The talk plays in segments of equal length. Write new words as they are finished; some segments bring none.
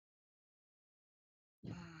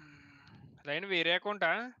Line వేరే అకౌంటా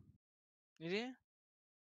ఇది?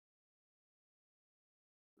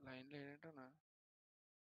 Line లేనట్టనా?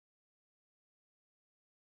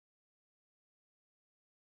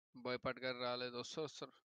 Boyapati గారు రాలేదు,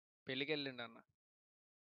 వస్తారు. పెళ్ళికి వెళ్ళిండు అన్న.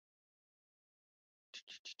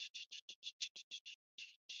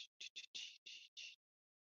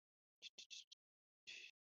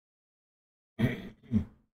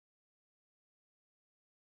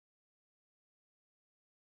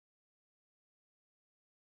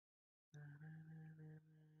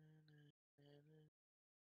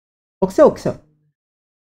 ఒకసారి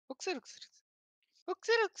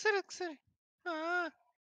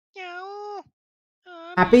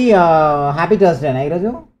హ్యాపీ థర్స్డేనా ఈరోజు?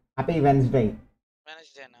 Happy Wednesday.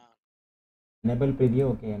 Enable preview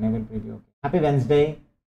okay, enable preview okay. Happy Wednesday.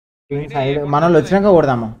 Side మన వాళ్ళు వచ్చినాక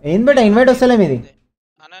కొడదామా? ఏం బెట ఇన్వైట్ వస్తలే మీది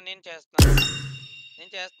అన్న. నేను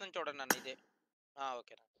చేస్తాను చూడండి అన్న. ఇదే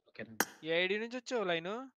ఓకేనా? ఏ ఐడి నుంచి వచ్చావు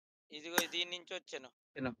లైన్? ఇదిగో దీని నుంచి వచ్చాను.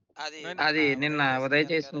 అది నిన్న ఉదయ్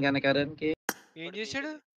చేసిన కనుక ఏం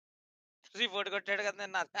చేశాడు? రిపోర్ట్ కొట్టాడు కదా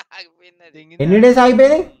నిన్న, ఆగిపోయింది అది. ఎన్ని డేస్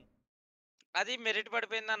ఆగిపోయింది? అది మెరిట్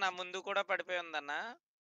పడిపోయింది అన్న. ముందు కూడా పడిపోయి ఉందన్న.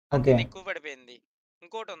 ఓకే, ఎక్కువ పడిపోయింది.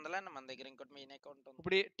 ఇంకోటి ఉందలే అన్న మన దగ్గర, ఇంకోటి మెయిన్ అకౌంట్ ఉంది.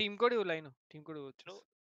 ఇప్పుడు team code line team code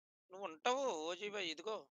నువ్వు ఉంటావు ఓజీ బాయ్.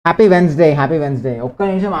 ఇదిగో హ్యాపీ వెన్స్డే. Happy Wednesday. ఒక్క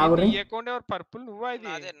నిమిషం ఆగురి. ఈ అకౌంట్ ఎవరు? పర్పుల్ నువ్వా? ఇది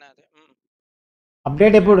నాదే.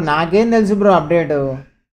 అప్డేట్ ఎప్పుడు? నాకేం తెలుసు బ్రో అప్డేట్.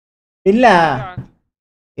 పిల్ల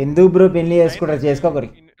ఎందుకు బ్రో పెళ్లి చేసుకుంటారు? చేసుకోకరి.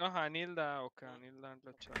 అనిల్ దా. ఓకే, అనిల్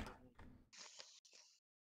దాంట్లో వచ్చా.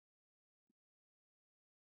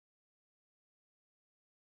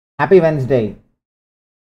 Happy Wednesday.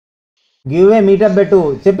 Give a meetup పెట్టు.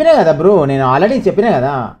 చెప్పినా కదా బ్రో, నేను ఆల్రెడీ చెప్పినా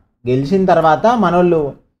కదా. గెలిచిన తర్వాత మనోళ్ళు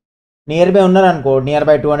నియర్ బై ఉన్నారు అనుకో, నియర్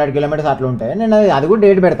బై 200 కిలోమీటర్స్ అట్లా ఉంటాయి. నేను అది కూడా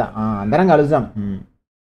డేట్ పెడతా, అందరం కలుద్దాం.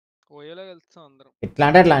 ఎట్లా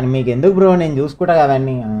అంటే అట్లా. మీకు ఎందుకు బ్రో, నేను చూసుకుంటా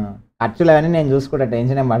అవన్నీ. ఖర్చులు అవన్నీ నేను చూసుకుంటా,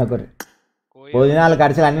 టెన్షన్ ఏం పడకూరి. భోజనాలు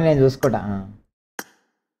ఖర్చులు అన్నీ నేను చూసుకుంటా.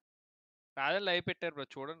 లైవ్ పెట్టారు బ్రో,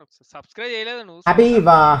 చూడండి ఒకసారి. సబ్స్క్రైబ్ చేయలేదు నువ్వు?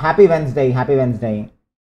 Happy Wednesday. Happy Wednesday.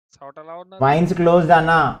 Wines closed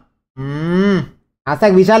అన్న.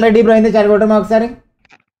 అసలు విశాల్ రెడ్డి బ్రో ఎందుకు చదవటం ఒకసారి?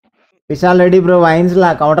 విశాల్ రెడ్డి బ్రో వైన్స్ లా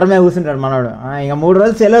కౌంటర్ మీద కూర్చుంటాడు మనోడు. ఇక 3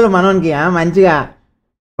 రోజులు సెలవులు మనోనికి. మంచిగా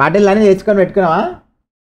బాటిల్ అన్నీ తెచ్చుకొని పెట్టుకున్నావా?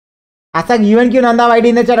 అసలు ఈవెన్ క్యూ నందా వైట్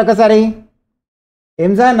తెచ్చాడు ఒకసారి.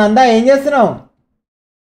 ఏం సార్ నందా, ఏం చేస్తున్నావు?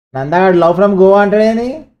 నందాగాడు లవ్ ఫ్రమ్ గోవా అంటాడేంది?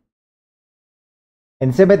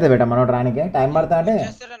 ఎంతసేపు అవుతుంది బేట మనోడు రానికి? టైం పడతా అంటే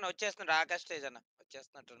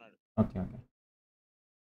okay okay.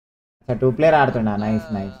 Sir 2 player ఆడుతుండా? Nice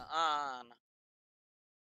nice.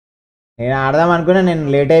 నేను ఆడదాం అనుకున్నా, నేను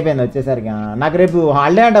లేట్ అయిపోయింది వచ్చేసరికి. నాకు రేపు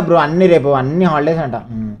హాలిడే అంట బ్రో, రేపు అన్ని హాలిడేస్ అంట.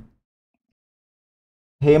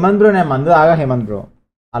 హేమంత్ బ్రో, నేను మందు ఆగా హేమంత్ బ్రో,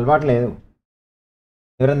 అలవాటు లేదు.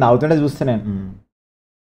 ఎవరైనా తాగుతుంటే చూస్తే నేను.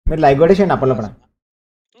 మీరు లైక్ కొట్టేసేయండి అప్పటిలోపల.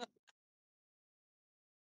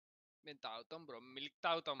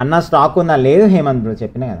 అన్న స్టాక్ ఉందా? లేదు హేమంత్ బ్రో,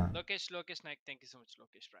 చెప్పినా కదా.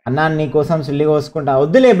 అన్న నీకోసం సిల్లి కోసుకుంటా.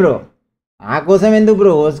 వద్దులే బ్రో, నా కోసం ఎందుకు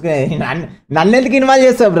బ్రో కోసుకునే? నన్ను ఎందుకు ఇన్వాల్వ్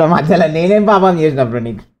చేస్తావు బ్రో మధ్యలో? నేనేం పాపం చేసిన బ్రో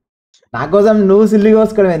నీకు? నా కోసం నువ్వు సిల్లి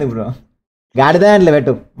కోసుకోవడం ఎందుకు బ్రో? గాడిద అట్లా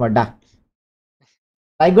పెట్టు వడ్డా.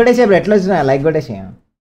 లైక్ కొట్టేసే బ్రో, ఎట్లా వచ్చినా లైక్ కొట్టేసే.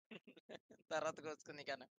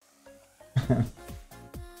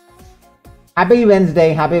 Happy Wednesday.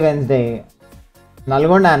 Happy Wednesday.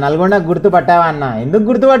 Nalgonda గుర్తుపట్టావా అన్న? ఎందుకు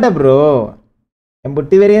గుర్తుపట్టా బ్రో? ఏం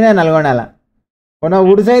పుట్టి పెరిగిందా నల్గొండలా? కొన్న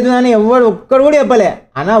ఉడుసైతుందని ఎవడు ఒక్కడు కూడా చెప్పలే.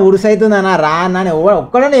 అన్న ఉడుసైతుందన్నా రా అన్న అని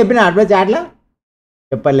ఒక్కడన్నా చెప్పిన అడ్వైజ్ చాట్లా?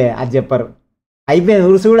 చెప్పలే, అది చెప్పరు. అయిపోయింది,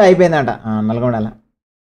 ఉరుసు కూడా అయిపోయిందంట నల్గొండలా.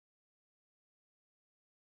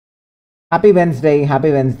 Happy Wednesday.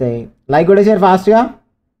 Happy Wednesday. Like కొట్టేసారు ఫాస్ట్గా.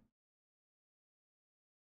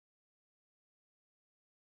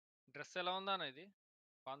 డ్రెస్ ఎలా ఉందా అన్న? ఇది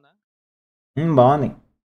బాగుందా? బాగుంది.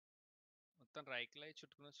 మొత్తం రైక్లై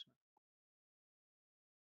చుట్టుకుని వచ్చిన.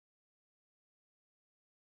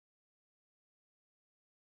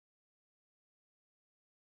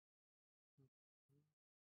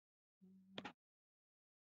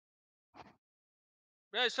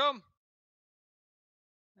 Somme.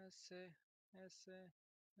 Esse.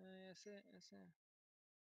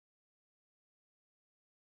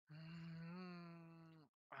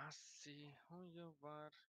 Assim,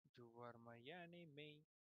 you are my enemy.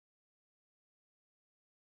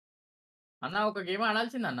 అన్న ఒక గేమ్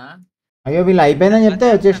ఆడాల్సిందన్న. అయ్యో వీళ్ళు అయిపోయిందని చెప్తే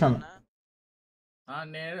వచ్చేసాను.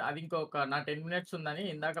 అది ఇంకొక నా 10 minutes ఉందని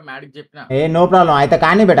ఇందాక మ్యాడ్కి చెప్పిన. నో ప్రాబ్లం అయితే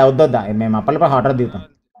కానీ బెట వద్దొద్దా, మేము అప్పట్లో హాటర్ దిగుతాం.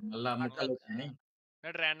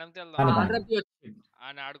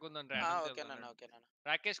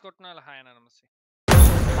 రాకేష్ కొట్టిన హాయ్ నమస్తే.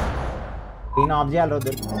 ఆఫ్ చేయాలి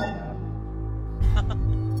రోజు.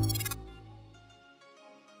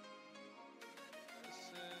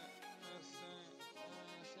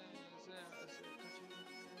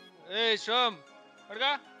 ए Shome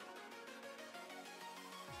पड़गा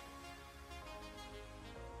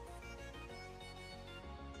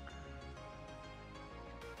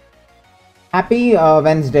happy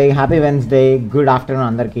Wednesday good afternoon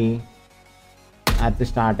అందరికి. అది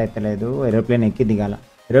స్టార్ట్ అవుతలేదు, ఏరోప్లేన్ ఎక్కి దిగాల.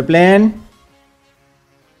 Aeroplane,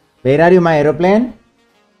 where are you my aeroplane?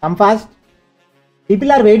 Come fast, people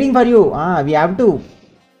are waiting for you. We have to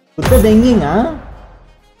కుత్త దెంగింగ్,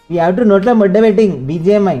 we have to నోట్లో మొడ్డ waiting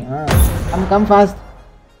BGMI. Come fast.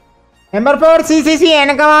 Number 4 CCC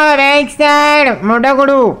వెనక right side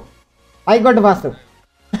మొడ్డగుడు పైకి కొట్టు fast.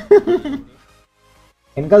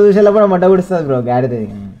 వెనక చూసేలా కూడా మొట్ట గుడిస్తుంది బ్రో గాడిది.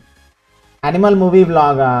 Animal movie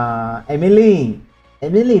vlog. Emily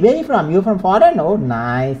where you from? You from foreign? Oh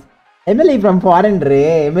nice. Emily from foreign ray.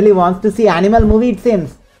 Emily wants to see animal movie it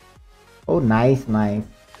seems. Oh nice.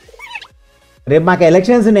 రేపు మాకు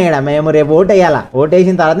ఎలక్షన్స్ ఉన్నాయడా, మేము రేపు ఓటు వేయాలా. ఓటు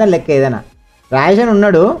వేసిన తర్వాత లెక్క ఏదైనా. రాజేషన్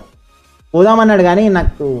ఉన్నాడు, పోదామన్నాడు కానీ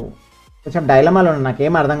నాకు కొంచెం డైలమాలో ఉన్నాడు,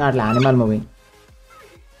 నాకేం అర్థం కావట్లేదు. యానిమల్ మూవీ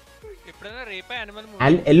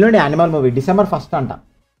ఎల్లుండి. యానిమల్ మూవీ December 1st అంట.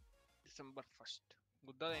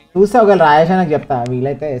 చూస్తా, ఒకవేళ రాజేష్ నాకు చెప్తా,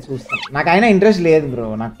 వీలైతే చూస్తా. నాకైనా ఇంట్రెస్ట్ లేదు బ్రో,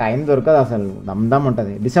 నాకు టైం దొరకదు అసలు. దమ్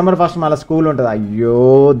ఉంటుంది. December 1st మళ్ళీ స్కూల్ ఉంటుంది. అయ్యో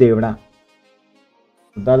దేవుడా,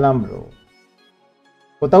 చూద్దాం bro.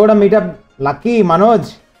 Kothagudem meetup lucky Manoj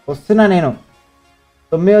వస్తున్నా నేను.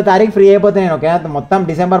 9వ తారీఖు ఫ్రీ అయిపోతే నేను. ఓకే, మొత్తం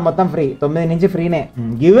డిసెంబర్ మొత్తం ఫ్రీ. 9 నుంచి ఫ్రీనే.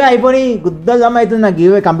 గివ్ అయిపోయి గుద్దలు అవుతుంది నాకు.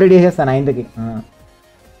 గివ్ కంప్లీట్ చేసేస్తాను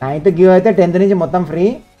 9th గివ్ అయితే 10th నుంచి మొత్తం ఫ్రీ.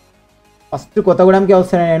 ఫస్ట్ కొత్తగూడెంకి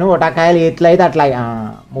వస్తాను నేను. ఒటాకాయలు ఎట్లయితే అట్లా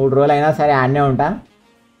 3 రోజులు అయినా సరే ఆడనే ఉంటా,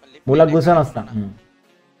 మూలకు కూర్చొని వస్తా.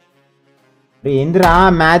 ఏందిరా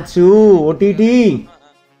మ్యాచ్ OTT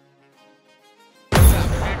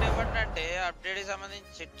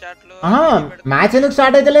మ్యాచ్ ఎందుకు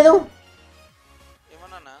స్టార్ట్ అయితే లేదు?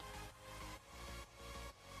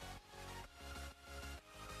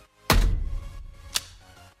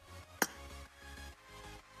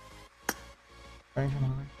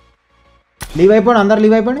 లీవ్ అయిపోండి, అందరు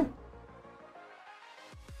లీవ్ అయిపోండి.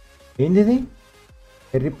 ఏంది ఇది?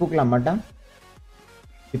 ఎర్రిప్పుకులు అమ్మట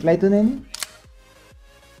ఇట్లా అవుతుంది ఏంది?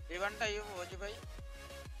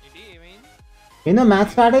 ఏందో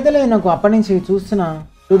మ్యాచ్ స్టార్ట్ అయితే లేదు నాకు అప్పటి నుంచి చూస్తున్నా.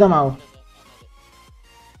 చూద్దాం ఆవు.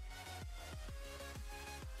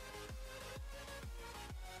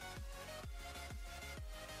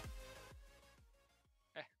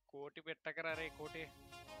 కోటి పెట్టకరా రే కోటి.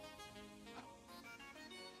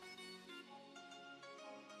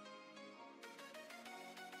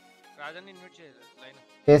 రాజాని ఇన్వైట్ చేయలేదు లైన్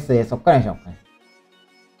చేస్తా. ఒక్క నిమిషం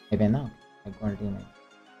అయిపోయిందా?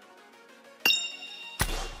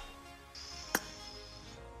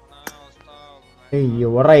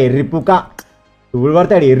 ఎవరా ఎర్రిపుక్క? చూడు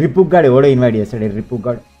పడతాడు ఎర్రిపుగ్గాడు. ఎవడో ఇన్వైట్ చేస్తాడు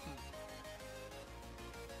ఎర్రిపుగ్గాడు.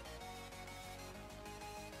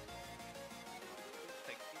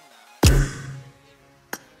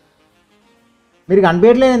 మీరు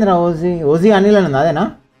కనిపించట్లేదురా? ఓజీ అనిల్ అని అదేనా?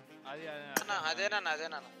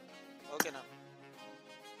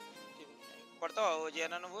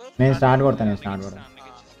 నేను స్టార్ట్ కొడతాను.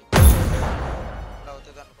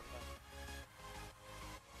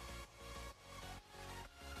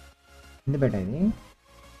 ఎందుకు పెట్టా ఇది?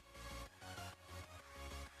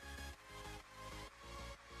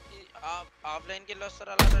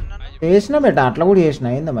 చేసిన బెట్ట అట్లా కూడా చేసిన.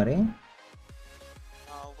 ఏందా మరి?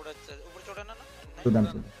 చూద్దాం.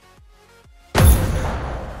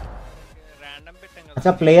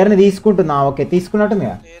 అచ్చా ప్లేయర్ని తీసుకుంటున్నా. ఓకే, తీసుకున్నట్టుంది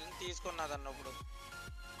కదా.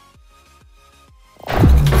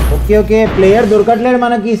 ఓకే, ప్లేయర్ దొరకట్లేడు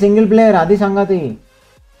మనకి, సింగిల్ ప్లేయర్. అది సంగతి.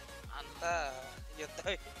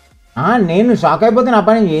 నేను షాక్ అయిపోతాను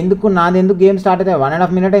అప్పటి నుంచి. ఎందుకు నాది ఎందుకు గేమ్ స్టార్ట్ అయితే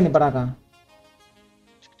 1.5 minute అయింది ఇప్పటిదాకా.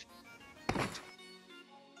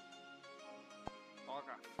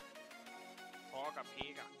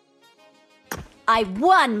 I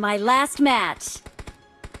won my last match.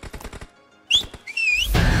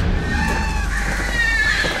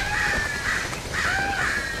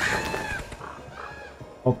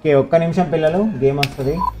 Okay, ఒక్క నిమిషం పిల్లలు, గేమ్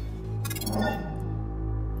వస్తుంది.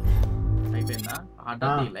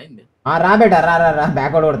 రా బేటా, రా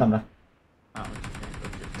బ్యాక్అవుట్ కొడతాం. రా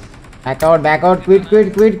బ్యాక్అవుట్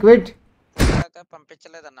క్విట్.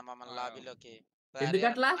 పంపించలేదన్న మమ్మల్ని లాబీలోకి.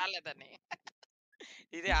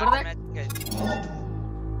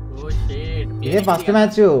 ఇదే ఫస్ట్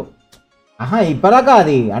మ్యాచ్. ఇప్పటిదాకా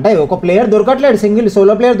అది అంటే ఒక player దొరకట్లేడు, single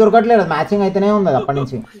solo player దొరకట్లేడు. Matching అయితేనే ఉంది అప్పటి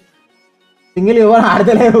నుంచి. సింగిల్ ఎవరు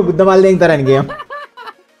ఆడతలేరు, గుద్ద వాళ్ళు దిగుతారని గేమ్.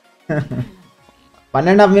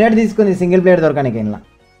 1.5 minute తీసుకుంది సింగిల్ ప్లేయర్ దొరకడానికి ఇలా.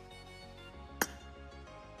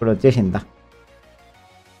 ఇప్పుడు వచ్చేసిందా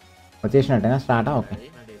వచ్చేసినట్టేనా స్టార్టా? ఓకే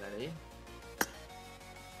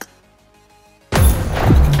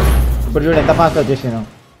ఇప్పుడు చూడు ఎంత ఫాస్ట్ వచ్చేసాను.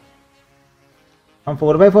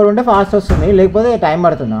 4x4 ఉంటే ఫాస్ట్ వస్తుంది, లేకపోతే టైం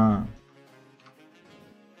పడుతుందా?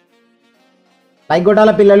 లైక్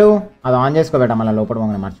కొట్టాల పిల్లలు, అది ఆన్ చేసుకోబెట్టా మళ్ళీ లోపల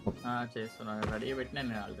పోగానే మర్చిపో. చేస్తున్నాను, రెడీ పెట్టినా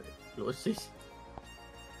నేను ఆల్రెడీ క్లోజ్ చేసి.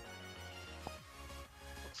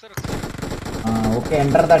 ఓకే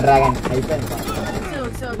ఎంటర్ ద డ్రాగన్ అయిపోయింది.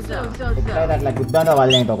 అట్లా గుద్దాంతో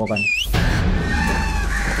వాళ్ళు ఏంటి ఒక్కొక్కటి.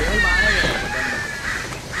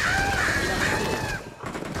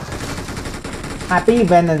 Happy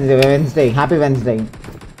Wednesday, happy Wednesday.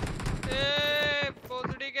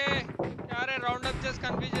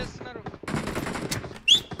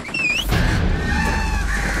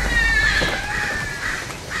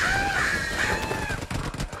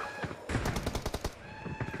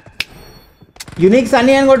 Unique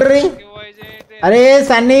Sunny అని కొట్టుర్రి. అరే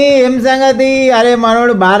సన్నీ ఏం సంగతి? అరే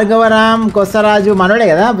మనోడు భార్గవరామ్ కొసరాజు మనోడే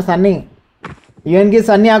కదా సన్నీ. యూఎన్కి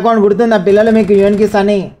సన్నీ అకౌంట్ గుర్తుందా పిల్లలు మీకు? యూఎన్కి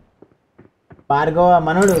సన్నీ భార్గవ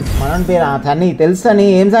మనోడు పేరు సన్నీ తెలుసు. సన్నీ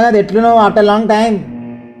ఏం సంగతి? ఎట్లున్నావు ఆఫ్టర్ లాంగ్ టైం?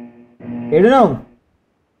 ఎడున్నావు?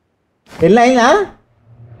 పెళ్ళి అయిందా?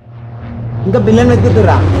 ఇంకా పిల్లలు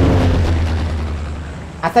వెతుకుతుర్రా?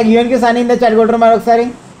 అసలు యూఎన్కి సన్నీ ఇంత చదువుకుంటారు మరి ఒకసారి.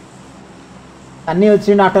 సన్నీ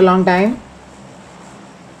వచ్చిండు ఆఫ్టర్ లాంగ్ టైం.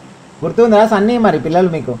 గుర్తుందా సన్నీ? మరి పిల్లలు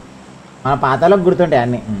మీకు మన పాతలకు గుర్తుంటాయి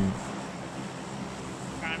అన్నీ.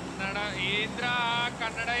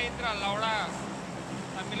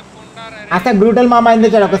 అసలు బ్రూటల్ మామ అయింది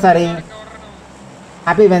చూడు ఒకసారి.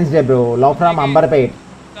 Happy Wednesday bro, love from Amberpet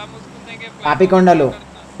Papikondalu.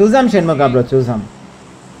 చూసాం షణ్ముఖ బ్రో, చూసాం.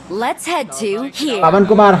 Pawan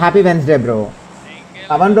Kumar happy Wednesday bro.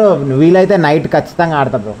 Pawan bro వీలైతే నైట్ ఖచ్చితంగా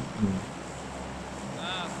ఆడతా బ్రో.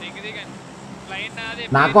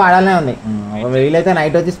 నాకు ఆడాలనే ఉంది, వీలైతే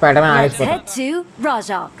నైట్ వచ్చి స్పైడర్ మ్యాన్ ఆడేసిపోతా.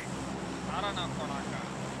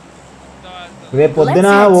 రేపు పొద్దున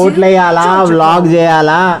ఓట్లు వేయాలా, వ్లాగ్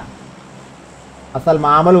చేయాలా, అసలు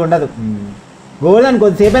మామూలు ఉండదు. గోవర్ధన్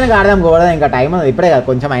కొద్దిసేపు అయినా ఆడదాం. గోవర్ధన్ ఇంకా టైం ఉంది, ఇప్పుడే కాదు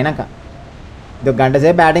కొంచెం అయినాక. ఇది గంట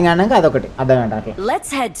సేపు బ్యాటింగ్ ఆడినాక అదొకటి అర్ధ గంట అట్లా.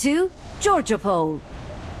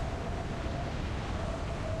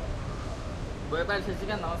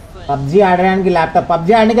 పబ్జీ ఆడడానికి ల్యాప్టాప్,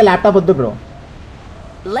 పబ్జీ ఆడడానికి ల్యాప్టాప్ వద్దు బ్రో.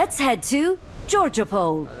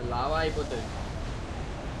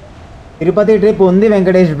 తిరుపతి ట్రిప్ ఉంది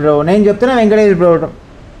వెంకటేష్ బ్రో. నేను చెప్తున్నా వెంకటేష్ బ్రో,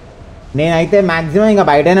 నేనైతే మ్యాక్సిమం ఇంకా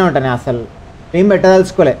బయటనే ఉంటాను. అసలు స్ట్రీమ్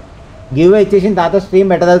పెట్టదలుచుకోలే, గివ్ ఇచ్చేసిన తర్వాత స్ట్రీమ్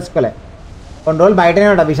పెట్టదలుచుకోలే. కొన్ని రోజులు బయటనే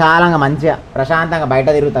ఉంటా విశాలంగా, మంచిగా ప్రశాంతంగా బయట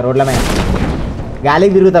తిరుగుతా, రోడ్ల మీద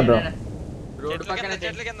గాలికి తిరుగుతా బ్రో.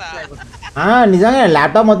 నిజంగా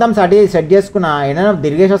ల్యాప్టాప్ మొత్తం సెట్ చేసుకున్నా, ఏదైనా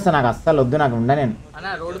తిరిగేసి వస్తా. నాకు అస్సలు వద్దు, నాకు ఉండ. నేను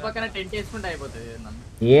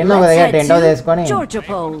ఏమో ఒక దగ్గర టెంట్ హౌస్ వేసుకొని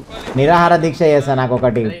నిరాహార దీక్ష చేస్తా. నాకు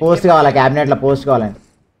ఒకటి పోస్ట్ కావాలి, క్యాబినెట్లో పోస్ట్ కావాలని.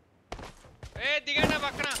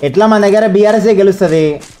 ఎట్లా మన దగ్గర బీఆర్ఎస్ఏ గెలుస్తుంది,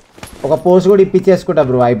 ఒక పోస్ట్ కూడా ఇప్పించేసుకుంటా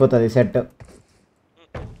బ్రో, అయిపోతుంది సెట్.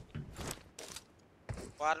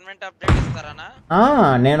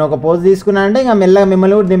 నేను ఒక పోస్ట్ తీసుకున్నా అంటే ఇంకా మెల్లగా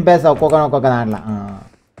మిమ్మల్ని కూడా దింపేస్తా ఒక్కొక్క దాంట్లో.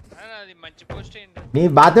 నీ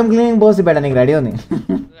బాత్రూమ్ క్లీనింగ్ పోస్ట్ పెట్ట, నీకు రెడీ ఉంది.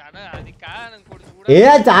 ఏ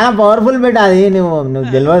చాలా పవర్ఫుల్ బిడ్డ అది, నువ్వు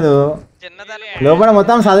తెలియదు. లోపల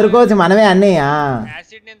మొత్తం చదువుకోవచ్చు మనమే అన్నీ.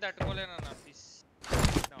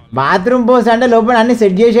 బాత్రూమ్ పోస్ట్ అంటే లోపల అన్ని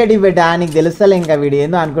సెట్ చేసేటి బిడ్డ, నీకు తెలుస్తలే. ఇంకా వీడు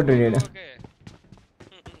ఏందో అనుకుంటున్నాడు.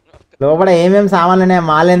 లోపల ఏమేమి సామాన్లు ఉన్నాయి,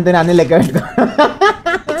 మాల్ ఎంత అన్ని లెక్క పెట్టుకో.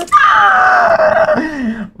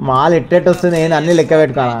 మాల్ ఎట్టెట్టు వస్తుంది ఏంది అన్ని లెక్క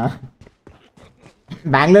పెట్టుకోవాలా.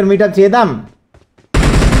 బెంగళూరు మీటప్ చేద్దాం.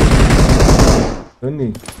 ఉంది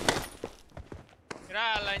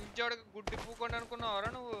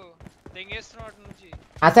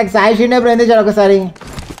అసలు సాయి షిండే బ్రో ఒకసారి.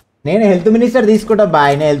 నేను హెల్త్ మినిస్టర్ తీసుకుంటా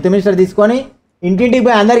బాయ్. నేను హెల్త్ మినిస్టర్ తీసుకొని ఇంటింటికి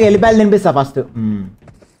పోయి అందరికి వెళ్ళిపోయాలి తినిపిస్తా ఫస్ట్.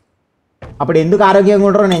 అప్పుడు ఎందుకు ఆరోగ్యంగా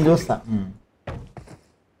ఉంటారో నేను చూస్తా.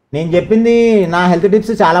 నేను చెప్పింది నా హెల్త్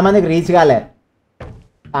టిప్స్ చాలామందికి రీచ్ కాలే,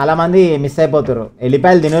 చాలామంది మిస్ అయిపోతారు.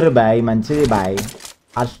 ఎల్లిపాయలు తినరు బాయ్, మంచిది బాయ్.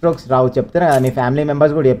 హార్ట్ స్ట్రోక్స్ రావు చెప్తున్నా కదా, మీ ఫ్యామిలీ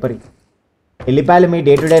మెంబర్స్ కూడా చెప్పరు. ఎల్లిపాయలు మీ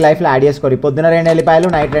డే టు డే లైఫ్లో యాడ్ చేసుకోరు. పొద్దున 2 ఎల్లిపాయలు,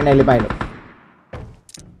 నైట్ 2 ఎల్లిపాయలు.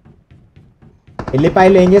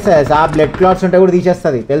 ఎల్లిపాయలు ఏం చేస్తుంది సార్, బ్లడ్ క్లాట్స్ ఉంటే కూడా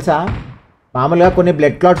తీసేస్తుంది తెలుసా. మామూలుగా కొన్ని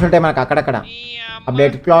బ్లడ్ క్లాట్స్ ఉంటాయి మనకు అక్కడక్కడ, ఆ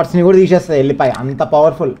బ్లడ్ క్లాట్స్ని కూడా తీసేస్తుంది ఎల్లిపాయ. అంత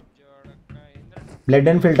పవర్ఫుల్,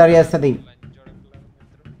 బ్లడ్ని ఫిల్టర్ చేస్తుంది.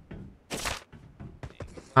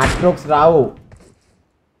 హార్ట్ స్ట్రోక్స్ రావు,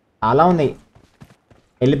 చాలా ఉంది.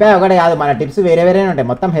 ఎల్లిపాయ ఒకటే కాదు, మన టిప్స్ వేరే వేరే ఉంటాయి.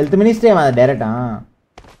 మొత్తం హెల్త్ మినిస్ట్రీ మన డైరెక్ట్.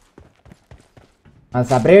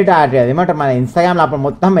 సపరేట్ అదేమంటారు మన ఇన్స్టాగ్రామ్లో అప్పుడు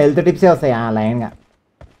మొత్తం హెల్త్ టిప్సే వస్తాయి లైన్గా.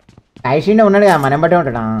 సాయి షిండే ఉన్నాడు కదా మనం బట్టే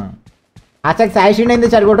ఉంటాడా. అచ్చకి సాయి షిండే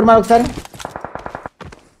ఎందుకు చదువుకుంటారు మరి ఒకసారి.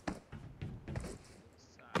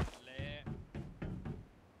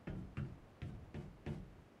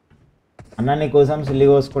 అన్న నీ కోసం సిల్లి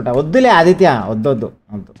కోసుకుంటా. వద్దులే ఆదిత్య, వద్దు.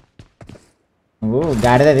 నువ్వు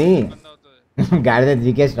గాడిదది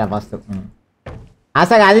జీకేస్ రా ఫస్ట్.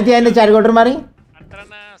 అసలు ఆదిత్య ఎందుకు చదువుకుంటారు మరి.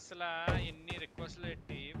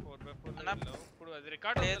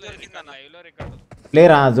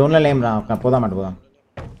 లేరా జోన్లో లేం రా, పోదామంట పోదాం.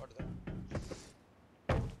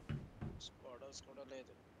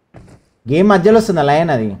 గేమ్ మధ్యలో వస్తుందా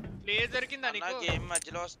లైన్ అది.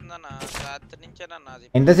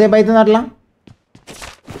 ఎంతసేపు అవుతుంది అట్లా.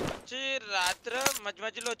 రాత్రి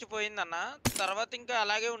మధ్యలో వచ్చి పోయిందన్న, తర్వాత ఇంకా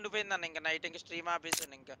అలాగే ఉండిపోయిందన్న. ఇంకా నైట్ ఇంకా స్ట్రీమ్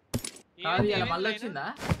ఆపేసాను. ఇంకా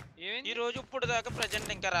ఈ రోజు ఇప్పుడు దాకా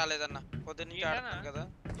ప్రెజెంట్ ఇంకా రాలేదన్న. పొద్దున్నుంచి ఆడుతున్నాను కదా.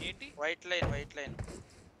 వైట్ లైన్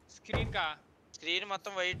స్క్రీన్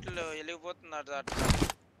మొత్తం వైట్ వెలిగిపోతుంది.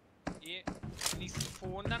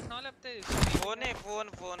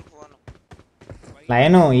 ఫోన్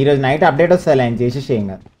లైన్ ఈరోజు నైట్ అప్డేట్ వస్తుంది. లైన్ చేసేసి ఏం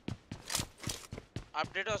కాదు.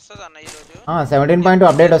 అప్డేట్ వస్తుంది అన్న ఈరోజు 17.2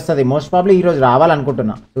 అప్డేట్ వస్తుంది. మోస్ట్ ప్రాబ్లీ ఈరోజు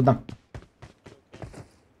రావాలనుకుంటున్నా, చూద్దాం.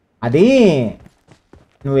 అది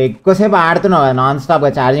నువ్వు ఎక్కువసేపు ఆడుతున్నావు కదా నాన్ స్టాప్గా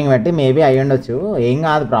ఛార్జింగ్ పెట్టి, మేబీ అయ్యి ఉండొచ్చు. ఏం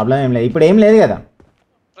కాదు, ప్రాబ్లం ఏం లేదు. ఇప్పుడు ఏం లేదు కదా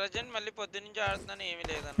ప్రెజెంట్. మళ్ళీ పొద్దున్నుంచి ఆడుతున్నాను, ఏమీ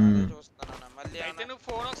లేదన్న. చూస్తానన్న మళ్ళీ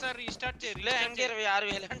ఫోన్ ఒకసారి రీస్టార్ట్ చేయాలి.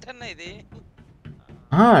 26,000 అంటన్నా ఇది.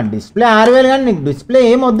 డిస్ప్లే 6,000 కానీ నీకు డిస్ప్లే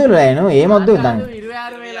ఏమొద్దు లైన్, ఏమొద్దు. దాన్ని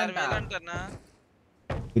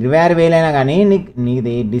 26,000 అయినా కానీ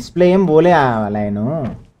నీది డిస్ప్లే ఏం పోలే లైను.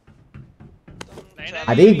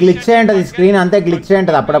 అది గ్లిచ్ అయి ఉంటుంది, స్క్రీన్ అంతే గ్లిచ్ అయి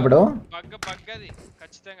ఉంటుంది అప్పుడప్పుడు.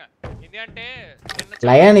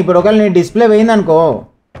 లయన్ ఇప్పుడు ఒకవేళ నీ డిస్ప్లే పోయింది అనుకో,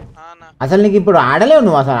 అసలు నీకు ఇప్పుడు ఆడలేవు,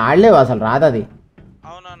 నువ్వు అసలు ఆడలేవు, అసలు రాదు అది.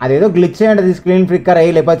 అదేదో గ్లిచ్ అయి ఉంటుంది, స్క్రీన్ ఫ్లిక్కర్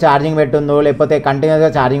అయ్యి, లేకపోతే ఛార్జింగ్ పెట్టుందో, లేకపోతే కంటిన్యూస్గా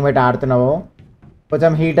ఛార్జింగ్ పెట్టి ఆడుతున్నావో,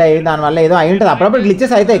 కొంచెం హీట్ అయ్యి దానివల్ల ఏదో అయి ఉంటుంది. అప్పుడప్పుడు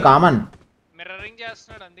గ్లిచెస్ అవుతాయి, కామన్.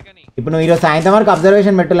 ఇప్పుడు నువ్వు ఈరోజు సాయంత్రం వరకు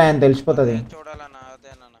అబ్జర్వేషన్ పెట్టలే అని తెలిసిపోతుంది.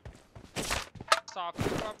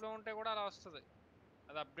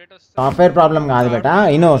 సాఫ్ట్వేర్ ప్రాబ్లం కాదు బేటా,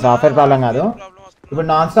 సాఫ్ట్వేర్ ప్రాబ్లం కాదు. ఇప్పుడు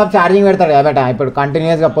నాన్ స్టాప్ ఛార్జింగ్ పెడతాడు కదా బేటా. ఇప్పుడు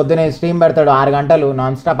కంటిన్యూస్గా పొద్దున్నే స్ట్రీమ్ పెడతాడు 6 గంటలు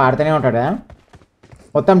నాన్ స్టాప్ ఆడుతూనే ఉంటాడు కదా.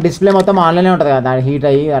 మొత్తం డిస్ప్లే మొత్తం ఆన్లైనే ఉంటుంది కదా, దాని హీట్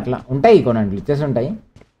అయ్యి అట్లా ఉంటాయి, కొన్ని గ్లిచెస్ ఉంటాయి.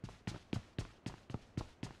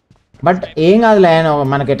 బట్ ఏం కాదు లైన్,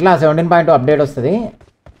 మనకి ఎట్లా 17.2 అప్డేట్ వస్తుంది.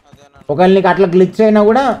 ఒకవేళ నీకు అట్లా గ్లిచ్ అయినా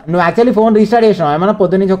కూడా నువ్వు యాక్చువల్లీ ఫోన్ రీస్టార్ట్ చేసినావు ఏమన్నా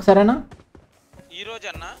పొద్దున్నుంచి ఒకసారైనా.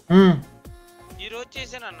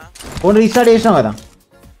 ఫోన్ రీస్టార్ట్ చేసినావు కదా.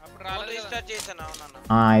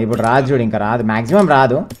 ఇప్పుడు రాదు చూడు, ఇంకా రాదు, మాక్సిమం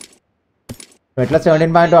రాదు. ఎట్లా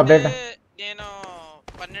 17.2 అప్డేట్. నేను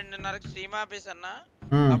 12:30కి స్ట్రీమ్ ఆపేసన్నా,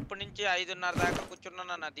 అప్పటి నుంచి 5:30 దాకా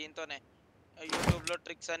కూర్చున్నాను దీంతోనే. యూట్యూబ్ లో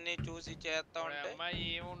ట్రిక్స్ అన్ని చూసి చేస్తా ఉంటే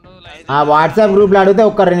వాట్సాప్ గ్రూప్ లో అడిగితే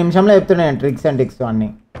ఒక్క 2 నిమిషంలో చెప్తున్నాను ట్రిక్స్ అండ్ టిక్స్ అన్ని.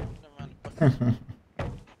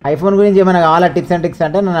 ఐఫోన్ గురించి ఏమైనా కావాలా టిప్స్ అండ్ ట్రిక్స్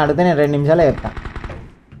అంటే నన్ను అడిగితే నేను 2 నిమిషాలే చెప్తా.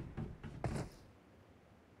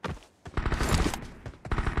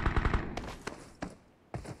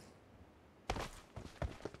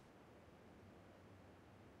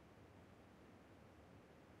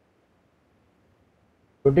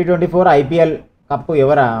 (2024) IPL కప్పు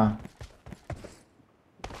ఎవరా.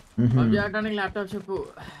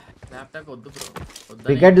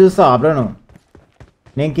 క్రికెట్ చూస్తావా బ్రో నువ్వు.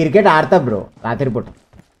 నేను క్రికెట్ ఆడతా బ్రో రాత్రిపూట.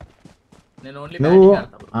 నువ్వు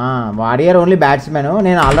వారియర్ ఓన్లీ బ్యాట్స్మెన్,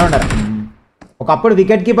 నేను ఆల్రౌండర్. ఒకప్పుడు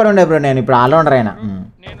వికెట్ కీపర్ ఉండే బ్రో, నేను ఇప్పుడు ఆల్రౌండర్ అయినా.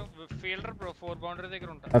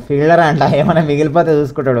 ఫీల్డర్ అంట, ఏమైనా మిగిలిపోతే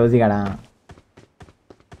చూసుకుంటాడు ఓజిగాడ.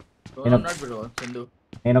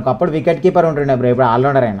 నేను ఒకప్పుడు వికెట్ కీపర్ ఉంటుండే బ్రో, ఇప్పుడు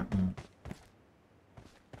ఆల్రౌండర్ అయినా.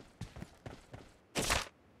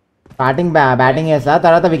 స్టార్టింగ్ బ్యాటింగ్ చేస్తా,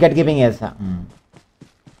 తర్వాత వికెట్ కీపింగ్ చేస్తా.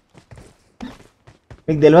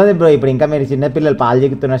 మీకు తెలియదు బ్రో, ఇప్పుడు ఇంకా మీరు చిన్నపిల్లలు పాలు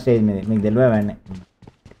చిక్కుతున్న స్టేజ్ మీద, మీకు తెలియదు అవన్నీ.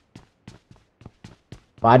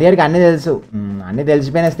 వారియర్కి అన్నీ తెలుసు, అన్నీ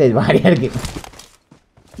తెలిసిపోయిన స్టేజ్ వారియర్కి.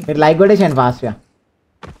 మీరు లైక్ కొట్టేసేయండి ఫాస్ట్గా.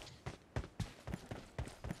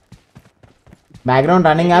 బ్యాక్గ్రౌండ్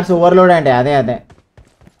రన్నింగ్ యాప్స్ ఓవర్లోడ్ అంటే అదే.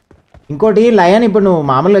 ఇంకోటి లయన్, ఇప్పుడు నువ్వు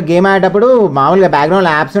మామూలుగా గేమ్ ఆడేటప్పుడు మామూలుగా బ్యాక్గ్రౌండ్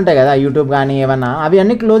యాప్స్ ఉంటాయి కదా, యూట్యూబ్ కానీ ఏమన్నా, అవి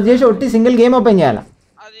అన్ని క్లోజ్ చేసి ఒట్టి సింగిల్ గేమ్ ఓపెన్ చేయాలి.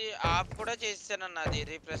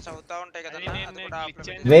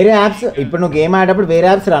 వేరే యాప్స్ ఇప్పుడు నువ్వు గేమ్ ఆడేటప్పుడు వేరే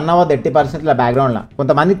యాప్స్ రన్ అవ్వద్దు 80% బ్యాక్గ్రౌండ్లో.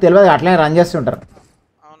 కొంతమందికి తెలియదు, అట్లనే రన్ చేస్తుంటారు.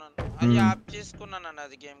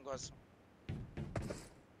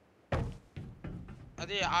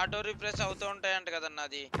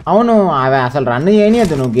 అవును, అవి అసలు రన్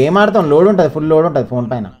చేయనియద్దు. నువ్వు గేమ్ ఆడతావు, లోడ్ ఉంటుంది, ఫుల్ లోడ్ ఉంటుంది ఫోన్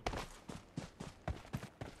పైన.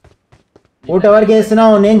 ఓటు ఎవరికి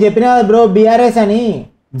వేస్తున్నావు? నేను చెప్పిన బ్రో బీఆర్ఎస్ అని.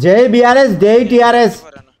 జై బీఆర్ఎస్, జై టిఆర్ఎస్,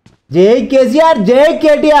 జై కేసీఆర్, జై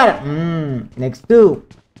కేటీఆర్. నెక్స్ట్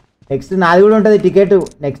నాది కూడా ఉంటుంది ticket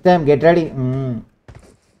next time. Get ready.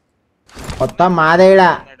 మొత్తం మాదేడా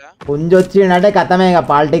పుంజు వచ్చిందంటే కథమే ఇక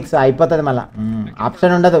పాలిటిక్స్ అయిపోతుంది మళ్ళీ.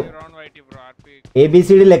 ఆప్షన్ ఉండదు,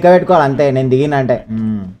 ఏబిసిడి లెక్క పెట్టుకోవాలి అంతే. నేను దిగినంటే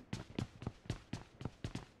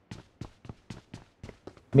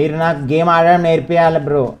మీరు నాకు గేమ్ ఆడడం నేర్పియాలి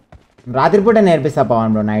బ్రో. రాత్రిపూట నేర్పిస్తా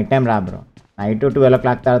పవన్ బ్రో, నైట్ టైం రా బ్రో. నైట్ 12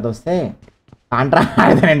 o'clock తర్వాత వస్తే కాంట్రా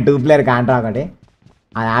ఆడతా నేను. 2 player కాంట్రా ఒకటి,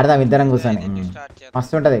 అది ఆడదాం ఇద్దరం కూర్చొని.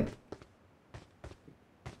 మస్తు ఉంటుంది.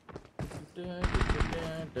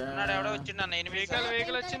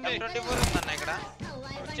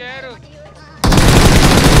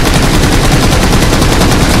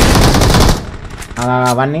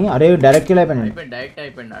 అవన్నీ అరే డైరెక్ట్ కిల్ అయిపోయింది.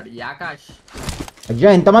 అయ్యా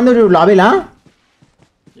ఎంతమంది లాబీలా?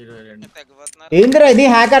 ఏందిరా ఇది?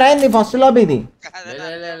 హ్యాకర్ అయింది ఫస్ట్ లాబీ ఇది.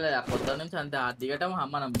 పొద్దు నుంచి అంతే దిగటం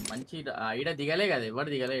మనం మంచి ఈడ దిగలే కదా, ఎవరు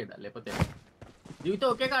దిగలే ఈడ. లేకపోతే దిగితే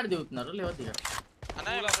ఒకే కాడ దిగుతున్నారు, లేకపోతే దిగ.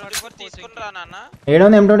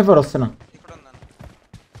 700 M24 వస్తున్నా.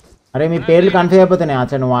 అరే మీ పేర్లు కన్ఫ్యూజ్ అయిపోతున్నాయి.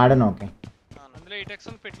 అచ్చా నువ్వు ఆడను. ఓకే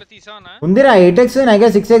ఉందిరా 8x, నాకు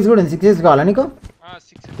 6x కూడా ఉంది. 6x కావాలా నీకు?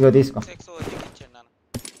 ఇగో తీసుకో.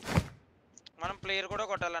 మనం ప్లేయర్ కూడా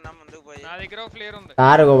కొట్టాలన్నా ముందుకు పోయి. నా దగ్గర ఒక ప్లేయర్ ఉంది.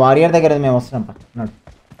 కారు వారియర్ దగ్గర మేము వస్తున్నాం.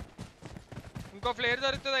 ఇంకో ప్లేయర్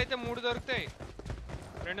దొరుకుతుంది అయితే 3 దొరుకుతాయి.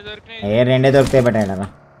 2 దొరికినాయి. రెండే దొరుకుతాయి బెటర్.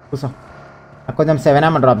 కూర్చో. కొంచెం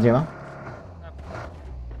 7 డ్రాప్ చేయవా?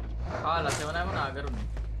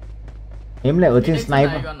 ఏం లేదు వచ్చింది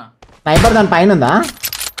స్నైపర్. దాని పైన ఉందా?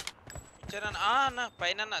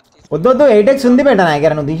 వద్దు 8x ఉంది బెట నా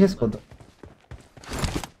దగ్గర, నువ్వు తీసేసుకోవద్దు.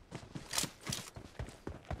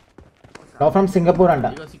 ఫ్రమ్ సింగపూర్ అంట.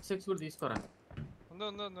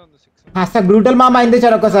 బ్రూటల్ మామ అయింది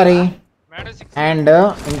సార్ ఒక్కసారి. అండ్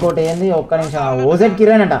ఇంకోటి ఏంది, ఒక్క నిమిషం. ఓజెడ్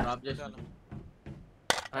కిరణ్ అంట.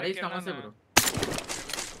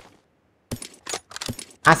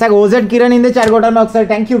 అసలు ఓజెడ్ కిరణ్ ఇందే చాట్ కొట్టాను ఒకసారి.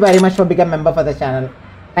 Thank you very much for become member for the channel.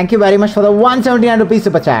 Thank you very much for the 179 rupees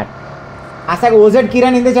super chat. అసలు ఓజెడ్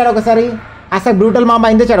కిరణ్ ఇందే చాట్ ఒకసారి. అసలు బ్రూటల్ మామ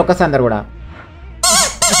ఇందే చాట్ ఒక్కసారి అందరు కూడా.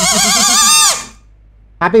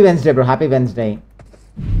 Happy Wednesday bro, happy Wednesday.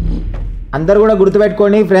 అందరు కూడా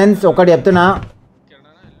గుర్తుపెట్టుకోండి ఫ్రెండ్స్, ఒకటి చెప్తున్నా,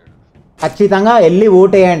 ఖచ్చితంగా వెళ్ళి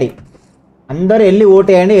ఓటేయండి. అందరూ వెళ్ళి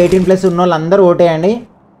ఓటేయండి. 18+ ఉన్న వాళ్ళు అందరూ ఓటేయండి.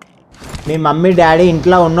 మీ మమ్మీ డాడీ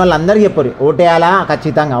ఇంట్లో ఉన్న వాళ్ళు అందరికీ చెప్పరు ఓటేయాలా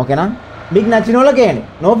ఖచ్చితంగా. ఓకేనా? మీకు నచ్చిన వాళ్ళకి వేయండి,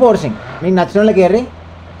 నో ఫోర్సింగ్. మీకు నచ్చిన వాళ్ళకి వేయండి.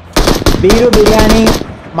 బీరు బిర్యానీ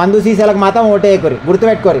మందు సీసాలకు మాత్రం ఓటేయకూరి,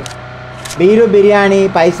 గుర్తుపెట్టుకోరి. బీరు బిర్యానీ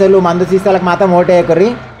పైసలు మందు సీసాలకు మాత్రం ఓటేయకూరి.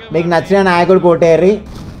 మీకు నచ్చిన నాయకుడికి ఓటేయర్రి.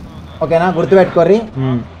 ఓకేనా? గుర్తుపెట్టుకోర్రి.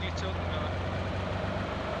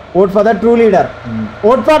 Vote for the true leader.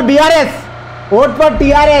 Vote for BRS, vote for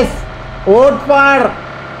TRS, vote for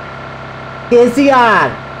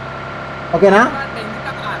KCR. ఓకేనా?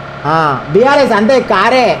 బీఆర్ఎస్ అంతే.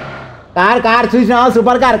 కారే కార్ చూసినా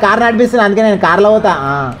సూపర్ కార్ నడిపిస్తున్నా, అందుకే నేను కార్లో పోతా.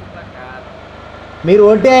 మీరు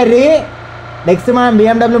ఓటేయర్రి. నెక్స్ట్ మనం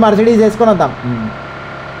BMW మర్సిడీస్ వేసుకొని వద్దాం.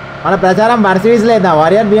 మన ప్రచారం మర్సిడీస్లో వేద్దాం.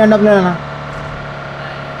 వారియర్ BMW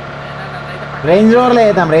రేంజ్ రోవర్లో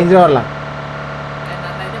వేద్దాం. రేంజ్ రోవర్లో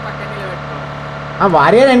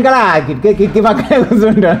వారియర్ వెనకాల కిటికీ పక్కనే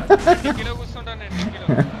కూర్చుంటాడు.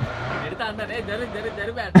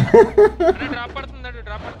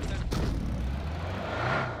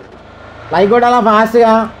 లైక్ కొట్టాలా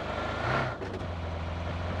ఫాస్ట్గా.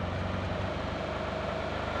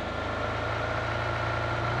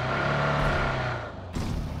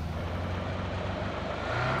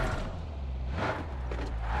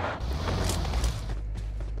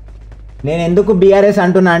 నేను ఎందుకు బీఆర్ఎస్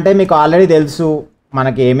అంటున్నా అంటే మీకు ఆల్రెడీ తెలుసు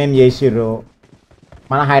మనకి ఏమేమి చేసిర్రు,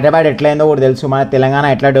 మన హైదరాబాద్ ఎట్లయిందో కూడా తెలుసు, మన తెలంగాణ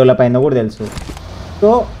ఎట్లా డెవలప్ అయిందో కూడా తెలుసు. సో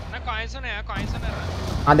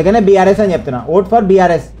అందుకనే బీఆర్ఎస్ అని చెప్తున్నా. Vote for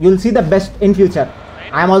BRS, you'll see the best in future.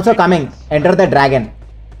 I'm also coming. Enter the dragon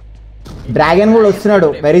కూడా వస్తున్నాడు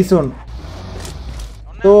వెరీ సూన్.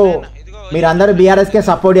 సో మీరందరూ బీఆర్ఎస్కే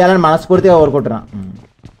సపోర్ట్ చేయాలని మనస్ఫూర్తిగా కోరుకుంటున్నా.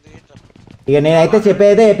 ఇక నేనైతే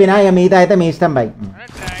చెప్పేదే చెప్పినా, ఇక మిగతా అయితే మీ ఇష్టం బై.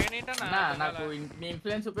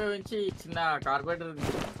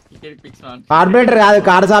 కార్పొరేటర్ కాదు,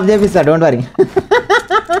 కార్ సాఫ్ చేపిస్తా, డోంట్ వరీ.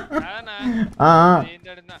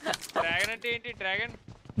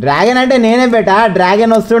 డ్రాగన్ అంటే నేనే బెటా.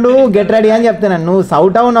 డ్రాగన్ వస్తుండు, గెట్ రెడీ అని చెప్తున్నాను. నువ్వు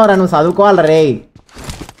సౌట్ అవునవరా, నువ్వు చదువుకోవాలి రే.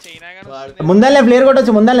 ముందల్లే ప్లేయర్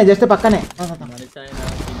కొట్టచ్చు, ముందల్లే జస్ట్ పక్కనే.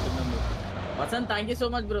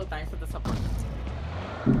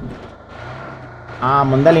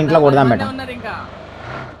 ముందర ఇంట్లో కొడదాం బెట.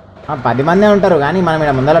 10 మందే ఉంటారు కానీ మనం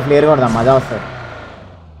ఇక్కడ ముందర ఫ్లేర్ కొడదాం, మజా వస్తుంది.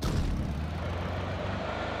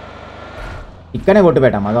 ఇక్కడనే కొట్టు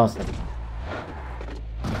పెట్టా, మజా వస్తుంది.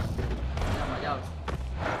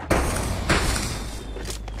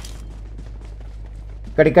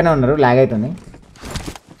 ఇక్కడిక్కడనే ఉన్నారు, లాగ్ అవుతుంది.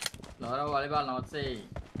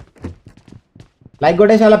 లైక్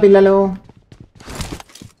కొట్టేసాల పిల్లలు.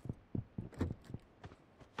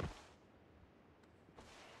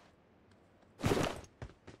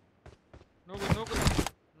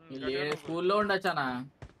 స్కూల్లో ఉండొచ్చానా.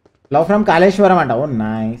 లవ్ ఫ్రమ్ కాళేశ్వరం అంట. ఓ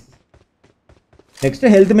నైస్. నెక్స్ట్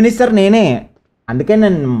హెల్త్ మినిస్టర్ నేనే, అందుకే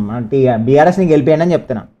నేను బీఆర్ఎస్ని గెలిపాను అని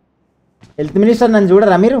చెప్తున్నా. హెల్త్ మినిస్టర్ నన్ను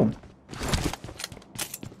చూడరా మీరు?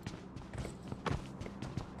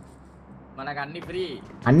 మనకు అన్ని ఫ్రీ,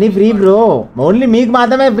 అన్ని ఫ్రీ బ్రో, ఓన్లీ మీకు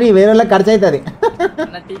మాత్రమే ఫ్రీ, వేరే వాళ్ళకి ఖర్చు అవుతుంది.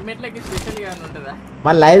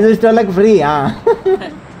 మన లైవ్ చూసే వాళ్ళకి free.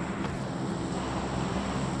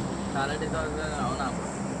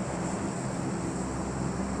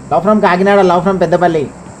 Love from Kakinada, love from Peddapalli.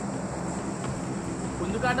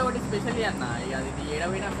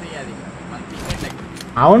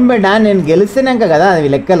 అవును బిడ్డ, నేను గెలిస్తేనాక కదా అది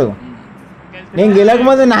లెక్కలు. నేను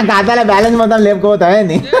గెలవకపోతే నా ఖాతాలో బ్యాలెన్స్ మొత్తం లేకపోతా.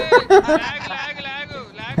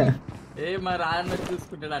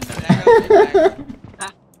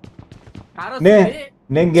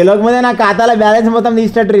 నేను గెలవకపోతే నా ఖాతాలో బ్యాలెన్స్ మొత్తం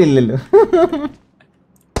తీసేటట్టు ఇల్లు.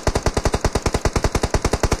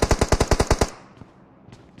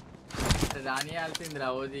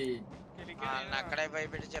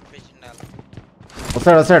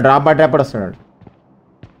 వస్తాడు డ్రాప్ పట్టే అప్పుడు వస్తాడు.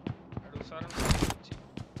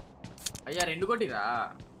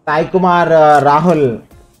 Sai Kumar Rahul,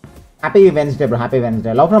 happy Wednesday bro, happy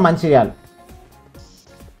Wednesday. Love from Mancherial.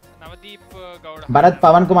 Bharat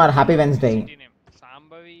Pawan Kumar, happy Wednesday.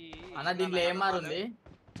 ఇందులో ఏమీ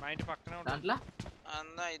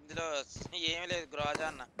లేదు గ్రోజా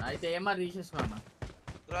అన్న. అయితే ఏమర్ తీసేసుకున్నా,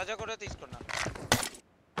 గ్రోజా కూడా తీసుకున్నా.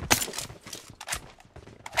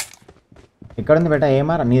 ఎక్కడ ఉంది బేటా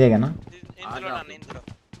ఏమార్? నీదేగానా? ఇందులో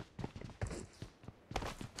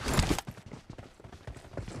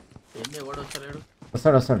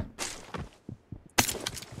వస్తాడు.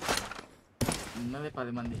 ఉన్నది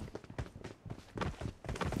 10 మంది.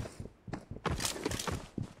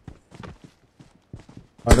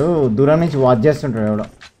 వాడు దూరం నుంచి వాచ్ చేస్తుంటాడు ఎవడో.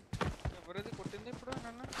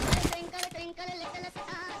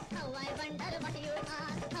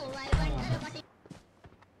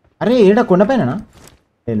 అరే ఏడ కొండపైన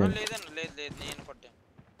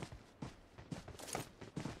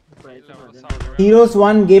Heroes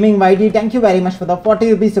 1 Gaming YT, thank you very much for the 40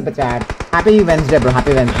 rupees super chat. Happy Wednesday bro,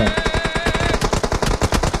 happy Wednesday.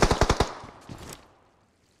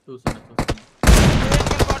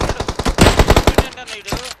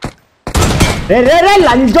 Ray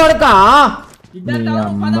lunch దొరక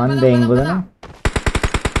అమ్మని దేంగుదనా.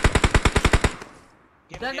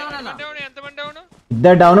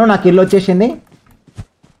 ఇద్దరు డౌన్, నాకు కిల్ వచ్చేసింది.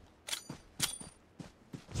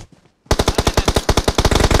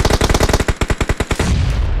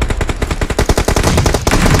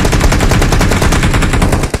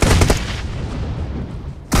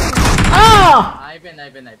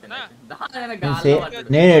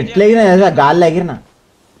 నేను ఎట్లెగినా గాల్లో ఎగిరినా,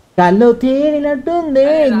 గాల్లో తేలినట్టుంది,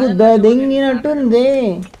 గుద్ద దెంగినట్టుంది.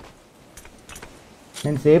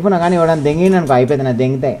 నేను సేఫ్ ఉన్నా కానీ ఇవ్వడానికి దెంగిన అనుకో అయిపోయింది. నా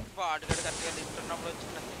దెంగితే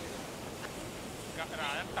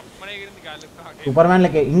సూపర్ మ్యాన్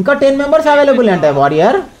లకి. ఇంకా 10 మెంబర్స్ అవైలబుల్ అంటే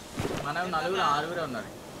వారియర్.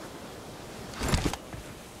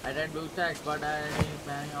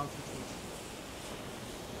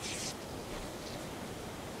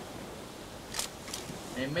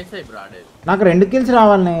 నాకు 2 కిల్స్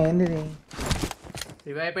రావాలి. ఏంది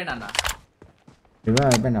రివైవ్ అయిపోయింది అన్న, రివైవ్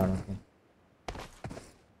అయిపోయింది ఆవిడ.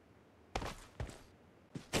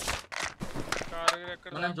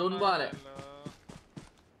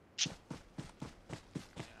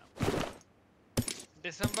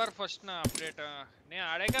 డిసెంబర్ 1 అప్డేట్ నేను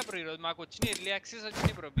ఆడేగా బ్రో. ఈరోజు మాకు వచ్చిన ఎర్లీ యాక్సెస్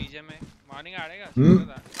వచ్చినాయి బ్రో. బీజేఎంఐ మార్నింగ్ ఆడేగా.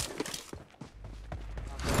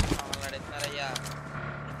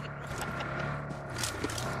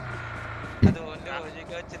 అది ఓన్లీ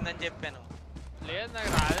ఓజీకి వచ్చిందని చెప్పాను. లేదు నాకు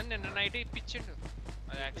రాదని నిన్న నైట్ ఇప్పించిండు.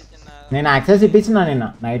 నేను యాక్సెస్ ఇప్పించిన నిన్న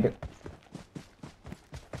నైట్.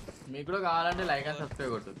 మీకు కూడా కావాలంటే లైక్ అండ్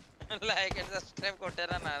సబ్స్క్రైబ్ కొట్టు. లైక్ అండ్ సబ్స్క్రైబ్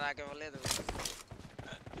కొట్టారా? నాకు ఇవ్వలేదు.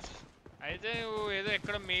 అయితే ఏదో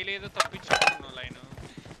ఎక్కడ మెయిల్ ఏదో తప్పించుకుంటున్నావు లైన్.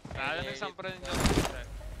 రాదని సంప్రదించాలి.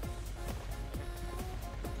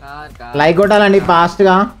 లైక్ కొట్టాలండి ఫాస్ట్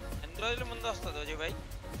గా. ఎన్ని రోజుల ముందు వస్తుంది ఓజీ భాయ్?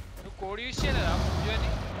 నువ్వు కోడ్ యూస్ చేయలేదా పుంజు అని?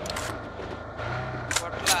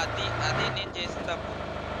 కొట్లా అది నేను చేసిన తప్పు.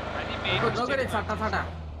 అది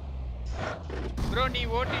బ్రో నీ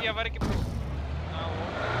ఓటు ఎవరికి బ్రో? నా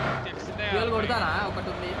ఓటు తెలిసిందే కొడతానా ఒకటి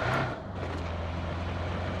ఉంది.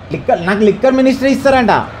 నాకు లిక్కర్ మినిస్ట్రీ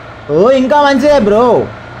ఇస్తారంట. ఓ ఇంకా మంచిదే బ్రో.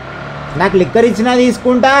 నాకు లిక్కర్ ఇచ్చినా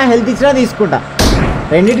తీసుకుంటా, హెల్త్ ఇచ్చినా తీసుకుంటా,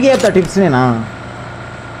 రెండింటికి చెప్తా టిప్స్. నేనా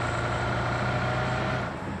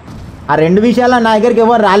ఆ 2 విషయాలు నా దగ్గరికి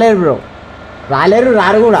ఎవరు రాలేరు బ్రో.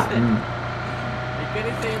 రారు కూడా.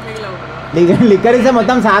 లిక్కర్ ఇస్తే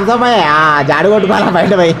మొత్తం సాఫ్ సఫాయి, జాడు కొట్టుకోవాలా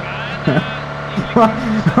బయట పోయి.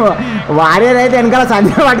 వారియర్ అయితే వెనకాల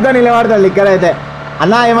సంధ్య పట్టుకొని నిలబడతాడు. లిక్కర్ అయితే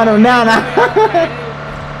అన్నా ఏమైనా ఉన్నాయా అన్నా,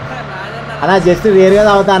 అన్నా జస్ట్ రేరుగా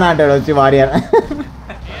తాగుతానా అంటాడు వచ్చి వారియర్.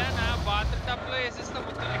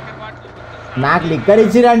 నాకు లిక్కర్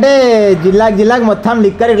ఇచ్చిరంటే జిల్లాకి మొత్తం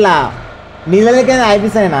లిక్కర్ ఇట్లా నీళ్ళకైనా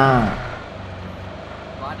అయిపిస్తాయినా,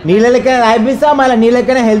 నీళ్ళకైనా అయిపిస్తా, మళ్ళీ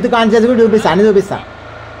నీళ్ళకైనా హెల్త్ కాన్షియస్ కూడా చూపిస్తా, అన్ని చూపిస్తా.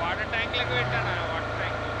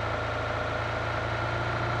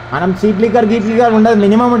 మనం చీప్ లిక్కర్ గీప్ లిక్కర్ ఉండదు,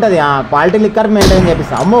 మినిమం ఉంటుంది. క్వాలిటీ లిక్కర్ మెయింటైన్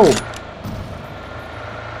చేపిస్తా. అమ్మో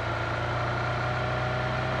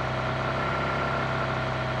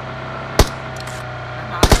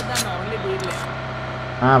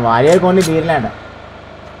వారియర్కి ఓన్లీ బీర్లే అంట.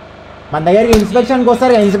 మన దగ్గరికి ఇన్స్పెక్షన్కి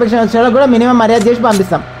వస్తారు, ఇన్స్పెక్షన్ వచ్చిన కూడా మినిమం మర్యాద చేసి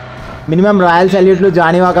పంపిస్తాం. మినిమం రాయల్ సల్యూట్లు,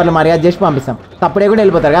 జానీ వాకర్లు మర్యాద చేసి పంపిస్తాం. తప్పుడే కూడా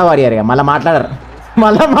వెళ్ళిపోతారు కదా వారియర్గా, మళ్ళీ మాట్లాడరు.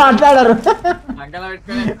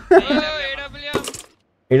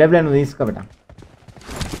 ఏడబ్ల్యూ నువ్వు తీసుకోబెట్ట.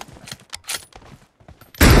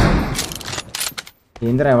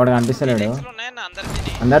 ఏందిరా ఎవడు కనిపిస్తలేడు,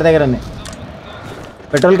 అందరి దగ్గర ఉంది.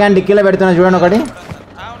 పెట్రోల్ క్యాన్ డిక్కీలో పెడుతున్నా చూడండి ఒకటి.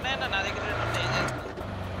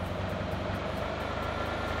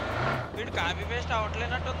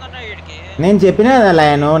 నేను చెప్పినా కదా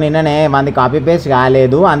లైను నిన్ననే, మంది కాపీ పేస్ట్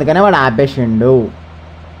కాలేదు అందుకనే వాడు ఆపేసిండు.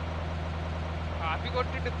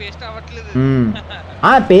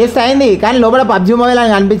 పేస్ట్ అయింది కానీ లోపల పబ్జి మొబైల్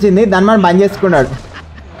అని కనిపించింది, దాన్ని మనం బంద్ చేసుకున్నాడు.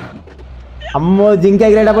 అమ్మో జింక్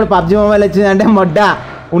ఎగిరేటప్పుడు పబ్జి మొబైల్ వచ్చిందంటే మొడ్డ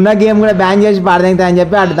ఉన్న గేమ్ కూడా బ్యాన్ చేసి పాడదెంగుతా అని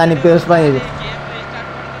చెప్పి అటు దాన్ని పోస్ట్పోన్ చేసి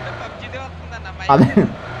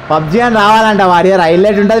పబ్జి అని రావాలంట. వారియర్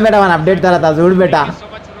హైలైట్ ఉంటుంది బెట మన అప్డేట్ తర్వాత చూడు బెట.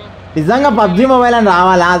 నిజంగా పబ్జి మొబైల్ అని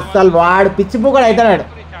రావాలా, అసలు వాడు పిచ్చి పూకడు అవుతాడు,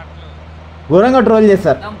 ఘోరంగా ట్రోల్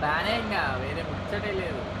చేస్తారు.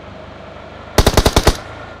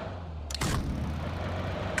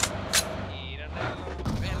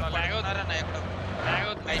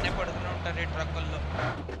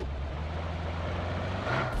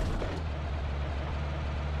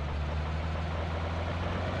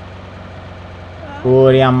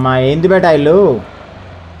 ఓరి అమ్మ ఏంది బేట ఇల్లు.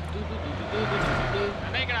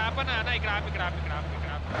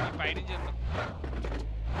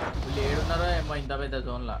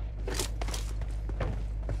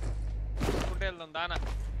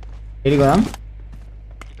 ఇదిగోదాం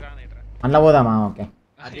అందులో పోదామా? ఓకే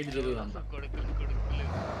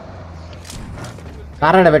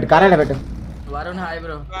కారాడ పెట్టు, కారాడ పెట్టు,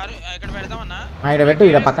 ఇక్కడ పెట్టు,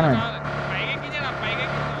 ఇక్కడ పక్కన పెట్టు.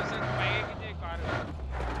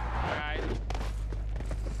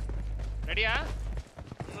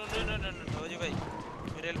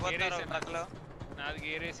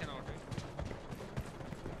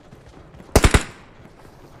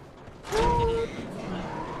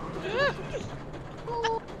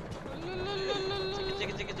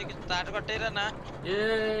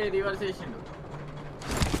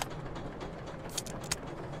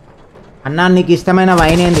 అన్నా నీకు ఇష్టమైన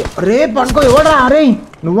వైన్ ఏంది? రే పడుకో, ఎవడా అరే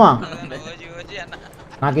నువ్వా?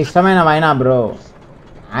 నాకు ఇష్టమైన వైనా బ్రో,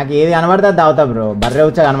 నాకు ఏది కనబడితే తాగుతా బ్రో. బర్రె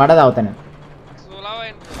వచ్చా కనబడ తాగుతా నేను.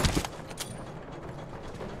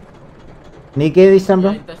 నీకేది ఇష్టం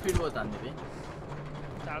బ్రో?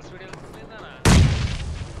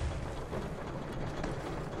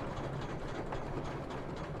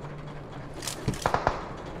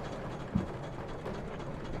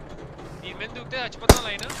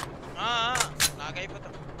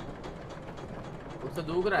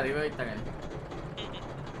 దూకురా రివైవ్ ఇస్తా కానీ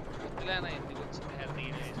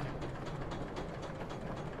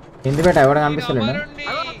ఎందు బేట ఎవడ కనిపిస్తలేడు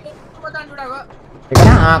ఇక్కడ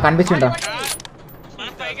కనిపిస్తుంటా.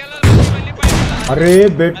 అరే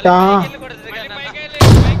బెట్టా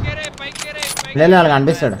లేదు వాళ్ళు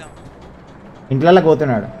కనిపిస్తాడు, ఇంట్లోకి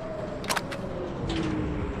పోతున్నాడు.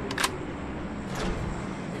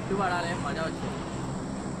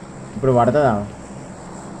 ఇప్పుడు పడుతుందా?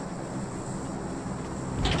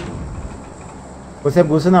 కొద్దిసేపు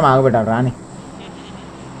కూర్చుందాం, ఆగబెట్టాడు రాని.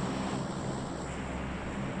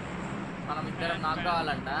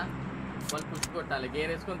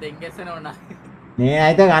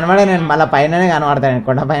 నేనైతే కనబడే, నేను మళ్ళీ పైననే కనబడతాను,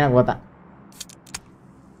 కొండ పైన పోతా.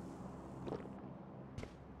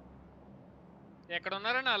 ఎక్కడ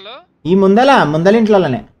ఉన్నారని వాళ్ళు? ఈ ముందల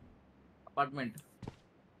ఇంట్లోనే అపార్ట్మెంట్.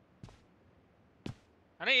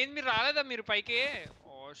 అరే ఏంది మీరు రాలేదా మీరు పైకి?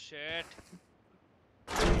 Oh shit.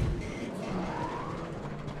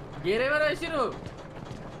 గేరెవరు వేసిరు?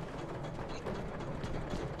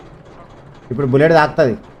 ఇప్పుడు బుల్లెట్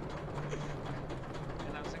తాకుతుంది.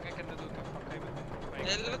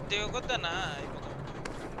 దిగొద్దన్నా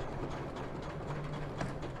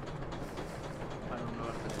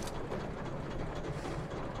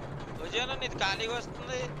ఇది ఖాళీగా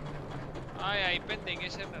వస్తుంది. అయిపోయింది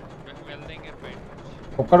దిగేసారు వెళ్దింగారు బయట.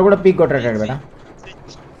 ఒక్కడు కూడా పీక్ కొట్టాడు బేట.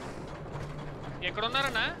 ఎక్కడ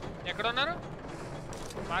ఉన్నారన్నా? ఎక్కడ ఉన్నారు?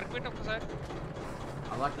 మార్క్ పెట్టి ఒక్కసారి.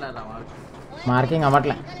 అవట్లేదా మార్కింగ్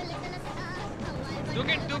అవ్వట్లే.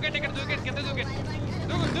 దూకండి ఇక్కడ దూకండి కింద దూకండి.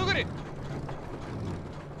 దూకురి.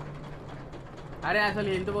 అరే అసలు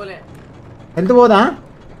ఎంత పోలే. ఎంత పోదా?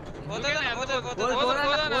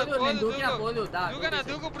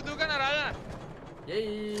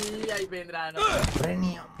 అయిపోయింది రా.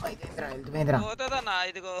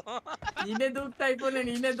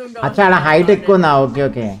 అచ్చా ఆడ హైట్ ఎక్కువ ఉందా? Okay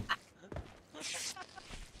okay.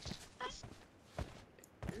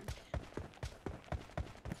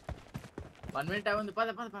 One minute time ఉంది. పద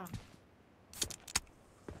పద పద.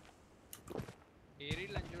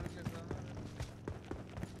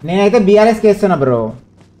 నేనైతే బీఆర్ఎస్ కేస్తున్నా బ్రో.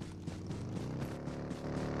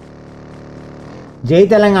 జై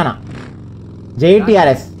తెలంగాణ, జై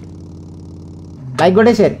టిఆర్ఎస్. లైక్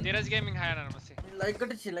కొట్టేసారు.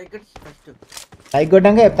 లైక్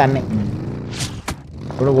కొట్టాక చెప్తా అన్ని.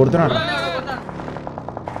 ఇప్పుడు కొడుతున్నాడు.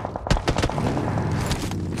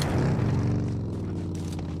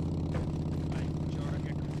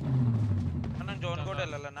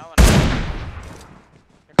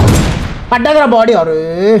 పడ్డదిరా బాడీ. అరే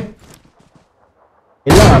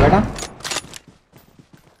వెళ్ళావా బేట?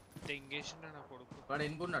 వాడు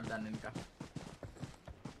ఎన్నుకున్నాడు దాన్ని. ఇంకా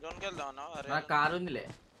కారు ఉందిలే.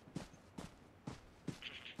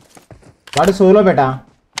 వాడు సోలో బేట.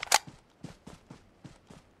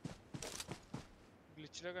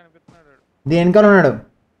 దీని వెనకాల ఉన్నాడు.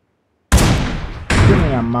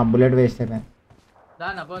 అమ్మ బుల్లెట్ వేస్ట్ అయిపోయింది.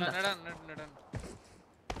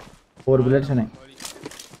 4 బుల్లెట్స్ ఉన్నాయి.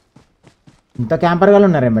 ఇంత క్యాంపర్ గాలు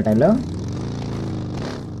ఉన్నారేం బేట వీళ్ళు?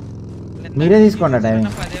 మీరే తీసుకోండి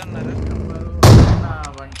టైమింగ్.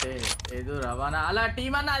 రవాణా అలా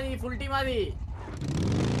టీం అన్న, అది ఫుల్ టీం. అది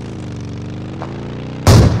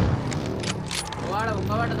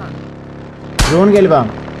జోన్కి వెళ్ళిపా.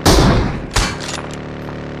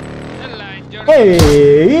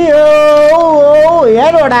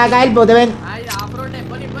 ఏడోడా కాయలిపోతే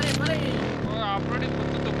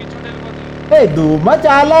ధూమ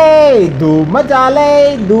చాలే ధూమ చాలే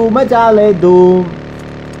ధూమ చాలే ధూమ్.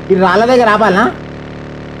 ఇది రాళ్ళ దగ్గర ఆపాలనా?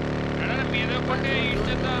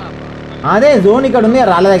 అదే జోన్ ఇక్కడ ఉంది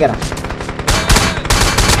రాళ్ళ దగ్గర.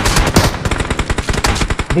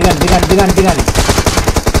 దిగండి దిగండి దిగండి దిగండి.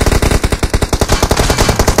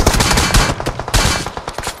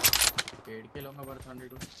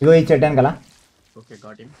 ఇగో ఈ చెట్టు వెనకాల. Okay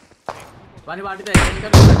got him. వాని వాటితో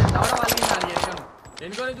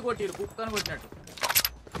ఎన్నికో నుంచి కొట్టిరు కుక్కని కొట్టినట్టు.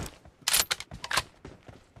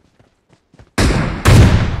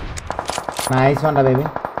 నైస్ వన్ రా బేబీ.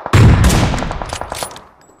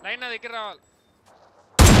 లైన్ నా దగ్గర రావాలి.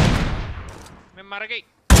 మేము మరగై.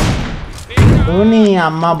 నీ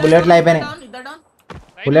అమ్మ బుల్లెట్లు అయిపోయినాయి.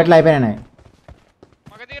 బుల్లెట్లు అయిపోయినాయి.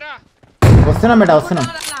 వస్తున్నాం బేట వస్తున్నాం.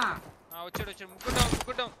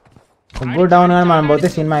 ముగ్గురు డౌన్ కానీ మనం పోతే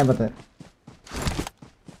సినిమా అయిపోతుంది.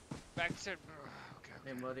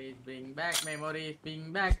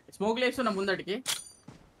 స్మోక్ లేస్తున్నా ముందటికి.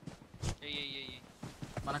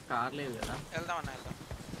 మన కార్ లేదు కదా.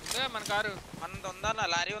 మన కారు మనది ఉందన్న,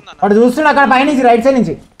 లారీ ఉందన్న. వాడు చూస్తున్నా అక్కడ పైనుంచి రైట్ సైడ్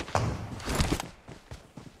నుంచి.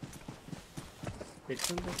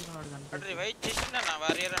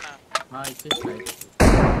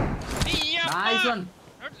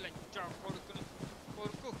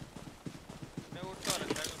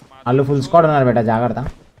 వాళ్ళు ఫుల్ స్క్వాడ్ ఉన్నారు బేట జాగ్రత్త.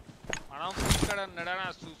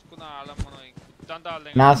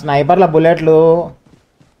 నా స్నైపర్ల బుల్లెట్లు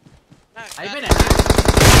అయిపోయినాయి.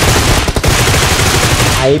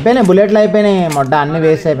 బుల్లెట్లు అయిపోయినాయి మొడ్డ అన్ని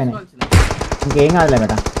వేస్ట్ అయిపోయినాయి. ఇంకేం కాదులే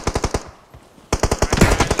బేట.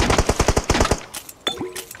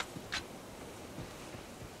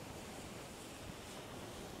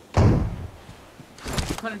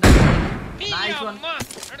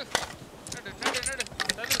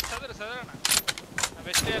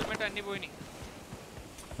 అన్ని పోయినాయి.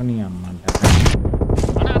 అమ్మ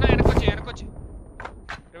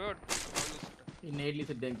ఈ నేడ్లి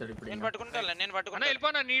సిద్ధ ఎంతాడు ఇప్పుడు నేను పట్టుకుంటాలే నేను అన్న పట్టుకుంటా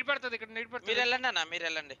వెళ్ళిపోనా నీడ్ పడుతుంది ఇక్కడ నీడ్ పడుతుంది మీరు వెళ్ళండి అన్న మీరు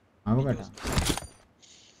వెళ్ళండి ఆగు బేట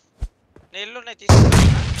నీళ్ళు ఉన్నాయి తీసుకుంటా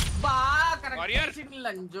బా Warrior. కరెక్ట్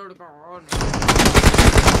లంజోడుకో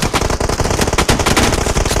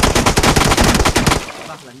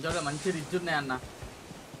లంజోడుగా మంచి రిచ్ ఉన్నాయి అన్న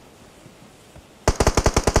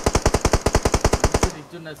మంచి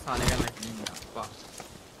రిచ్ ఉన్నది సాలేగా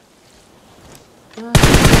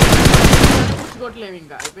కొట్టలేము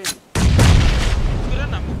ఇంకా అయిపోయింది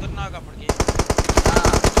ముగ్గురు నాకు అప్పటికి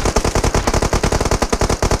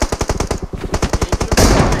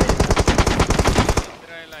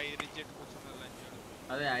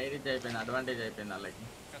అదే ఐరిచ్ అయిపోయింది అడ్వాంటేజ్ అయిపోయింది వాళ్ళకి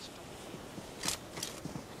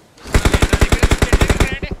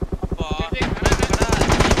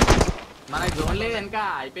మనకి జోన్ లేదు వెనక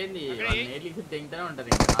అయిపోయింది నేట్లీ తెంగుతూనే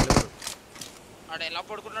ఉంటది నలుగురు ఆడ ఎలా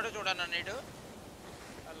పడుకున్నాడో చూడన్నా నేడు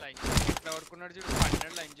ఎట్లా పడుకున్నాడు చూడు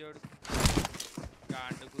పన్నెండు లైన్ చూడు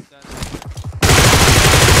గాండు కూర్చొని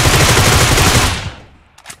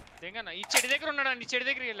తెంగన్నా ఈ చెడి దగ్గర ఉన్నాడు అండి చెడి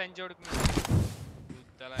దగ్గర లైన్ చూడుకు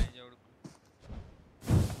లైన్ చూడుకు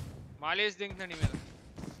మాలేసి దింగుతున్నాడు మీద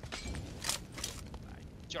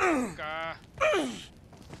చొక్క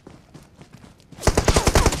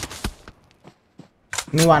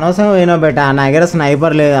నువ్వు అనవసరం పోయినావు బేట నా దగ్గర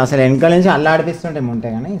స్నైపర్ లేదు అసలు వెనకాల నుంచి అల్లాడిపిస్తుంటే ఉంటే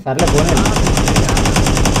కానీ సర్లే పోనీ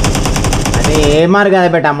అదే ఏమారు కదా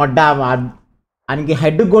బేట మొడ్డ ఆయనకి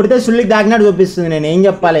హెడ్ కొడితే సుల్లికి దాకినట్టు చూపిస్తుంది నేను ఏం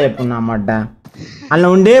చెప్పాలి చెప్పున్నా మొడ్డ అలా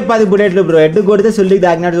ఉండే 10 బుల్లెట్లు బ్రో హెడ్ కొడితే సుల్లికి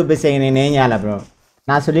దాకినట్టు చూపిస్తాయి నేనేం చేయాలి బ్రో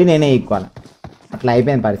నా సుల్లి నేనే ఈక్వాలి అట్లా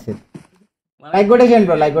అయిపోయింది పరిస్థితి లైక్ కొట్టేసేయండి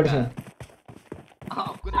బ్రో లైక్ కొట్టేసేయండి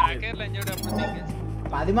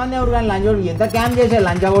 10 మంది ఎవరు కానీ లంచ్ ఎంత క్యాంప్ చేసే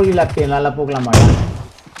లంచ్ కూడా ఇలా నల్ల పూకులన్నమాట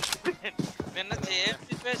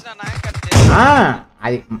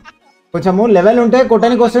అది కొంచెము లెవెల్ ఉంటే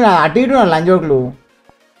కొట్టడానికి వస్తుంది అటు ఇటు లంచ్ జోకులు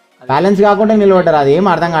బ్యాలెన్స్ కాకుండా నిలబడ్డారు అది ఏం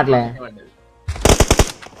అర్థం కావట్లే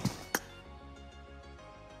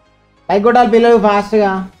లైక్ కొట్టాలి పిల్లలు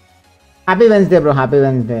ఫాస్ట్గా happy Wednesday bro happy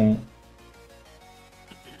Wednesday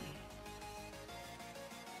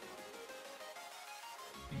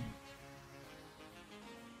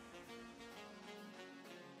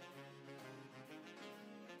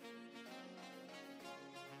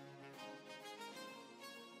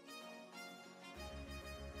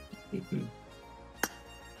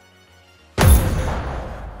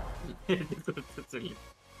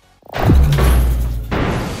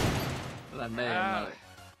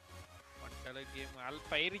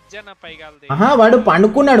వాడు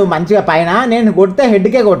పండుకున్నాడు మంచిగా పైన నేను కొడితే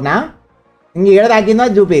హెడ్కే కొట్టినా ఇంక ఈడ తాకిందో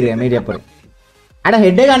చూపిరు మీరు ఎప్పుడు ఆడ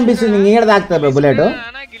హెడ్డే కనిపిస్తుంది ఇంక ఈడ తాకుతుంది బుల్లెట్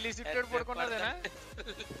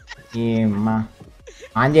ఏమ్మా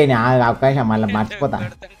ఆన్ చేయని అవకాశం మళ్ళీ మర్చిపోతా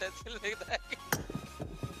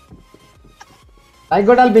లైక్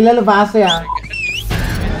కొట్టాలి పిల్లలు ఫాస్ట్గా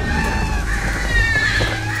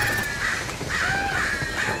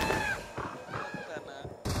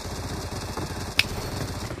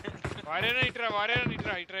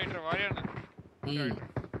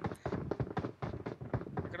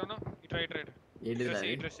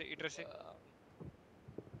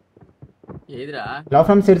లవ్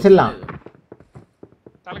ఫ్రమ్ సిరిసిల్ల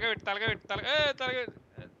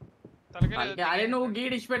అరే నువ్వు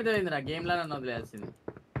గీడ్ ఇచ్చి పెడతావేంద్రా గేమ్ లో నన్ను వదిలేయాల్సింది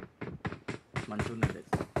మంచిగా ఉన్నది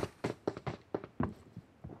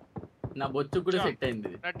నా బొచ్చు కూడా సెట్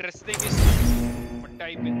అయింది నా డ్రెస్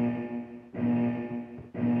అయిపోయింది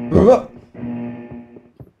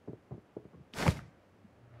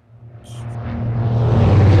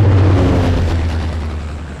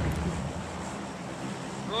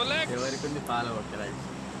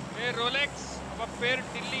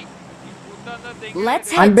Let's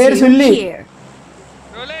head to here.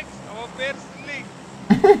 Rolex, our pair silly.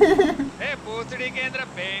 Hey, bothday kendra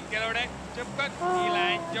pain kelode. Chupka ee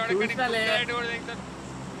line jodakani side over dekta.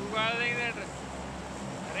 Google dekta.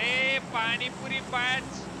 Arey pani puri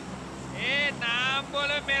patch. Hey, naam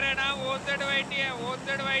bolo mera naam Othad Whitey hai,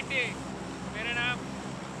 Othad Whitey. Mera naam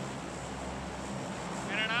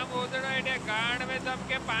Othad Whitey. Gaand mein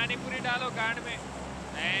sabke pani puri dalo gaand mein.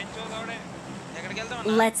 Nain chodode.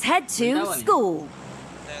 Let's head to school.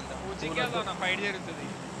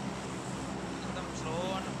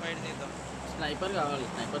 Sniper కావాలి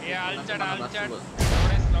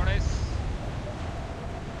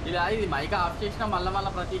ఇలా ఇది mic off చేసినా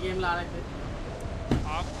మళ్ళా ప్రతి game లో ఆడైతే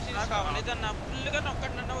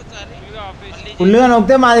ఫుల్గా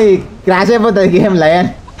నొక్కితే మాది క్రాష్ అయిపోతుంది గేమ్ లయన్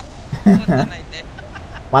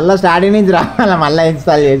మళ్ళీ స్టార్టింగ్ నుంచి రావాల మళ్ళీ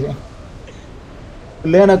ఇన్స్టాల్ చేసి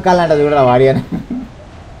ఫుల్గా నొక్కాలంట చూడరా వాడియని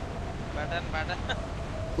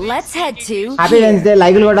Let's head to happy Wednesday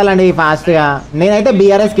లైకులు కొట్టాలండి ఫాస్ట్గా నేనైతే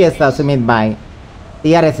బీఆర్ఎస్కి వేస్తా సుమిత్ బాయ్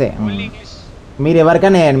టీఆర్ఎస్ఏ. Only English. మీరు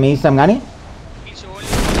ఎవరికైనా వేయండి, మీ ఇష్టం. కానీ ఇంగ్లీష్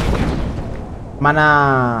ఓన్లీ. మన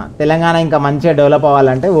తెలంగాణ ఇంకా మంచిగా డెవలప్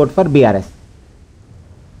అవ్వాలంటే ఓట్ ఫర్ బీఆర్ఎస్.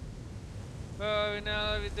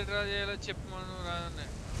 విత్డ్రా చేయాలో చెప్పు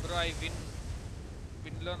బ్రో. ఐ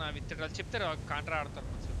విన్లో నా విత్డ్రా చెప్తారు, కాంట్రా ఆడతారు,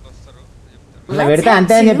 వస్తారు ఇలా పెడితే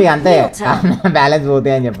అంతే అని చెప్పి, అంతే బ్యాలెన్స్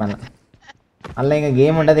పోతాయి అని చెప్పాను. అలా ఇంకా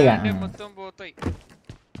గేమ్ ఉంటుంది ఇక, మొత్తం పోతాయి.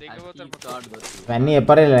 ఇవన్నీ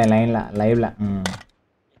చెప్పరే లైన్లో లైవ్లో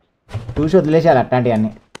చూసి వదిలేసారు అట్లాంటివి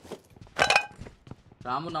అన్నీ.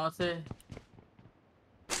 రాము నమస్తే.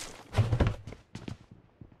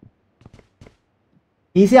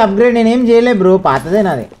 పీసీ అప్గ్రేడ్ నేనేం చేయలే బ్రో, పాతదే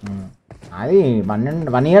నాది. అది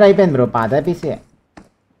 1 year అయిపోయింది బ్రో, పాత పీసీ.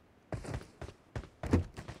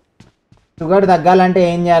 షుగర్ తగ్గాలంటే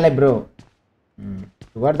ఏం చేయాలి బ్రో?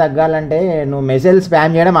 షుగర్ తగ్గాలంటే నువ్వు మెసేజ్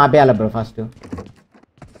స్పామ్ చేయడం ఆపేయాలి బ్రో ఫస్ట్.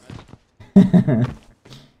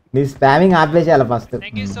 నీ స్పామింగ్ ఆపేసేయాలి ఫస్ట్.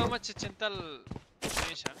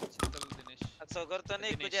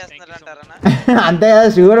 అంతే కదా,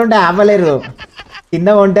 షుగర్ ఉంటే ఆపలేరు. కింద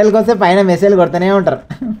ఒంటెలకు వస్తే పైన మెసేజ్ కొడుతూనే ఉంటారు.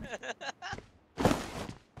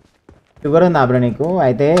 షుగర్ ఉందా బ్రో నీకు?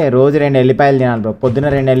 అయితే రోజు 2 ఎల్లిపాయలు తినాలి బ్రో. పొద్దున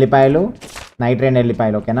 2 ఎల్లిపాయలు, నైట్ 2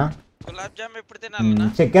 ఎల్లిపాయలు, ఓకేనా?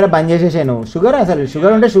 చక్కెర బంద్ చేసేసే నువ్వు. షుగర్ అసలు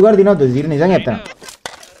షుగర్ ఉంటే షుగర్ తినొద్దు, జీరో నిజంగా చెప్తాను.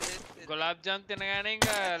 గులాబ్ జామ్ తినగానే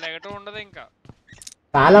ఇంకా లెగటం ఉండదు. ఇంకా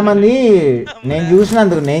చాలా మంది నేను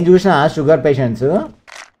చూసిన షుగర్ పేషెంట్స్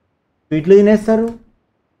స్వీట్లు తినేస్తారు,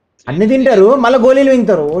 అన్ని తింటారు, మళ్ళీ గోళీలు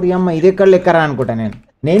వింటారు. ఓరి అమ్మ ఇది ఎక్కడ లెక్కరా అనుకుంటా.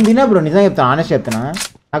 నేను తినా బ్రో, నిజంగా చెప్తాను, ఆనెస్ట్ చెప్తున్నా.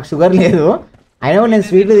 నాకు షుగర్ లేదు, అయినా కూడా నేను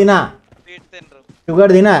స్వీట్లు తినా,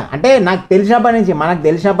 షుగర్ తినా. అంటే నాకు తెలిసినప్పటి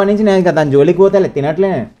నుంచి నేను ఇంకా దాని జోలికి పోతే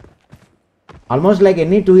తినట్లే. ఆల్మోస్ట్ లైక్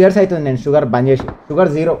 2 years అవుతుంది నేను షుగర్ బంద్ చేసి. షుగర్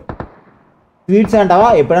 0. స్వీట్స్ అంటావా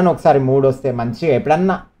ఎప్పుడన్నా ఒకసారి మూడ్ వస్తే మంచిగా,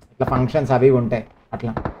 ఎప్పుడన్నా ఇట్లా ఫంక్షన్స్ అవి ఉంటాయి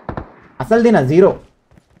అట్లా. అసలు తినా 0.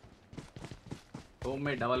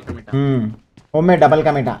 హోమ్ మేడ్ డబల్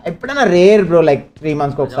కమిటా ఎప్పుడైనా రేర్ బ్రో, లైక్ 3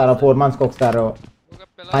 monthsకి ఒకసారో 4 monthsకి ఒకసారో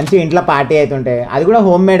మంచి ఇంట్లో పార్టీ అవుతుంటే, అది కూడా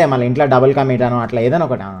హోమ్ మేడే మళ్ళీ. ఇంట్లో డబుల్ కమిటాను అట్లా ఏదైనా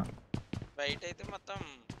ఒకటి.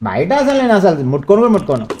 బయట అసలు నేను అసలు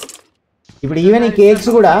ముట్టుకోను. ఇప్పుడు ఈవెన్ ఈ కేక్స్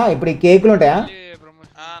కూడా, ఇప్పుడు ఈ కేకులు ఉంటాయా,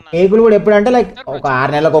 కేకులు కూడా ఎప్పుడంటే లైక్ ఒక 6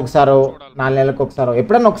 నెలలకు ఒకసారో 4 నెలలకు ఒకసారో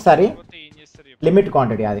ఎప్పుడన్నా ఒకసారి, లిమిట్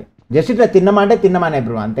క్వాంటిటీ. అది జస్ట్ ఇట్లా తిన్నమానే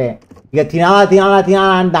బ్రో, అంతే. ఇక తినాలా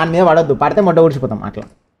అని దాని మీద పడొద్దు, పడితే మొట్ట ఊడ్చిపోతాం అట్లా.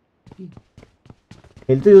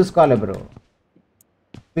 హెల్త్ చూసుకోవాలి బ్రో.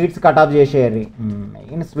 స్వీట్స్ కట్ ఆఫ్ చేసేయాలి,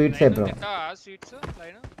 main స్వీట్సే bro.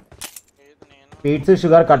 Sweets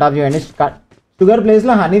sugar cut off చేయండి. షుగర్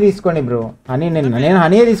ప్లేస్లో హనీ తీసుకోండి బ్రో. హనీ నేను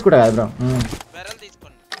హనీయే తీసుకుంటా కదా బ్రో.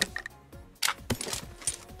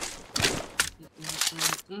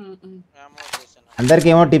 అందరికి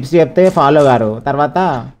ఏమో టిప్స్ చెప్తే ఫాలో గారు, తర్వాత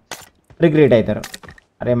రిగ్రెట్ అవుతారు.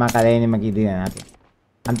 అరే మాకు అదేంది, మాకు ఇది అది.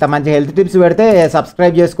 అంత మంచి హెల్త్ టిప్స్ పెడితే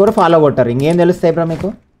సబ్స్క్రైబ్ చేసుకోరు, ఫాలో కొట్టారు. ఇంకేం తెలుస్తాయి బ్రో మీకు?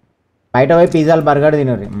 బయట పోయి పిజ్జాలు బర్గర్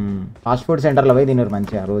తినరు, ఫాస్ట్ ఫుడ్ సెంటర్లో పోయి తినరు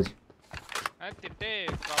మంచిగా రోజు.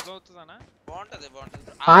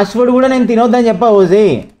 ఫాస్ట్ ఫుడ్ కూడా నేను తినొద్దని చెప్పా ఓజీ.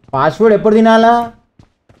 ఫాస్ట్ ఫుడ్ ఎప్పుడు తినాలా?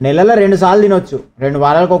 నెలలో 2 సార్లు తినొచ్చు, 2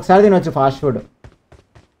 వారాలకు ఒకసారి తినొచ్చు ఫాస్ట్ ఫుడ్.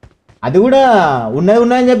 అది కూడా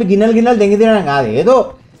ఉన్నదని చెప్పి గిన్నెలు తెంగి తినడం కాదు, ఏదో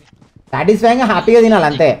సాటిస్ఫైయింగ్గా హ్యాపీగా తినాలి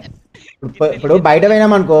అంతే. ఇప్పుడు బయట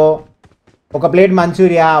పోయినామనుకో, ఒక ప్లేట్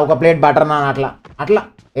మంచూరియా, ఒక ప్లేట్ బటర్ నాన్, అట్లా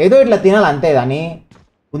ఏదో ఇట్లా తినాలి అంతే. దాన్ని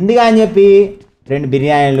ఉందిగా అని చెప్పి 2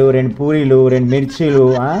 బిర్యానీలు, 2 పూరీలు, 2 మిర్చీలు,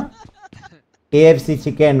 KFC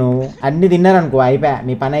చికెను అన్నీ తిన్నారనుకో, అయిపోయా,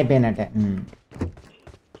 మీ పని అయిపోయినట్టే.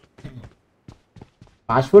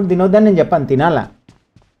 ఫాస్ట్ ఫుడ్ తినొద్దని నేను చెప్పాను, తినాలా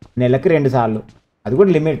నెలకి 2 సార్లు, అది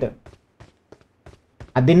కూడా లిమిట్.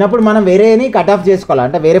 అది తిన్నప్పుడు మనం వేరేని కట్ ఆఫ్ చేసుకోవాలి.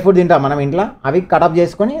 అంటే వేరే ఫుడ్ తింటాం మనం ఇంట్లో, అవి కట్ ఆఫ్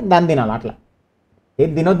చేసుకొని దాన్ని తినాలి. అట్లా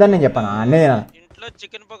ఏది తినొద్దని నేను చెప్పాను, అన్నీ తినాలి.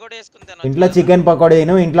 ఇంట్లో చికెన్ పకోడీ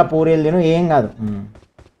తిను, ఇంట్లో పూరీలు తిను, ఏం కాదు.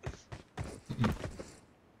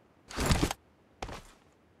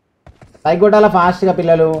 పైకొట్టాల ఫాస్ట్గా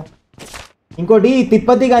పిల్లలు. ఇంకోటి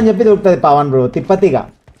తిప్పతిగా అని చెప్పి దొరుకుతుంది పవన్ బ్రో. తిప్పతిగా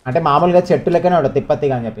అంటే మామూలుగా చెట్టు లెక్కనే ఉంటుంది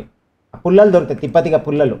తిప్పతిగా అని చెప్పి. పుల్లలు దొరుకుతాయి, తిప్పతిగా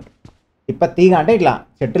పుల్లలు. తిప్పతీగ అంటే ఇట్లా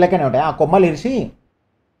చెట్టు లెక్కనే ఉంటాయి. ఆ కొమ్మలు ఇరిచి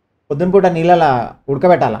పొద్దున పూట నీళ్ళ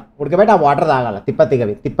ఉడకబెట్టి ఆ వాటర్ తాగాల.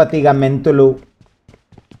 తిప్పతీగ మెంతులు,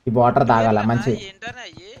 ఈ వాటర్ తాగాల మంచి.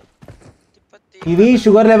 ఇవి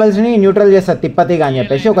షుగర్ లెవెల్స్ని న్యూట్రల్ చేస్తుంది తిప్పతీగ అని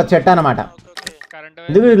చెప్పేసి ఒక చెట్టు అనమాట.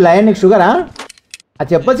 ఎందుకు లైవ్ నీకు షుగరా? అది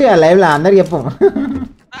చెప్పొచ్చు కదా లైవ్లో, అందరికి చెప్పు.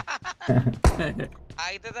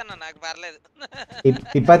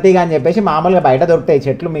 తిప్పతీగ అని చెప్పేసి మామూలుగా బయట దొరుకుతాయి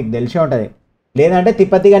చెట్లు, మీకు తెలిసి ఉంటుంది. లేదంటే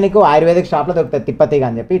తిప్పతీగ నీకు ఆయుర్వేదిక్ షాప్లో దొరుకుతాయి. తిప్పతీగ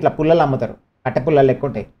అని చెప్పి ఇట్లా పుల్లలు అమ్ముతారు, కట్టె పుల్లలు లెక్క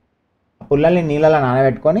ఉంటాయి. ఆ పుల్లల్ని నీళ్ళలో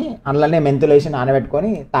నానబెట్టుకొని అందులోనే మెంతులు వేసి నానబెట్టుకొని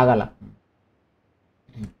తాగాల.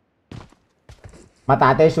 మా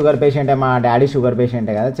తాతయ్య షుగర్ పేషెంటే, మా డాడీ షుగర్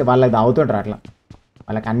పేషెంటే కదా, వాళ్ళకి తాగుతుంటారు అట్లా,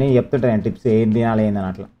 వాళ్ళకి అన్నీ చెప్తుంటారు నేను టిప్స్ ఏం తినాలి ఏందని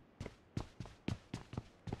అట్లా.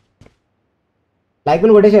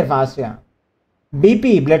 లైకులు కొట్టేసారు ఫాస్ట్గా.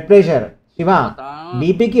 బీపీ బ్లడ్ ప్రెషర్ శివ,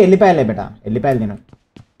 బీపీకి ఎల్లిపాయలే బేట, ఎల్లిపాయలు తిను.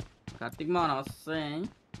 కార్తిక్ మావన్ వస్తే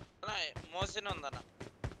మోసిన ఉందన్న.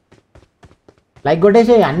 లైక్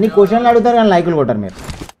కొట్టేసి అన్ని క్వశ్చన్లు అడుగుతారు కానీ లైకులు కొట్టారు మీరు.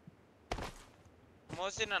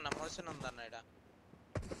 మోసిన ఉందన్న ఈడ.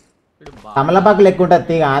 తమలపాకు లెక్క ఉంటుంది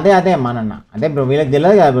తీగ, అదే అదే మనన్న, అదే బ్రో వీళ్ళకి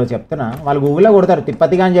తెలియదు కదా బ్రో, చెప్తున్నా. వాళ్ళు గూగుల్లో కొడతారు,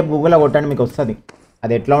 తిప్పతిగా అని చెప్పి గూగుల్లో కొట్టండి మీకు వస్తుంది,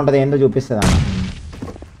 అది ఎట్లా ఉంటుంది ఏందో చూపిస్తుంది అన్న.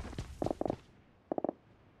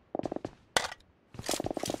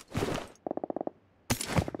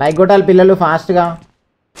 లైక్ కొట్టాలి పిల్లలు ఫాస్ట్గా.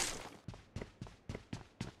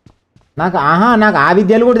 నాకు ఆ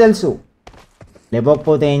విద్యలు కూడా తెలుసు.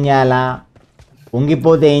 లేకపోతే ఏం చేయాలా,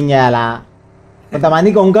 వంగిపోతే ఏం చేయాలా,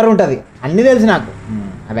 కొంతమందికి వంకర ఉంటుంది, అన్నీ తెలుసు నాకు.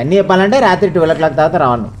 అవన్నీ చెప్పాలంటే రాత్రి 12 o'clock తర్వాత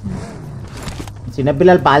రావాలి.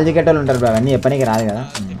 చిన్నపిల్లలు పాలు చికెట్టలు ఉంటారు బ్రో, అవన్నీ చెప్పనీకి రాదు కదా.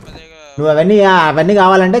 నువ్వు అవన్నీ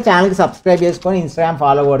కావాలంటే ఛానల్కి సబ్స్క్రైబ్ చేసుకొని ఇన్స్టాగ్రామ్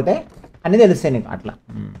ఫాలో కొడితే అన్నీ తెలుస్తాయి నీకు అట్లా.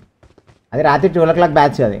 అది రాత్రి 12 o'clock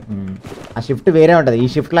బ్యాచ్ అది, ఆ షిఫ్ట్ వేరే ఉంటుంది, ఈ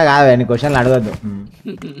షిఫ్ట్లో కాదు. అన్ని క్వశ్చన్లు అడగద్దు,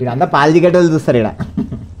 ఇదంతా పాలు చికెట్టలు చూస్తారు ఇక్కడ.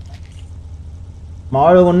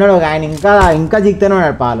 మావాడు ఉన్నాడు ఒక ఆయన, ఇంకా చిక్తూనే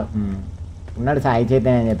ఉన్నాడు పాలు, ఉన్నాడు సాయి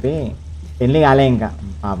చైతన్య అని చెప్పి, పెళ్ళి కాలే ఇంకా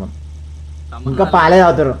పాపం, ఇంకా పాలే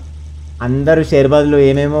తాగుతారు అందరూ. షర్బత్లు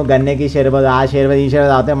ఏమేమో గన్నెకి షర్బత్, ఆ షర్బత్ ఈ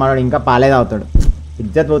షర్బత్ తాగుతాయి, మనవాడు ఇంకా పాలే తాగుతాడు.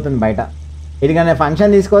 ఇజ్జత్ పోతుంది బయట. ఇదిగా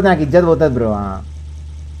ఫంక్షన్ తీసుకోవద్దు, నాకు ఇజ్జత్ పోతుంది బ్రో.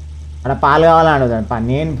 అక్కడ పాలు కావాలని అడుగుతాడు,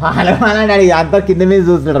 నేను పాలు కావాలని అడిగి అంతా కింద మీద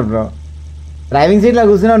చూస్తాడు బ్రో. డ్రైవింగ్ సీట్లో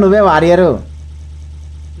కూర్చున్నావు నువ్వే వారియరు.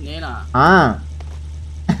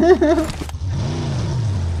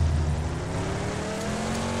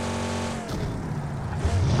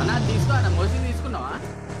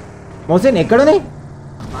 మోసిన్ ఎక్కడుంది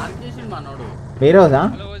వేరే రోజా?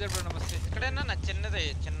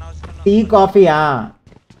 టీ కాఫీయా?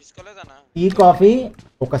 టీ కాఫీ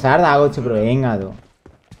ఒకసారి తాగొచ్చు బ్రో, ఏం కాదు,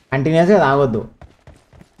 కంటిన్యూస్గా తాగొద్దు.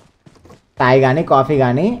 తాయి కానీ కాఫీ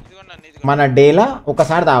కానీ మన డేలో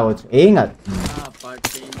ఒకసారి తాగొచ్చు, ఏం కాదు,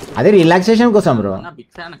 అదే రిలాక్సేషన్ కోసం బ్రో.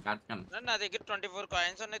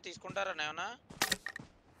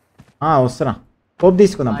 వస్తున్నా, పోపు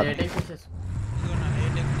తీసుకుందాం.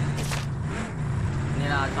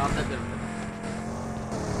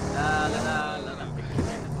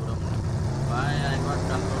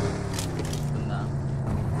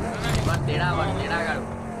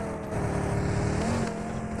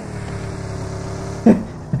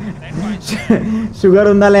 షుగర్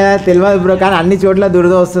ఉందా లేదా తెలియదు బ్రో, కానీ అన్ని చోట్ల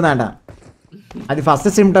దురద వస్తుందట, అది ఫస్ట్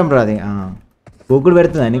సిమ్టమ్ బ్రో. అది గోకుడు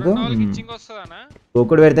పెడుతుందా నీకు?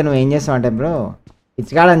 గోకుడు పెడితే నువ్వు ఏం చేస్తావు అంటే బ్రో,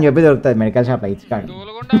 ఇచ్చికాడ అని చెప్పి దొరుకుతుంది మెడికల్ షాప్లో. ఇచ్చికాడ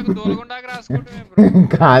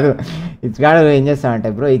కాదు, ఇచ్చికాడ ఏం చేస్తావు అంటే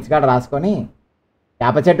బ్రో, ఇచ్చికాడ రాసుకొని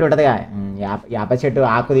యాప చెట్టు ఉంటుంది కదా, యాప చెట్టు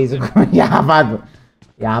ఆకు తీసుకో,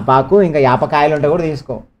 యాపాకు ఇంకా యాపకాయలు ఉంటే కూడా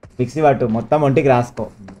తీసుకో, మిక్సీ పట్టు, మొత్తం ఒంటికి రాసుకో,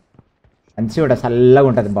 మంచిగా ఉంటుంది, చల్లగా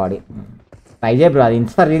ఉంటుంది బాడీ. ట్రై చేయి బ్రో, అది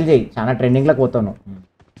ఇన్స్టా రీల్ చేయి, చాలా ట్రెండింగ్లోకి పోతావు నువ్వు.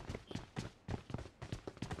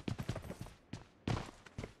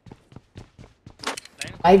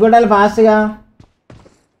 అవి కొట్టాలి ఫాస్ట్గా.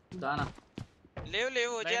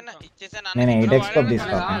 నేను 8x కప్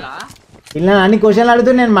తీసుకోవాలి. ఇలా అన్ని క్వశ్చన్లు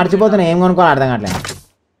అడుగుతూ నేను మర్చిపోతున్నా, ఏం కొనుక్కోవాలి అర్థం కావట్లేదు.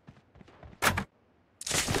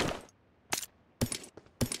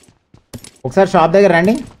 ఒకసారి షాప్ దగ్గర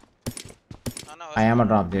రండి, అయ్యమ్మ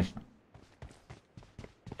డ్రాప్ చేసిన.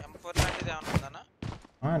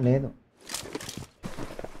 లేదు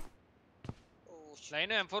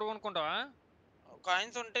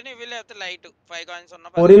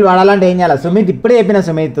పూరీలు వాడాలంటే ఏం చేయాలి సుమిత్? ఇప్పుడే చెప్పిన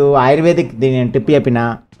సుమిత్, ఆయుర్వేదిక్ టిప్ చెప్పిన.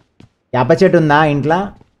 యాప చెట్టు ఉందా ఇంట్లో,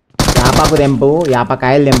 యాపాకు తెంపు,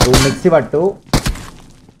 యాపకాయలు తెంపు, మిక్సీ పట్టు,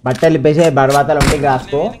 బట్టలు ఇప్పేసి బడవాతలు ఒంటికి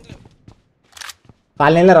రాసుకో,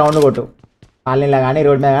 కాలనీలో రౌండ్ కొట్టు, కాలనీలో కానీ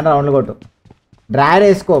రోడ్ మీద కానీ రౌండ్లు కొట్టు, డ్రైయర్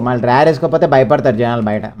వేసుకో. మళ్ళీ డ్రైయర్ వేసుకోకపోతే భయపడతారు జనాలు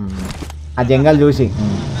బయట, ఆ జంగల్ చూసి.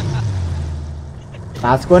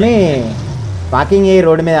 రాసుకొని వాకింగ్ అయ్యి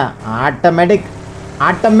రోడ్డు మీద, ఆటోమేటిక్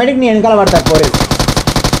నీ వెనకాల పడతారు పోరీలు,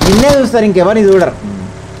 నిన్నే చూస్తారు, ఇంకెవరిని చూడరు.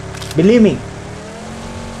 Believe me.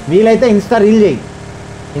 వీలైతే ఇన్స్టా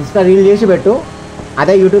రీల్ చేసి పెట్టు,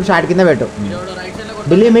 అదే యూట్యూబ్ షార్ట్ కింద పెట్టు.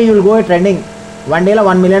 Believe me, you'll go trending. 1 day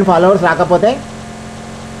 1 million followers రాకపోతే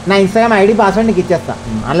నా ఇన్స్టాగ్రామ్ ఐడి పాస్వర్డ్ నీకు ఇచ్చేస్తా,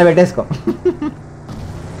 అందులో పెట్టేసుకో.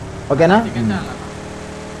 ఓకేనా?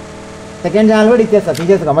 సెకండ్ ఛానల్ కూడా ఇచ్చేస్తా,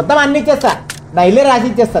 తీసేసుకో, మొత్తం అన్ని ఇచ్చేస్తా, నా ఇల్లే రాసి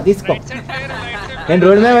ఇచ్చేస్తా, తీసుకో. నేను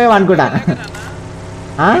రోడ్డు మీద పోయి అనుకుంటా.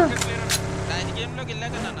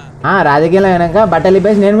 రాజకీయంలో అయినాక బట్టలు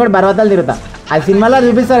ఇప్పేసి నేను కూడా బర్వతాలు తిరుగుతా, అది సినిమాలో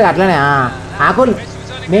చూపిస్తారు అట్లనే. ఆకులు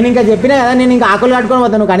నేను ఇంకా చెప్పినా కదా, నేను ఇంకా ఆకులు కట్టుకొని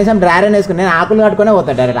పోతాను. నువ్వు కనీసం డ్రైవర్ అని వేసుకుని నేను ఆకులు కట్టుకునే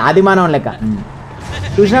పోతా డైరెక్ట్. ఆది మానవం లెక్క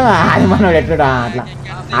చూసినావా? ఆది మానవుడు ఎట్లా అట్లా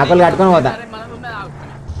ఆకులు కట్టుకొని పోతా.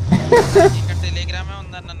 టెలిగ్రామే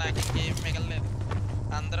ఉందన్న, నాకు ఇంకేం మిగలలేదు.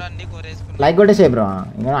 అందరూ అన్ని కోరేసుకున్నారు. లైక్ కొట్టేసే బ్రో,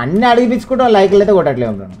 ఇంకా అన్ని అడిగిపించుకుంటాం, లైక్లు అయితే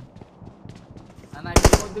కొట్టట్లేవు బ్రో.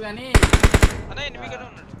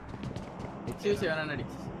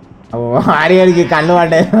 ఆడికి కళ్ళు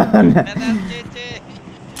పడ్డాయి.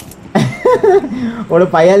 వాడు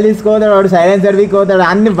పయ్యాలు తీసుకోతాడు, వాడు సైలెన్సర్ వీకోతాడు,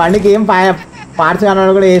 అన్ని బండికి ఏం పార్ట్స్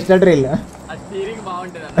కానివాడు కూడా వేసినట్టు వీళ్ళు.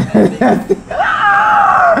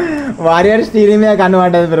 వారియర్ స్టీరింగ్ మీద కన్ను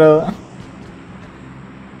పడ్డది బ్రో.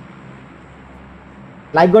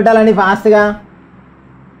 లైక్ కొట్టాలండి ఫాస్ట్గా.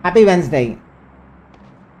 Happy Wednesday.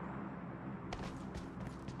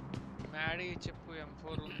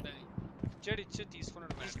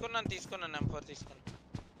 తీసుకున్నాను M4 తీసుకున్నాను.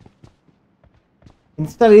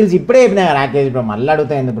 ఇన్స్టా రీల్స్ ఇప్పుడే అయిపోయినా రాకేష్ బ్రో, మళ్ళీ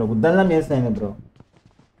అడుగుతాయింది బ్రో, బుద్ధల్లా చేస్తాయింది బ్రో.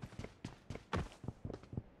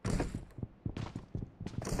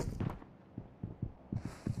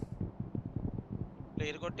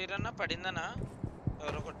 ప్లేయర్ కొట్టిరన్నా పడిందనా?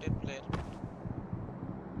 ఎవరో కొట్టిరు ప్లేయర్.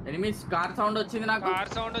 ఎనిమిస్ కార్ సౌండ్ వచ్చింది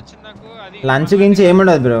నాకు. అది లంచ్ గించి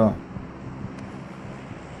ఏముండదు బ్రో.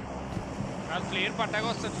 ప్లేయర్ పట్టాగా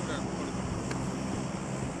వస్తుంది చూడండి.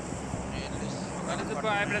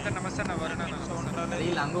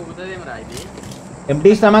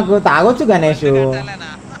 ఎంటీ స్టమక్ తాగొచ్చు గణేష్,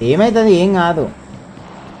 ఏమైతుంది ఏం కాదు.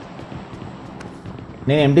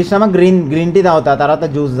 నేను ఎంటీ స్టమక్ గ్రీన్ టీ తాగుతా, తర్వాత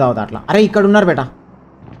జ్యూస్ తాగుతా అట్లా. అరే ఇక్కడ ఉన్నారు బేటా,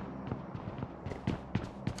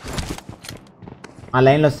 ఆ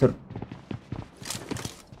లైన్లో వస్తారు.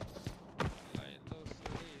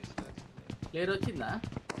 ప్లేయర్ వచ్చిందా?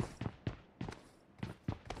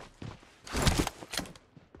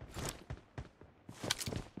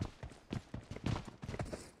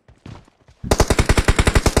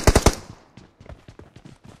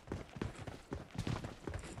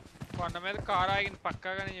 కొండ మీద కారు ఆగింది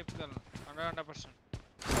పక్కాగా, నేను చెప్తాను 100%.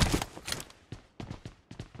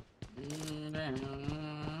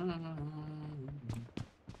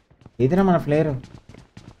 ఇదిరా మన ఫ్లేయర్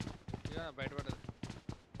బయటపడదు.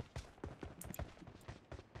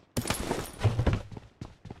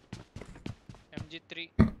 MG3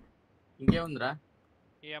 ఇంకేముందిరా?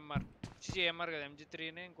 AMR కదా,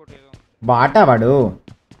 MG3నే ఇంకోటి ఏదో బాటా వాడు.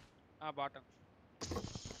 బాట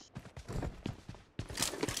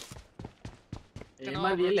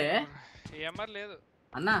AMR లేదు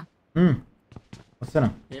అన్నా. వస్తున్నా.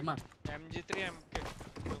 MG3 MK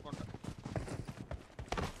అనుకుంటా,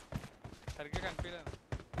 సరిగ్గా కనిపించలేదు.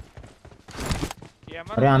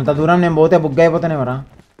 అరే అంత దూరం నేను పోతే బుక్ అయిపోతానేవరా.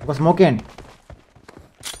 ఒక స్మోక్ ఏంటి?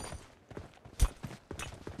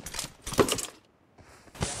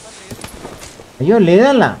 అయ్యో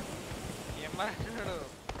లేదల్లా.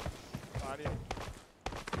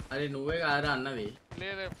 అరే నువ్వే కాదురా అన్నది.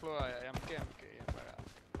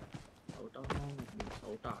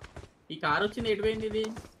 ఈ కార్ వచ్చింది ఎటు పోయింది ఇది?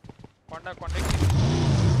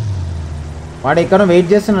 వాడు ఎక్కడ వెయిట్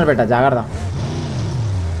చేస్తున్నాడు బేటా, జాగ్రత్త.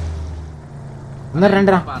 అందరు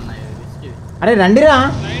రండిరా. అరే రండిరా,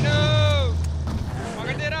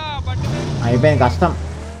 అయిపోయింది కష్టం.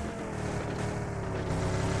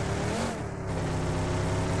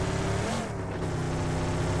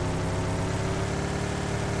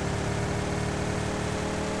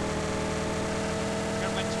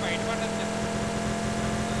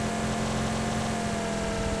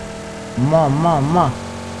 అమ్మా అమ్మా అమ్మా,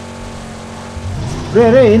 రే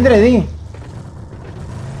రే ఏంద్రా ఇది?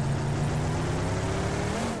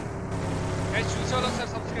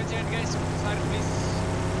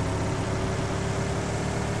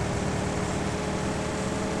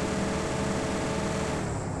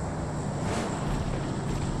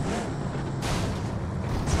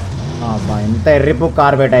 అబ్బా ఎంత ఎర్రిపు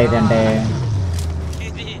కార్ బేట అయితే. అంటే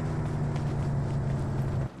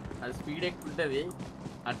అది స్పీడ్ ఎక్కువ ఉంటుంది,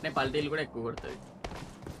 అట్నే పల్టీలు కూడా ఎక్కువ కొడుతుంది.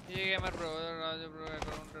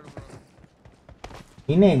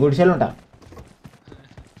 ఇన్ని గుడిసెలు ఉంటా,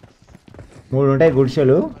 3 ఉంటాయి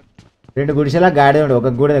గుడిసెలు. 2 గుడిసెల గాడిదలు ఉంటాయి, ఒక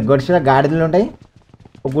గుడిసెల గాడిదలు ఉంటాయి,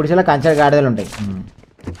 ఒక గుడిసెల కంచెల గాడిదలు ఉంటాయి.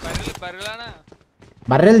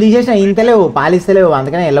 బర్రెలు తీసేసిన, ఇంతలేవు పాలిస్తలేవు,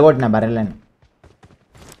 అందుకనే ఎల్లగొట్టిన బర్రెలని.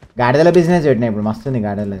 గాడిదల బిజినెస్ పెట్టినా ఇప్పుడు, మస్తుంది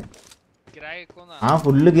గాడిదలది.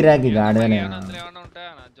 ఫుల్ గిరాకీ గాడిదలే.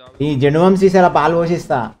 ఈ జెండువం సీసాల పాలు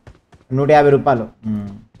పోషిస్తా, 150 రూపాయలు.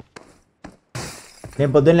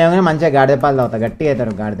 నేను పొద్దున్న లేవగానే మంచిగా గాడిద పాలు తాగుతా, గట్టిగా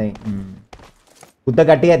అవుతారు గాడిద. గుద్ద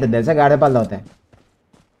గట్టిగా అవుతుంది తెలుసా, గాడిద పాలు తాగుతాయి,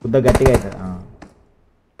 గుద్ద గట్టిగా అవుతుంది.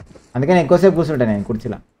 అందుకని ఎక్కువసేపు కూర్చుంటా నేను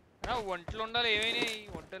కుర్చీలో.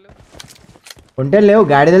 ఒంటెలు లేవు,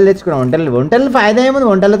 గాడిదలు తెచ్చుకున్నాం. ఒంటెలు ఫాయిదా ఏముంది,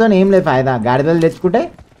 ఒంటెలతో ఏం లేదు ఫాయిదా. గాడిదలు తెచ్చుకుంటే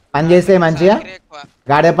పని చేస్తే మంచిగా,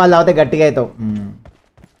 గాడిద పాలు తాగితే గట్టిగా అవుతావు.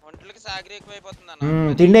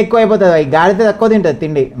 తిండి ఎక్కువ అయిపోతుంది, గాడిద తక్కువ తింటుంది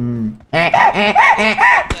తిండి.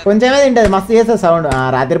 కొంచెమే తింటుంది, మస్తు చేస్తుంది సౌండ్.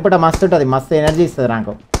 రాత్రిపూట మస్తు ఉంటుంది, మస్తు ఎనర్జీ ఇస్తుంది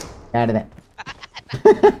నాకు గాడిద.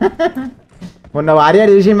 మొన్న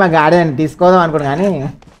వారియర్ చూసి మా గాడిదని తీసుకోదాం అనుకున్నా కానీ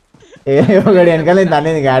ఒకటి వెనకాల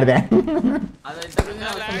అనేది గాడిద.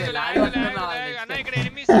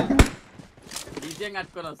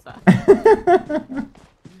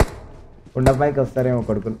 ఉండపైకి వస్తారేమో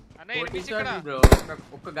కొడుకులు.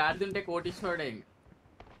 ఒక్క గాడిద ఉంటే కోటీశ్వరుడే.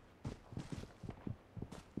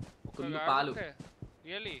 పాలు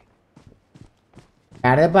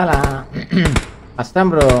గాడిద పాలా కష్టం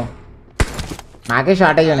బ్రో, నాకే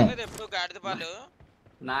షార్టేజ్ ఉన్నాయి.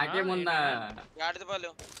 నాకే మొన్న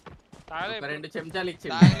 2 చెంచాలు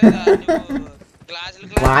ఇచ్చింది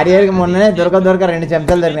వారియర్ కి. మొన్ననే దొరక 2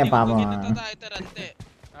 చెంచాలు దొరికినాయి పాపం.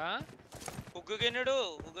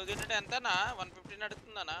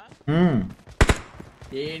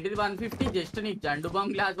 ఏంటిది 150? జస్ట్ నీకు జండు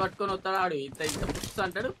బాంబ్ గ్లాస్ పట్టుకొని వస్తాడు, ఇంత ఇంత బుక్స్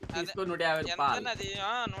అంటాడు, తీసుకొని 150 రూపాయలు.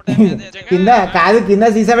 కింద కాదు, కింద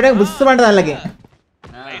సీసా పెట్టక బుస్సు అంటది వాళ్ళకి.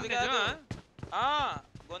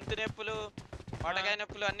 గొంతు నొప్పులు, వడకాయ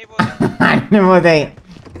నొప్పులు అన్ని పోతాయి.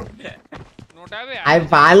 అవి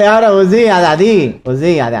పాలు కావరా ఉజీ, అది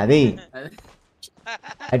ఉజీ, అది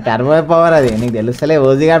టర్బో పవర్. అది నీకు తెలుస్తలే,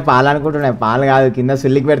 ఓజీ గారు పాలు అనుకుంటున్నాయి, పాలు కాదు, కింద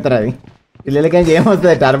సుల్లికి పెడతారు. అది పిల్లలకేం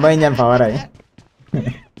ఏమవుతుంది, టర్బో ఇంజన్ పవర్. అది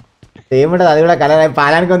ఏముంటది, అది కూడా కలర్. అవి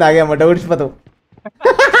పాలు అనుకుంది అగే ముట్ట గుడిచిపోతావు.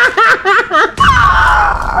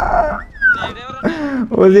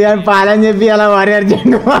 ఓజీ గారు పాలని చెప్పి అలా వారి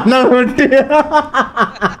అర్జెంట్ కొట్టి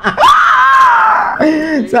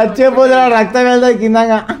చచ్చిపోతున్నా, రక్తం వెళ్తాయి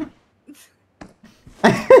కిందగా.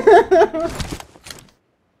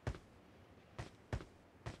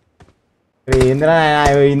 ఏంద్రా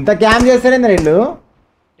ఇంత క్యాంప్ చేస్తారేంద్ర వీళ్ళు?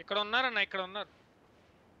 ఇక్కడ ఉన్నారన్న, ఇక్కడ ఉన్నారు.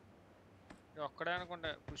 ఒక్కడే అనుకుంటా,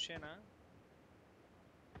 పుషేనా?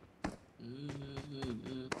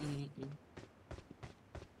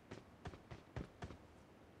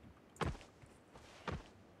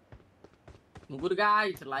 Murga,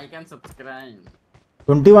 like and subscribe.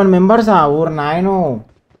 21 members ఊరు నాయను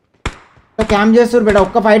క్యాంప్ చేస్తారు బేట.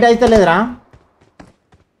 ఒక్క ఫైట్ అయితే లేదురా.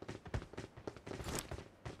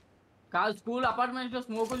 కాదు స్కూల్ అపార్ట్మెంట్స్ లో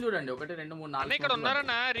స్మోకులు చూడండి, 1 2 3 4. ఇక్కడ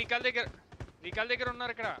ఉన్నారన్న, రీకాల్ దగ్గర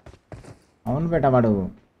ఉన్నారు ఇక్కడ. అవును బేట, వాడు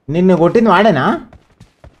నిన్ను కొట్టింది వాడేనా?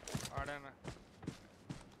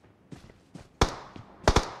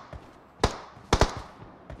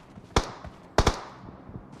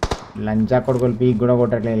 లంచా కొడుకులు పీక్ కూడా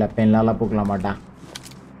కొట్టట్లే, ఇలా పెళ్ళాల పుక్కులన్నమాట.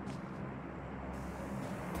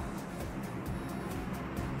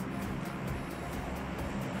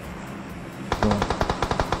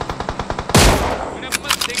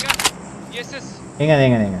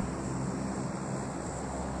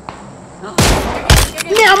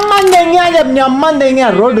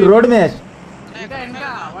 రోడ్ మీద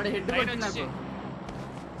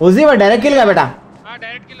ఓజీ వా డైరెక్ట్ కిల్ గా బేటా.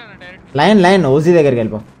 లైన్ ఓజీ దగ్గరికి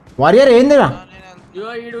వెళ్ళిపో. వారియర్ ఏందిరా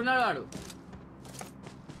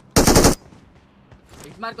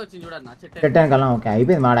పెట్టాను కదా. ఓకే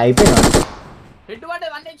అయిపోయింది మాడ, అయిపోయింది.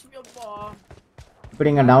 ఇప్పుడు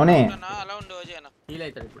ఇంకా డౌనే.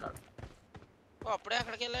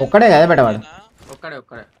 ఒక్కడే కదా బేట వాడు, ఒక్కడే.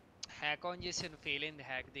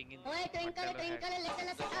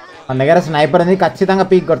 మన దగ్గర స్నైపర్ ఉంది, ఖచ్చితంగా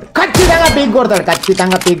పీక్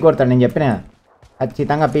కొడతాడు. నేను చెప్పిన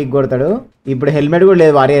ఖచ్చితంగా పీక్ కొడతాడు. ఇప్పుడు హెల్మెట్ కూడా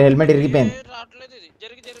లేదు, వారియర్ హెల్మెట్ ఇరిగిపోయింది.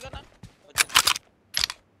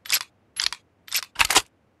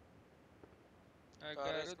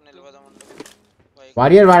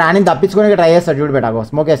 వారియర్ వాడు అని తప్పించుకొని ట్రై చేస్తాడు చూడు బేటా,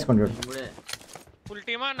 స్మోక్ వేసుకుని చూడు. ఫుల్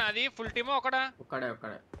టీమా నాది, ఫుల్ టీమా ఒక్కడే.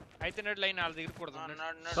 అయితే లైన్ వాళ్ళ దగ్గర కొడతాను.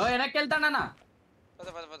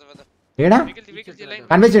 ఏడా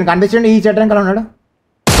కనిపించండి, ఈ చెట్టు వెనకాల ఉన్నాడు.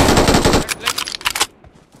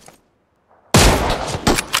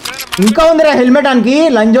 ఇంకా ఉందిరా హెల్మెట్ అనికి,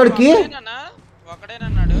 లంజోడ్కి.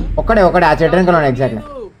 ఒక్కడే ఆ చెట్టు వెనకాల ఉన్నాడు. ఎగ్జాక్ట్లీ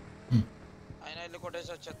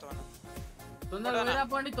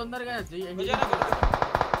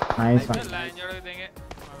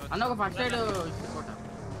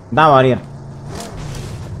దా వారియర్.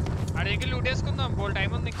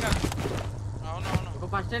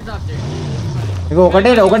 ఇగో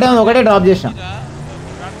ఒకటే డ్రాప్ చేసిన.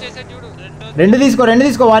 2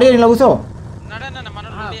 తీసుకో వారియర్. ఇలా కూర్చో,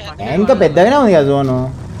 ఇంకా పెద్దగానే ఉంది కదా జోను.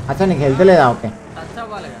 అచ్చా నీకు హెల్త్ లేదా? ఓకే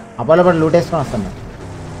అపోలో లూట్ వేసుకొని వస్తాను.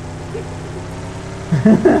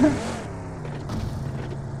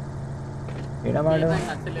 ఏడవాడు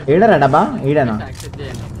ఏడరా డబ్బా ఈడనా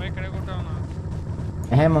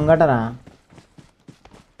ఏ ముంగటరా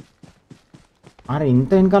అరే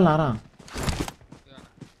ఇంత వెనకాల నారా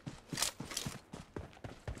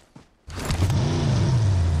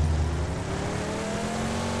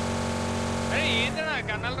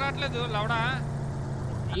కన్నలు రావట్లేదు లవడా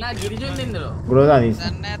గ్రోదా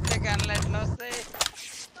సన్నెత్తే కన్నులు ఎట్లా వస్తాయి?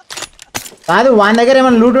 కాదు వాని దగ్గర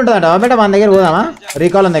ఏమైనా లూట్ ఉంటుందా బేట వాని దగ్గర పోదామా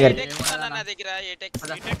రీకాల్ దగ్గర నా దగ్గర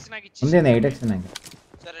నాకు ఇచ్చి ఉంది 8x ఉన్నాయి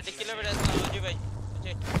సరే డిక్కీలో పెడేస్తాను ఓజీ భాయ్.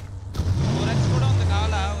 4x కూడా ఉంది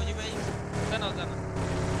కావాలా ఓజీ భాయ్? వద్దాను వద్దాను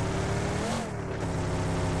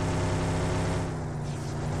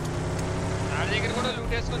నా దగ్గర కూడా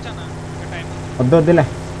లూట్ వేసుకోవచ్చానా టైం వద్దు వద్దులే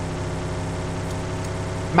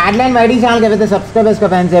Madline YT channel के वजह subscribers का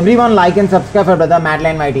fans everyone like and subscribe for brother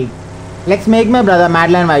Madline YT. Let's make my brother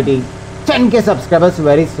Madline YT 10k subscribers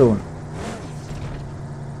very soon.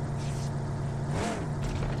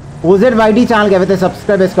 OZYT channel के वजह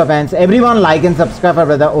subscribers का fans everyone like and subscribe for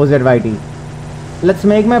brother OZYT. Let's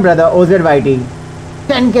make my brother OZYT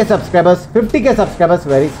 10k subscribers 50k subscribers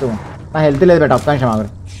very soon. నా health లేదు బేట ఒక్క నిమిషం ఆగు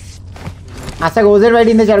అసలు OZYT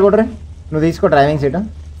ఇందే చెడగొట్టరు నువ్వు తీసుకో డ్రైవింగ్ సీట్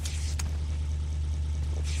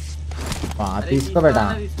తీసుకో బేటా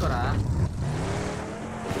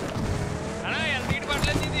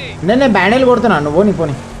నేను బ్యాండేలు కొడుతున్నా నువ్వు నీ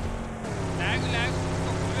పోనీ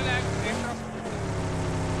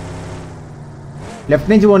లెఫ్ట్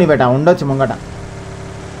నుంచి పోనీ బేటా ఉండొచ్చు ముంగట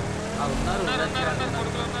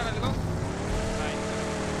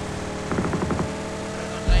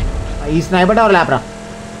ఈ స్నైపర్ టవర్ లేపరా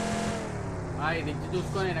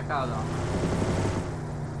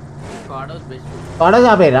కాడోస్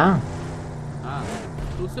ఆపేరా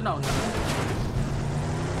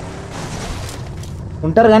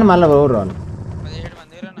ఉంటారు కానీ మళ్ళీ ఎవరు వాళ్ళు 17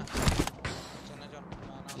 మంది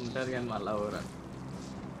ఉంటారు కానీ మళ్ళీ ఎవరు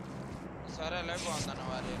సరే అలా బాగుందన్న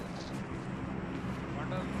వారి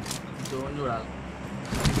జోన్ చూడాలి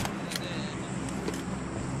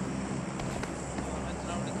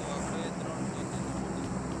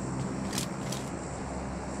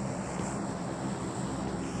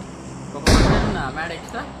మ్యాడ్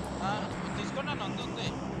ఎక్స్ట్రా తీసుకున్నాను ఉంది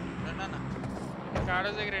రెండన్న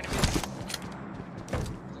కాడోస్ దగ్గర ఎనిమిది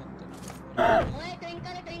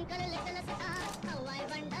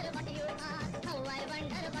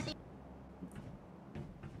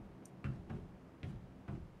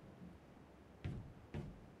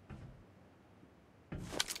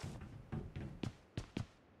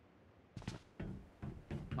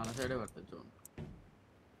మన సైడే పడుతుంది చూడండి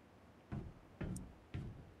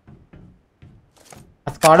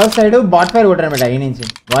squad of side bot fire కొట్టారు మేట ఈ నుంచి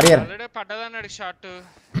వారియర్ పడ్డదన్నాడు షాట్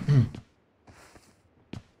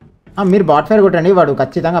మీరు బాట్ ఫైర్ కొట్టండి వాడు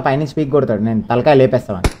ఖచ్చితంగా పైనుంచి పీక్ కొడతాడు నేను తలకాయ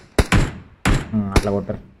లేపేస్తామని అట్లా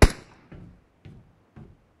కొట్టారు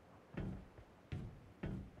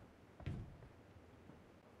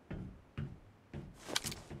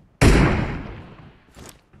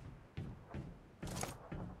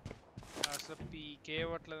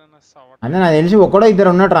అంటే నాకు తెలిసి ఒక్కడో ఇద్దరు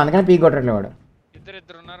ఉన్నట్టు అందుకని పీక్ కొట్టట్లే వాడు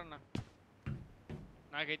ఇద్దరు ఉన్నారన్న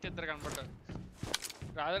నాకైతే ఇద్దరు కనపడ్డారు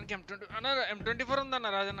రాజన్కి M24 ఉందన్న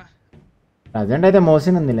రాజన్న ప్రజెంట్ అయితే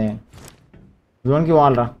మోసిన్ ఉందిలే జోన్కి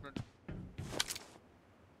వాళ్ళరా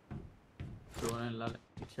జోన్ వెళ్ళాలి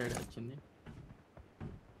ఇటు సైడ్ వచ్చింది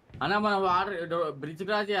అన్న మనం వాటర్ బ్రిడ్జ్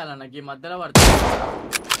క్రాస్ చేయాలన్న ఈ మధ్యలో పడుతుంది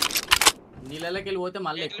నీళ్ళకి వెళ్ళి పోతే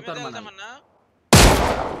మళ్ళీ ఎక్కుతారు మనం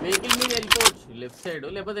వెహికల్ మీద వెళ్ళిపోవచ్చు లెఫ్ట్ సైడ్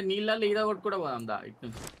లేకపోతే నీళ్ళల్లో ఈద కొట్టు కూడా పోదాం దా ఇటు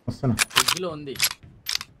నుంచి వస్తున్నా బ్రిడ్జ్లో ఉంది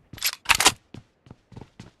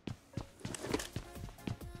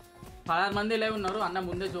 16 మంది ఇలా ఉన్నారు అన్న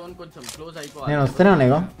ముందే జోన్ కొంచెం క్లోజ్ అయిపోవాలి నేను వస్తూనే ఉన్నా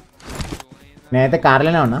ఇగో నేనైతే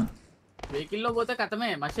కార్లోనే ఉన్నా వెహికల్లో పోతే కథమే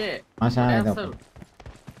మషే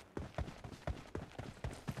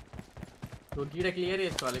గీడ క్లియర్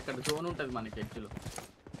చేసుకోవాలి ఇక్కడ జోన్ ఉంటుంది మనకి ఎడ్జ్లో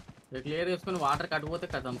క్లియర్ చేసుకుని వాటర్ కట్టుపోతే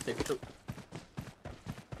కథం సెట్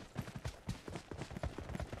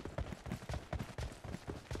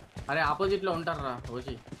అరే ఆపోజిట్ లో ఉంటారా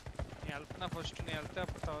ఓజీ నేను వెళ్తున్నా ఫస్ట్ నేను వెళ్తే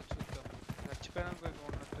అప్పుడు తర్వాత చూద్దాం చచ్చిపోయినాక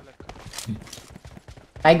ఉన్నట్టు లెక్క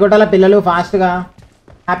పైకి కొట్టాల పిల్లలు ఫాస్ట్గా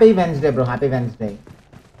happy Wednesday bro happy Wednesday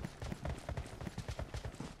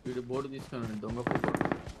వీడు బోర్డు తీసుకున్నాడు దొంగ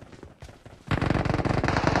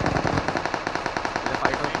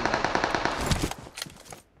ఫైట్ అవుతుంది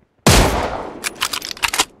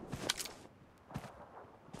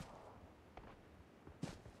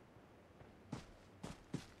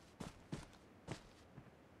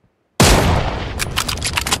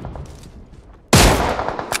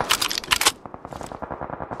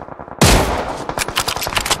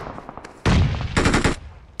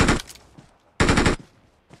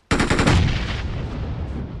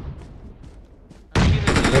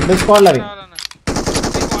 2 స్క్వాడ్లు అవి.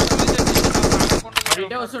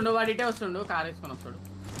 వాడిటే వస్తుండు కార్ వేసుకొని వస్తాడు.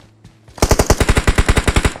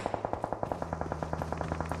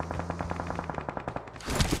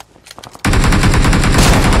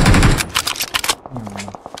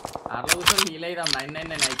 కార్లో కూర్చొని హీల్ అయిదాం.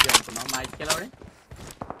 999 ఐపీ అనుకున్నాం. మా ఐపీకి ఎలా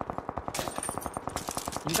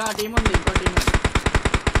ఇంకా టీం ఉంది. ఇంకో టీం ఉంది.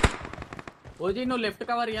 ఓజీ నువ్వు లెఫ్ట్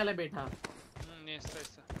కవర్ ఇవ్వాలి బేటా.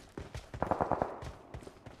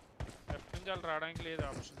 రావడానికి లేదు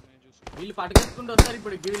ఆప్షన్. వీళ్ళు పట్టుకెత్తుకుంటూ వస్తారు.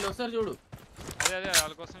 ఇప్పుడు వీళ్ళు వస్తారు చూడు. అదే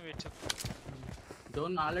వాళ్ళ కోసం వెయిట్ చేస్తాను.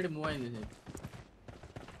 జోన్ ఆల్రెడీ మూవ్ అయింది.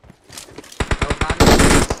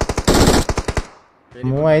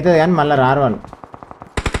 మూవ్ అవుతుంది కానీ మళ్ళీ రారు వాళ్ళు.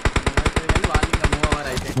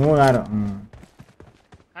 మూవ్ గారు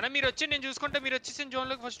అన్న మీరు వచ్చి నేను చూసుకుంటే మీరు వచ్చేసి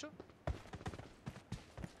జోన్లోకి ఫస్ట్.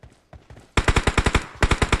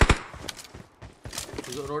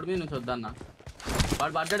 రోడ్ మీద నుంచి వద్దన్న.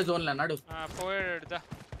 వాడు పడ్డాడు జోన్లో అన్నాడు. పోయాడు.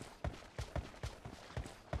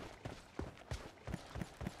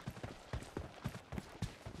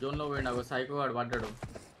 జోన్లో పోయిండు. సైకో వాడు పడ్డాడు.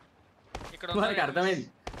 ఇక్కడ మనకి అర్థమైంది.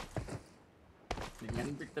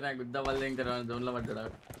 అనిపిస్తే నాకు గుద్ద వాళ్ళు ఇంకా జోన్లో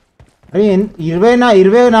పడ్డాడు. అరే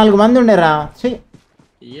 24 మంది ఉండేరా.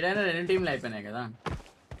 ఈడైనా 2 టీంలు అయిపోయినాయి కదా.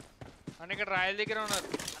 ఇక్కడ రాయల దగ్గర ఉన్నారు.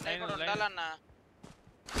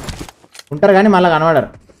 ఉంటారు కానీ మళ్ళీ కనబడరు.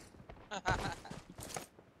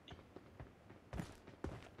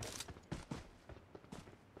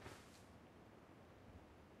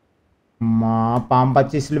 మా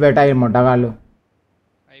పాంపచ్చిస్లు పెట్టాయి మొట్టగాళ్ళు.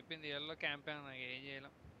 అయిపోయింది ఎల్లో క్యాంపెయిన్. ఏం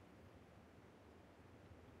చేయలేం.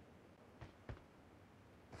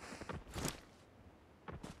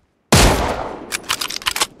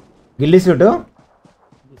 గిల్లి సూటు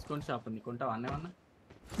డిస్కౌంట్ షాప్ ఉంది. కొంటావా అన్నేమన్నా?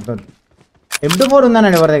 M24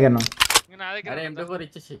 ఉందనండి ఎవరి దగ్గర. M24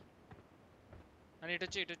 ఇచ్చేసి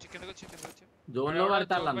కిందకి వచ్చి జోన్ లో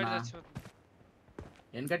పడతారన్న.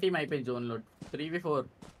 వెనక టీం అయిపోయింది జోన్ లో. 3v4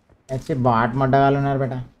 బాట్ మడ్డగాళ్ళు ఉన్నారు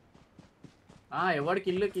బేట. ఎవడు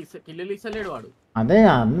కిల్లు ఇస్తలేడు వాడు. అదే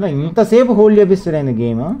అందులో ఇంతసేపు హోల్డ్ చేపిస్తుంది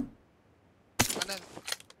గేమ్.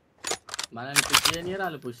 మనల్ని పుష్ చేయనియరు,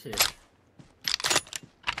 వాళ్ళు పుష్ చేయరు.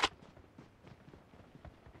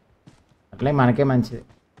 అట్లే మనకే మంచిది.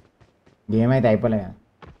 గేమ్ అయితే అయిపోలే కదా.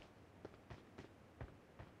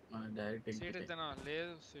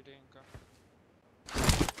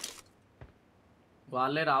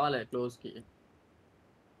 వాళ్ళే రావాలి క్లోజ్ కి.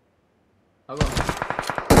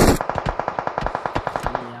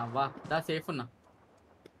 అవ్వా సేఫ్ ఉన్నా.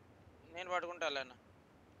 నేను పడుకుంటా.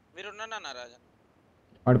 మీరు ఉన్నానా రాజా?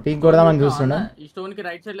 వాడు పీక్ కొడదామని చూస్తున్నా. ఈ స్టోన్ కి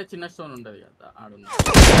రైట్ సైడ్ లో చిన్న స్టోన్ ఉంటది కదా.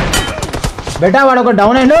 బెటా వాడు ఒక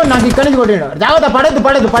డౌన్ అయ్యిండు. నాకు ఇక్కడ నుంచి కొట్టిండు. జాగ్రత్త.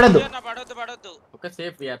 పడద్దు. ఒక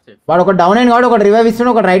సేఫ్ వాడు ఒక డౌన్ అయ్యింది. వాడు ఒక రివైవ్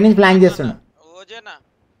ఇస్తుండు. ఒక రైట్ నుంచి ఫ్లాంక్ చేస్తుండు.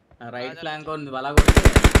 రైట్ ఫ్లాంక్ ఉంది. బలా కొడితే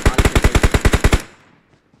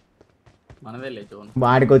మనదే లేదు.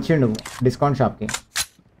 వాడికి వచ్చిండు డిస్కౌంట్ షాప్ కి.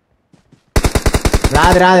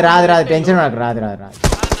 రాదు టెన్షన్ నాకు. రాదు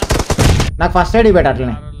నాకు ఫస్ట్ ఎయిడ్ బెట.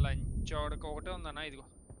 అట్లనే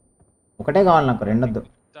ఒకటే కావాలి నాకు, రెండొద్దు.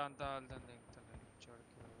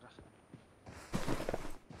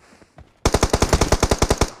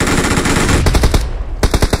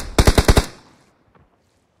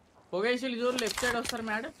 పొగేషిల్ జోన్ లెఫ్ట్ సైడ్ వస్తారు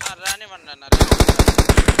మేడం.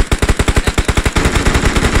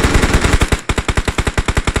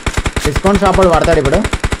 డిస్కౌంట్ షాప్ వాడు పడతాడు ఇప్పుడు.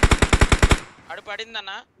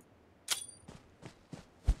 పడిందన్నా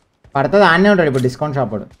పడుతుంది. ఆన్నే ఉంటాడు ఇప్పుడు డిస్కౌంట్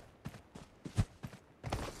షాప్ వాడు.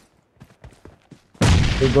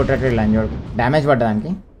 కొట్టట్లేదు లంజోడు. డ్యామేజ్ పడ్డదానికి.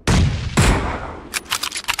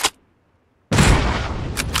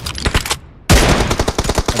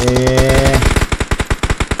 అరే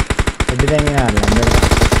ఎడ్డు తగ్గినారు లంజోడు.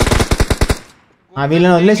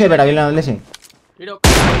 వీళ్ళని వదిలేసే బేట.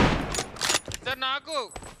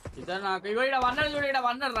 నాకు ఇగో ఇడ వన్నర్ చూడు. ఇడ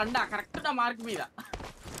వన్నర్ రండా కరెక్ట్ నా మార్క్ మీద.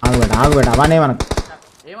 ఆగు బేట. అవనే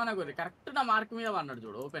ఏమనకు కరెక్ట్ నా మార్క్ మీద వన్నర్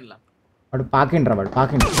చూడు. ఓపెన్ లా వాడు పాకిండ్రా.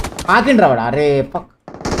 వాడు అరే fuck.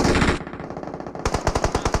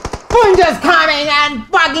 Punju's coming and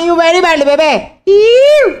fucking you very badly baby.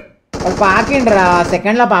 వాడు పాకిండ్రా.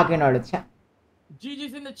 సెకండ్ లో పాకిండు వాడు.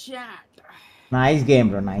 GG's in the chat. Nice game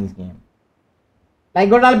bro. Like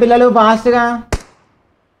కొట్టాలి పిల్లలు ఫాస్ట్ గా.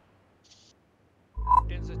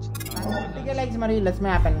 లైక్స్ మరి లెట్స్ మే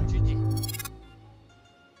హ్యాపెన్.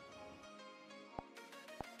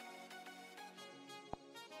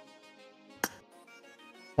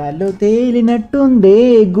 కళ్ళు తేలినట్టుందే,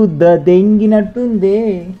 గుద్ద దెంగినట్టుందే.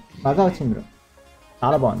 బాగా వచ్చింది బ్రో.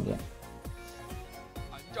 చాలా బాగుంది.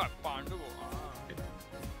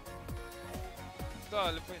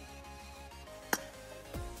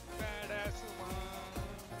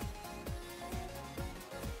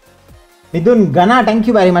 మిథున్ గనా thank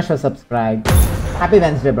you very much for subscribe. Happy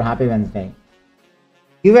Wednesday bro, happy Wednesday.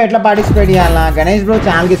 Give ఎట్లా పార్టిసిపేట్ చేయాలా? గణేష్ బ్రో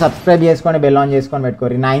ఛానల్కి సబ్స్క్రైబ్ చేసుకొని బెల్ ఆన్ చేసుకొని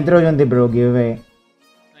పెట్టుకోరు. 9th రోజు ఉంది బ్రో గివ్ అవే.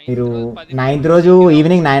 మీరు 9th రోజు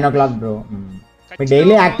ఈవినింగ్ 9 o'clock బ్రో. మీరు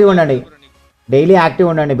డైలీ యాక్టివ్ ఉండండి, డైలీ యాక్టివ్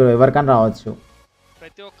ఉండండి బ్రో, ఎవరికైనా రావచ్చు.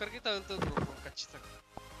 ప్రతి ఒక్కరికి తగులుతుంది బ్రో ఖచ్చితంగా.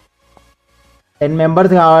 10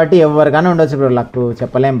 members కాబట్టి ఎవరికైనా ఉండొచ్చు బ్రో, లక్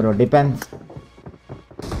చెప్పలేం బ్రో, డిపెండ్స్.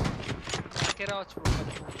 రావచ్చు bro.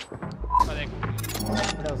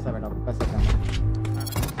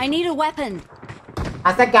 I need a weapon.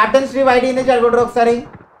 అసలు క్యాప్టెన్ శ్రీ వైడి నుంచి అడుగుతారు ఒకసారి.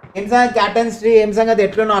 ఏం సంగతి క్యాప్టెన్ శ్రీ, ఏం సంగతి,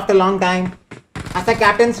 ఎట్లున్నావు ఆఫ్టర్ లాంగ్ టైం? అసలు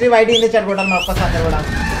క్యాప్టెన్ శ్రీ వైడి నుంచి అడుగుతాను ఒక్కసారి కూడా.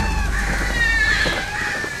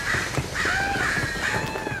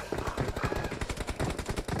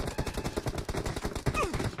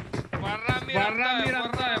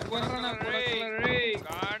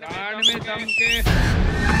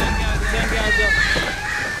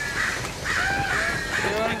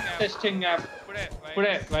 టెస్టింగ్ యాప్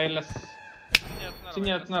ఇప్పుడే వైర్లెస్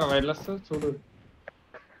చేస్తున్నారు. వైర్లెస్ చూడు.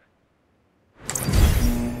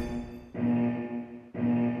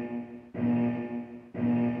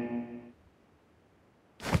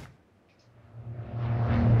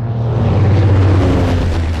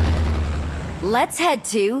 Let's head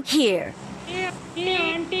to here.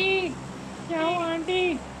 Aunty क्या हो आंटी?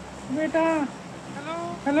 बेटा hello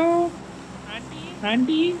hello aunty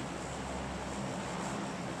aunty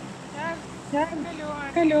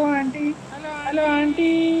hello aunty hello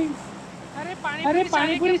aunty. अरे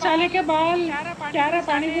पानी पूरी साले के बाल क्या रहा?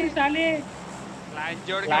 पानी पूरी साले लाइन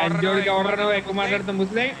जोड़ के ऑर्डर है. एक मार्डर तो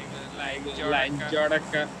मुझे लाइन जोड़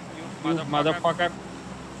का मदरफकर.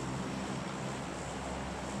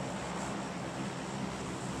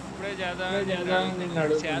 ఇప్పుడే జ్యాదా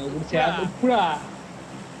నిన్నాడు ఇప్పుడు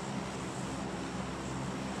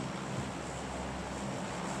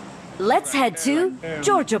Let's head to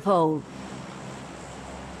Georgia Pole.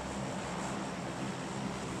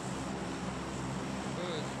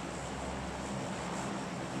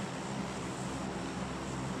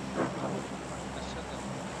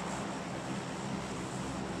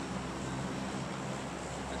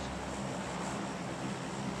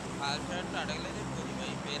 అడగలేదు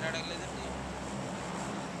పేరు అడగలేదండి.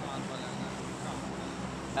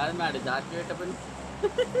 కాదు మేడం జాతి పెట్టబడి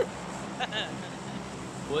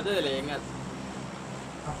పోతుందిలే, ఏం కాదు.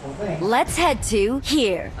 Let's head to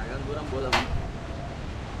here. సగం దూరం పోదాం.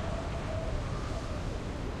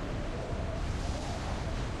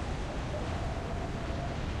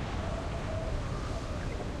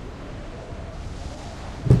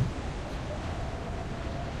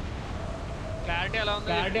 క్లారిటీ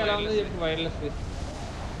ఎలా ఉంది? చెప్పు. వైర్లెస్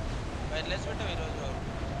పెట్టావు ఈరోజు.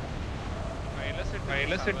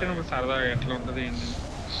 వైర్లెస్ పెట్టినప్పుడు సరదాగా ఎట్లా ఉంటుంది ఏంటి?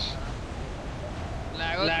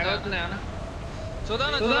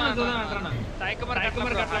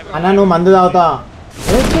 అన్న నువ్వు మందు తాగుతా?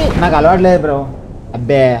 నాకు అలవాట్లేదు బ్రో.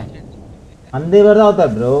 అబ్బే మందు ఎవరు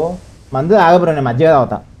తాగుతారు బ్రో? మందు తాగ బ్రో, నేను మజ్జిగ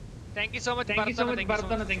తాగుతా.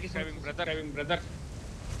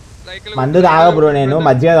 మందు తాగ బ్రో, నేను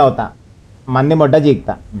మజ్జిగ తాగుతా, మంది మొట్ట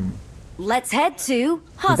జీకుతా. Let's head to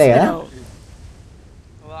hospital.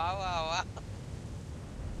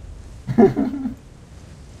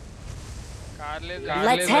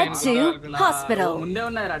 Let's head to hospital. ముందే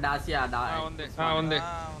ఉన్నదిరా డాసియా. ఉంది.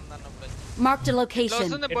 Marked a location.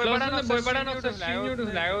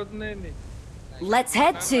 Let's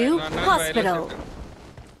head to hospital.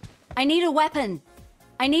 I need a weapon.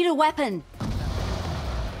 I need a weapon.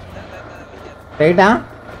 రైటా?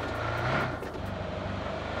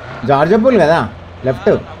 జార్జియా పూల్ కదా, లెఫ్ట్.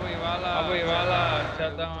 ఇవాళ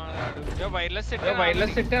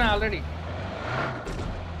వైర్లెస్ సెట్ ఆల్రెడీ.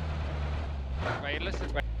 వైర్లెస్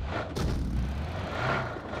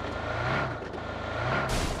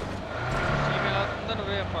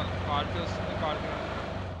నువ్వే చెప్పాలి. Quality వస్తుంది, quality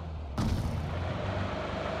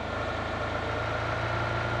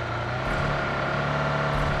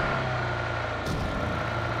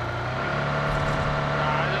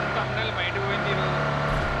బయటకు పోయింది ఈరోజు.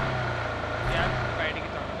 బయటికి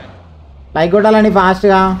తమ్ముడు లైక్ కొట్టాలండి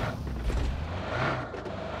ఫాస్ట్గా.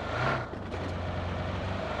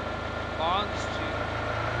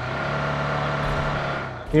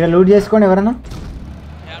 ఇక్కడ లూట్ చేసుకోండి ఎవరన్నా.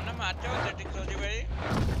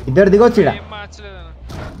 ఇద్దరు దిగొచ్చు ఇక్కడ.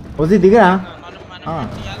 వసి దిగరా.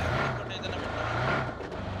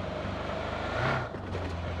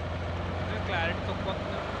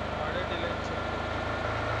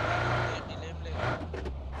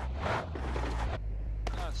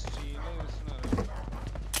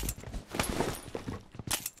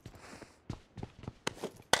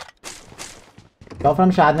 Love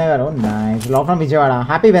from Shadnagar. Nice. Love from Vijayawada.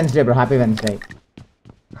 Happy Wednesday bro, happy Wednesday.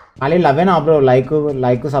 ఖాళీ లవ్వేనా బ్రో?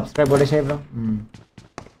 లైక్ సబ్స్క్రైబ్ కూడా చేయ బ్రో.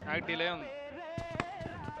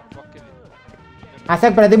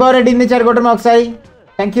 అసలు ప్రతిభారెడ్డి ఇంది చెడగొట్టడం ఒకసారి.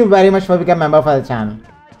 Thank you very much for become member for the channel.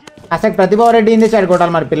 అసలు ప్రతిభారెడ్డి ఇంది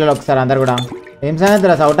చెడగొట్టాలి మరి పిల్లలు ఒకసారి అందరు కూడా. ఏం సంగతి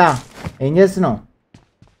రా సౌటా, ఏం చేస్తున్నావు?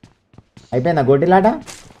 అయిపోయిందా గోటిలాట?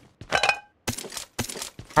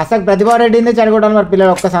 అసలు ప్రతిభారెడ్డి ఇంది చెడగొట్టాలి మరి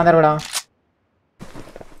పిల్లలు ఒక్కసారి అందరు కూడా.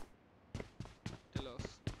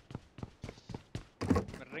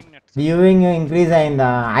 వ్యూయింగ్ ఇంక్రీజ్ అయిందా?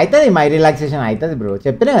 అవుతుంది, మై రిలాక్సేషన్ అవుతుంది బ్రో.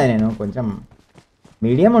 చెప్పినా కదా నేను, కొంచెం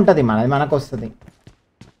మీడియం ఉంటుంది మనది, మనకు వస్తుంది.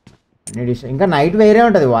 ఇంకా నైట్ వేరే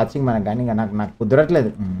ఉంటుంది వాచింగ్ మనకు, కానీ ఇంకా నాకు కుదరట్లేదు.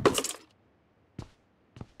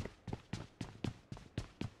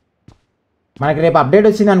 మనకి రేపు అప్డేట్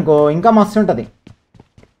వచ్చింది అనుకో ఇంకా మస్తు ఉంటుంది.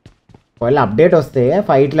 ఒకవేళ అప్డేట్ వస్తే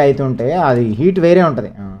ఫైట్లు అవుతుంటే అది హీట్ వేరే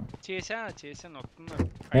ఉంటుంది.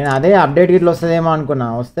 నేను అదే అప్డేట్ గిట్ల వస్తుందేమో అనుకున్నా.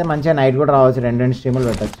 వస్తే మంచిగా నైట్ కూడా రావచ్చు, 2 స్ట్రీములు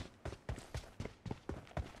పెట్టచ్చు.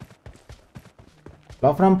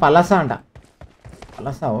 లవ్ ఫ్రమ్ పలస అంట.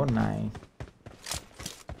 పలస, ఓ nice.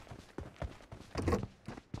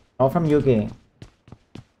 Love from UK.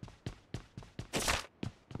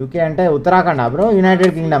 UK అంటే ఉత్తరాఖండ్ బ్రో,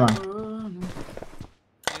 యునైటెడ్ కింగ్డమా?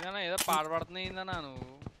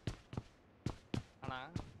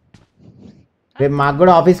 రేపు మాకు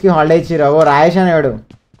కూడా ఆఫీస్కి హాలిడే ఇచ్చిర్రు. ఓ రాయేష్ అనేవాడు.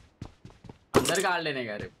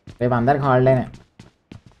 రేపు అందరికి హాలిడేనే.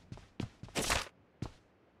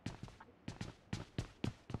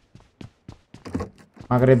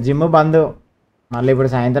 మాకు రేపు జిమ్ బంద్. మళ్ళీ ఇప్పుడు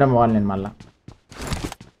సాయంత్రం పోవాలి నేను. మళ్ళీ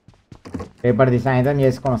రేపటిది సాయంత్రం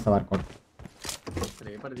చేసుకొని వస్తా వర్కౌట్.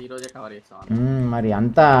 మరి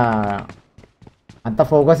అంత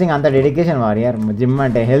ఫోకసింగ్, అంత డెడికేషన్ వారియర్ జిమ్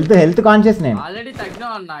అంటే. హెల్త్ కాన్షియస్ నేను.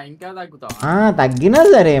 తగ్గినా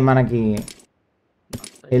సరే మనకి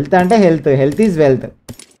హెల్త్ అంటే హెల్త్ ఈజ్ వెల్త్.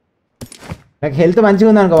 నాకు హెల్త్ మంచిగా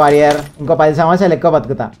ఉంది అనుకో వారియర్, ఇంకో 10 సంవత్సరాలు ఎక్కువ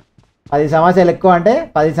బతుకుతా. 10 సంవత్సరాలు ఎక్కువ అంటే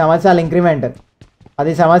 10 సంవత్సరాలు ఇంక్రిమెంట్,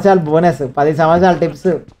 10 సంవత్సరాలు బోనస్, 10 సంవత్సరాలు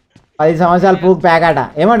టిప్స్, 10 సంవత్సరాలు పూక్ ప్యాకాట.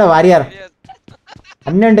 ఏమంటావు వారియర్?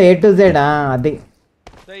 అన్నీ ఉంటాయి A to Z. అది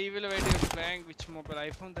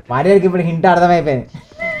వారియర్కి ఇప్పుడు హింట్ అర్థమైపోయింది.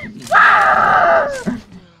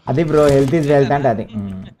 అది బ్రో, హెల్త్ ఈజ్ వెల్త్ అంటే అది.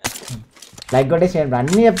 లైక్ కొట్టేసి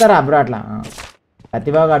అన్నీ చెప్తారా బ్రో అట్లా.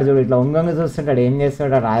 ప్రతిభా గారు చూడు ఇట్లా ఉంగంగా చూస్తుంటాడు, ఏం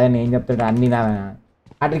చేస్తుంటాడు రాదని ఏం చెప్తుంటాడు అన్నీ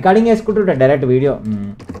అటు రికార్డింగ్ చేసుకుంటుంటాడు డైరెక్ట్ వీడియో.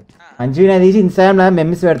 మంచి వీడియో తీసి ఇన్స్టాగ్రామ్లో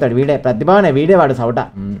మెమ్స్ పెడతాడు. ప్రతిభానే వీడియో వాడు సౌట.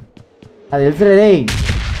 అది తెలుసు రే,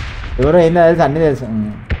 ఎవరో ఏందో తెలుసు, అన్నీ తెలుసు.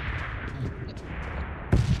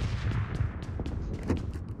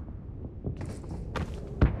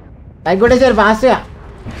 లైక్ కొట్టేసారు ఫాస్ట్గా.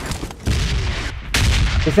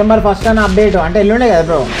 డిసెంబర్ 1 అని అప్డేట్ అంటే ఎల్లుండే కదా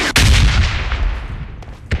బ్రో.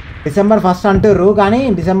 డిసెంబర్ 1 అంటారు కానీ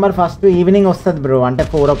డిసెంబర్ 1 ఈవినింగ్ వస్తుంది బ్రో. అంటే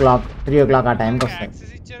 4 o'clock 3 o'clock ఆ టైంకి వస్తుంది.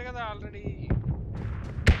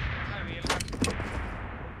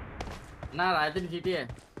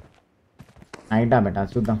 నైటా బెటా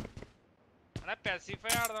చూద్దాం.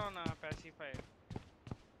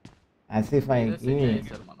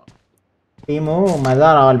 టీము మజా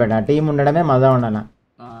రావాలి బెటా. టీం ఉండడమే మజా ఉండాలి.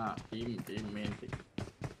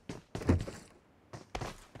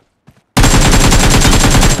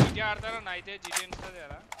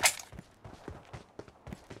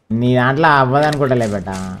 నీ దాంట్లో అవ్వదు అనుకుంటలే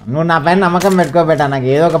బెటా. నువ్వు నా పైన నమ్మకం పెట్టుకోబెట్టా, నాకు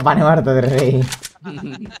ఏదో ఒక పని పడుతుంది రే.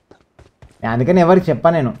 అందుకని ఎవరికి చెప్పా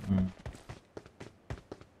నేను.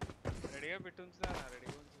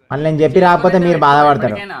 మళ్ళీ నేను చెప్పి రాకపోతే మీరు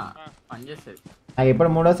బాధపడతారు. నాకు ఎప్పుడు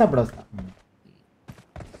మూడు వస్తే అప్పుడు వస్తా.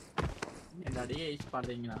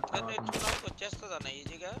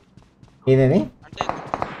 ఇదేది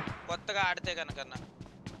కొత్తగా ఆడితే కనుకన్నా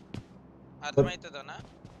అర్థమవుతుందన్నా.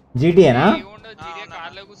 జీటీఏనా?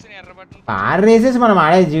 కార్ రేసెస్ మనం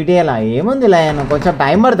ఆడేది జీటీఏలా ఏముంది ఇలా. కొంచెం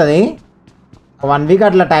టైం పడుతుంది, 1 week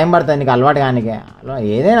అట్లా టైం పడుతుంది నీకు అలవాటు కానీ.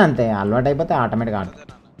 ఏదైనా అంతే, అలవాటు అయిపోతే ఆటోమేటిక్గా ఆడుతుంది.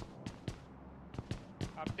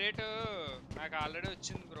 అప్డేట్ నాకు ఆల్రెడీ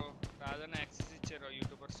వచ్చింది బ్రో. రాదని యాక్సెస్ ఇచ్చారు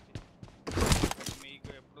యూట్యూబర్స్కి. మీకు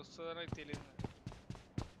ఎప్పుడు వస్తుందో నాకు తెలియదు.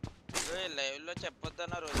 లైవ్లో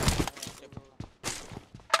చెప్పొద్దన్నారు.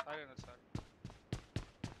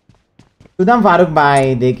 చూద్దాం फारूक भाई,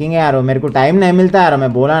 देखेंगे यार. मेरे को टाइम नहीं मिलता यार, मैं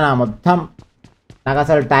बोला ना మొత్తం నాకు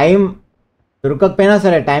అసలు టైం దొరకకపోయినా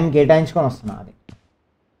సరే టైం కేటాయించుకొని వస్తున్నా. అది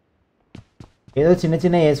ఏదో చిన్న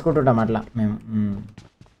చిన్న వేసుకుంటుంటాం అట్లా మేము.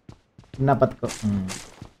 చిన్న పథకం.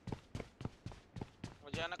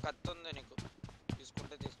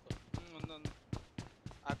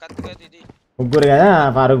 ముగ్గురు కదా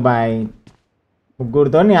फारूक भाई,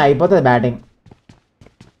 ముగ్గురితో అయిపోతుంది బ్యాటింగ్.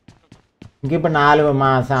 ఇంక ఇప్పుడు 4 మా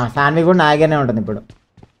సాన్వి కూడా నాగానే ఉంటుంది ఇప్పుడు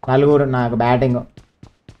 4 నాకు batting.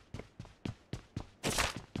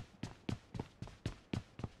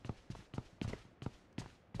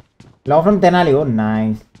 Love from Tenali. Oh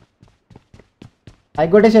nice.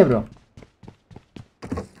 పైకి కొట్టేసే బ్రో.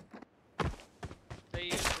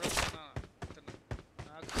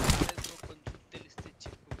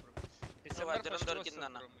 వజ్రం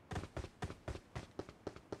దొరికిందన్న.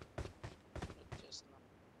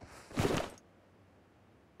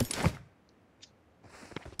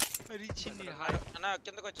 అన్న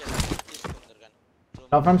కిందకు వచ్చేది తీసుకుందరు కానీ.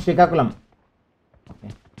 Love from Srikakulam.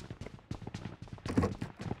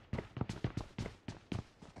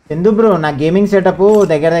 ఎందుకు బ్రో నా గేమింగ్ సెటప్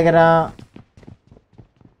దగ్గర దగ్గర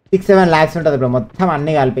 6-7 lakhs ఉంటుంది బ్రో మొత్తం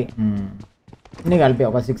అన్నీ కలిపి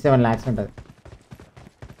ఒక 6-7 lakhs ఉంటుంది.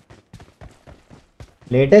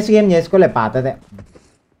 లేటెస్ట్ గేమ్ చేసుకోలే పాతదే.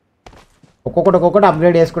 ఒక్కొక్కటి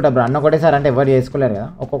అప్గ్రేడ్ చేసుకుంటా బ్రో. అన్న ఒకటేసారి అంటే ఎవరు చేసుకోలేరు కదా.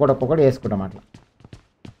 ఒక్కొక్కటి చేసుకుంటాం అట్లా.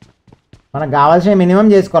 మనకు కావాల్సిన మినిమం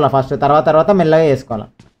చేసుకోవాలా ఫస్ట్, తర్వాత మెల్లగా చేసుకోవాలా.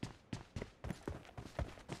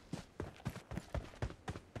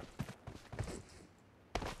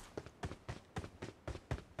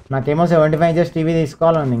 నాకేమో 75 inches టీవీ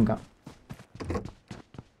తీసుకోవాలని ఇంకా.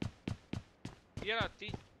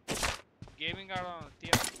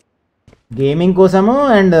 గేమింగ్ కోసము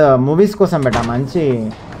అండ్ మూవీస్ కోసం పెట్టా మంచి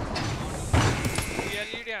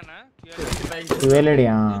QLED.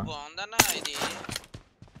 బాగుందన్న ఇది.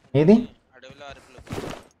 ఏది అడవిలో అరుపులు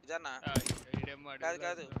ఇదన్నా?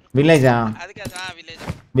 కాదు విలేజా? అది కాదు.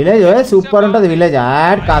 విలేజ్ సూపర్ ఉంటుంది. విలేజ్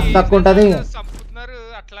యాడ్ కాస్త తక్కువ ఉంటుంది,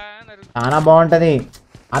 చాలా బాగుంటుంది.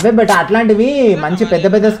 అవే బెటర్ అట్లాంటివి మంచి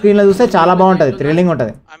పెద్ద స్క్రీన్లో చూస్తే చాలా బాగుంటుంది, థ్రిల్లింగ్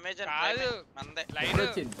ఉంటుంది.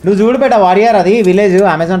 నువ్వు చూడు బెట వారియర్, అది విలేజ్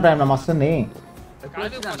అమెజాన్ ప్రైమ్లో మస్తుంది.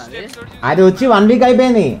 అది వచ్చి 1 week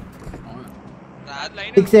అయిపోయింది.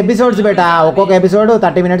 6 episodes బెట. ఒక్కొక్క ఎపిసోడ్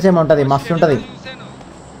 30 minutes ఏమో ఉంటుంది, మస్తు ఉంటుంది.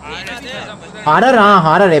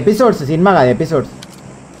 హారర్ ఎపిసోడ్స్, సినిమా కాదు ఎపిసోడ్స్.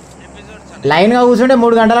 లైన్గా కూర్చుంటే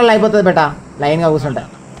 3 గంటలలో అయిపోతుంది బెట. లైన్గా కూర్చుంటే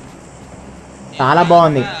చాలా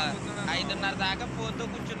బాగుంది.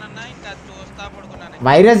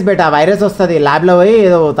 వైరస్ బెట, వైరస్ వస్తుంది. ల్యాబ్లో పోయి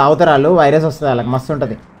ఏదో తాగుతారు వాళ్ళు, వైరస్ వస్తుంది వాళ్ళకి, మస్తు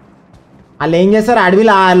ఉంటుంది. వాళ్ళు ఏం చేస్తారు,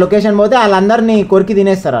 అడవిలో ఆ లొకేషన్ పోతే వాళ్ళందరినీ కొరికి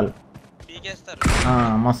తినేస్తారు వాళ్ళు.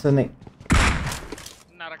 మస్తుంది.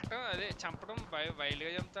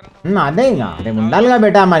 అదే ఇక అదే ఉండాలిగా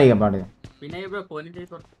బెట మరి. ఇక పడు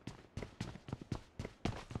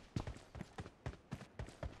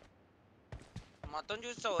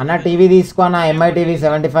అన్న టీవీ తీసుకో అన్న. MI TV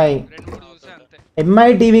 75. MI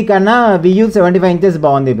టీవీ కన్నా VU 75 inches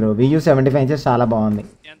బాగుంది బ్రో. VU 75 inches చాలా బాగుంది.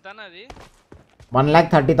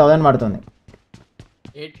 1,30,000 పడుతుంది.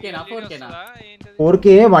 4K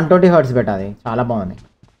 120 Hz బెట. అది చాలా బాగుంది.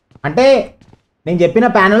 అంటే నేను చెప్పిన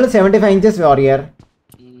ప్యానల్ 75 inches వారియర్.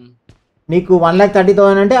 నీకు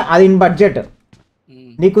 1,30,000 అంటే అది ఇన్ బడ్జెట్.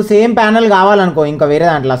 నీకు సేమ్ ప్యానల్ కావాలనుకో, ఇంకా వేరే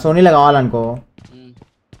దాంట్లో సోనీలో కావాలనుకో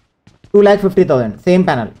 2,50,000 సేమ్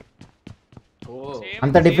ప్యానల్.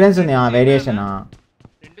 అంత డిఫరెన్స్ ఉంది వేరియేషన్.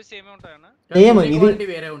 సేమ్ ఇది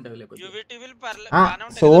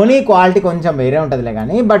సోనీ క్వాలిటీ కొంచెం వేరే ఉంటుందిలే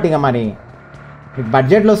కానీ, బట్ ఇక మరి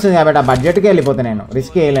బడ్జెట్లో వస్తుంది కాబట్టి ఆ బడ్జెట్కి వెళ్ళిపోతా నేను,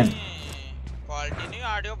 రిస్క్ వేయలేను.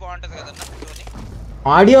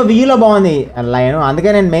 ఆడియో వీలో బాగుంది లైన్,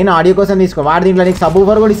 అందుకే నేను మెయిన్ ఆడియో కోసం తీసుకో. వాడు దీంట్లో నీకు సబ్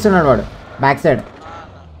ఊఫర్ కూడా ఇస్తున్నాడు వాడు, back side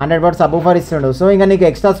 100 watt sub woofer ఇస్తుండు. సో ఇంకా నీకు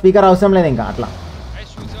ఎక్స్ట్రా స్పీకర్ అవసరం లేదు ఇంకా అట్లా.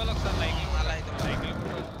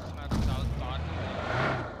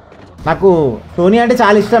 నాకు సోనీ అంటే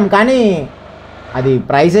చాలా ఇష్టం కానీ అది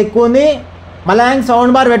ప్రైస్ ఎక్కువ ఉంది. మళ్ళీ ఆయన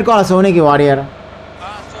సౌండ్ బార్ పెట్టుకోవాలి సోనీకి వారియర్.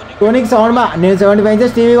 సోనీకి సౌండ్ బార్, నేను 75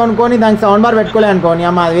 inches టీవీ కొనుక్కొని దానికి సౌండ్ బార్ పెట్టుకోలే అనుకోని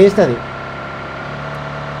అమ్మ అది వేస్ట్. అది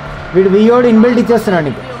వీడు వియోడు ఇన్బిల్ట్ ఇచ్చేస్తున్నాడు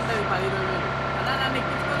నీకు.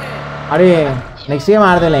 అరే నెక్స్ట్ గేమ్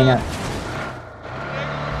ఆడతలే ఇంకా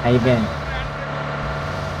అయిపోయింది.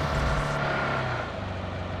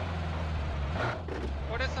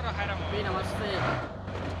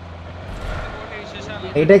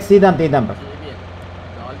 8x తీద్దాం.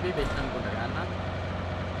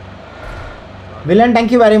 Villain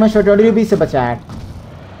thank you very much for 20 rupees super chat.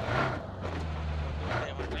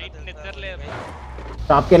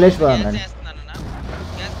 షాప్కి వెళ్ళేసి పోదాం రండి.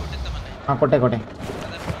 కొట్టే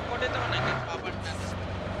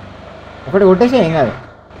ఒకటి కొట్టేసి ఏం కాదు,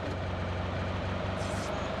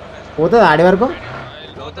 పోతుంది ఆడి వరకు.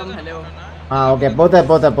 ఓకే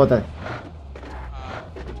పోతుంది.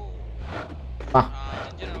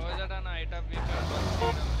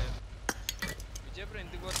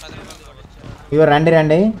 ఇవి రండి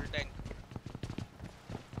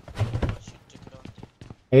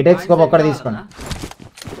 8x ఒక్కటి తీసుకోండి.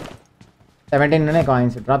 17 ఉన్నాయి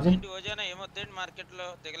కాయిన్స్ డ్రాప్ చేయండి. అదేంటి మార్కెట్ లో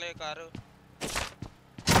దిగలే కారు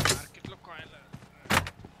మార్కెట్ లో కాయిన్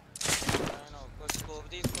ఒక స్కోప్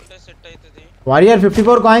తీసుకుంటే సెట్ అవుతుంది వారియర్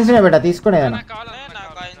 54 కాయిన్స్ నే బేటా తీసుకునేదన్నా నా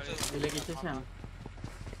కాయిన్స్ వీళ్ళకి ఇచ్చేసాను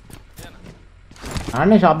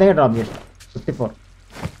ఆడనే షాప్ దగ్గర డ్రాప్ చేసి 54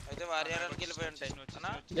 అయితే వారియరానికి వెళ్ళిపోయి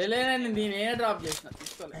ఉంటాయి లేదండి నేనే డ్రాప్ చేసిన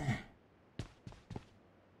తీసుకోలే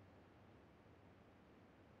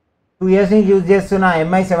 2 years నుంచి యూజ్ చేస్తున్నా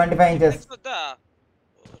MI 75 inches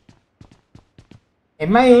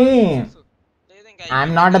MI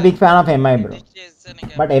I'm not a big fan of MI bro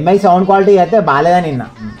but MI sound quality అయితే బాగాలేదని నిన్న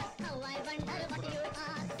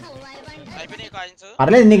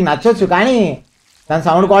పర్లేదు నీకు నచ్చొచ్చు కానీ దాని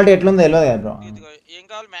సౌండ్ క్వాలిటీ ఎట్లుందో తెలియదు కదా బ్రో ఏం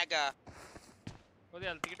కావాలి మేఘా కొద్ది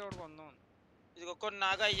హెల్త్ కిట్ ఒకటి కొందాం ఇదిగో కొన్ని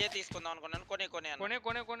నాగా అయ్యే తీసుకుందాం అనుకున్నాను కొనే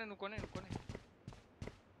నువ్వు కొనే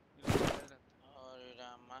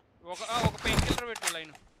ఒక పెయిన్ కిల్లర్ పెట్టు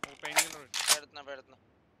లైన్ ఒక పెయిన్ కిల్లర్ పెడుతున్నా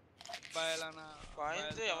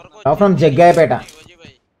కాయిన్స్ ఎవరికో ఫ్రమ్ జగ్గాయపేట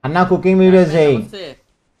అన్న కుకింగ్ వీడియోస్ చేయి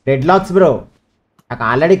డెడ్ లాక్స్ బ్రో నాకు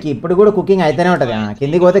ఆల్రెడీ ఇప్పుడు కూడా కుకింగ్ అయితేనే ఉంటుంది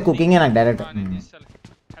కిందికి పోతే కుకింగే నాకు డైరెక్ట్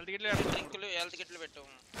హెల్త్ కిట్లు పెట్టు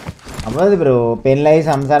అవ్వదు బ్రో పెళ్ళై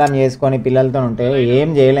సంసారం చేసుకొని పిల్లలతో ఉంటే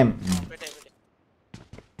ఏం చేయలేం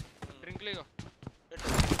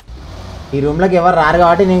ఈ రూమ్లోకి ఎవరు రారు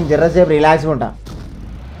కాబట్టి నేను జర్రసేపు రిలాక్స్గా ఉంటా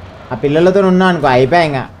ఆ పిల్లలతో ఉన్నా అనుకో అయిపోయా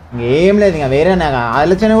ఇంకా ఏం లేదు ఇంకా వేరే నాకు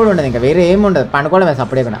ఆలోచన కూడా ఉండదు ఇంకా వేరే ఏం ఉండదు పండుకోవడమే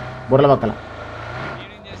సప్పుడే కూడా బుర్రల పక్కల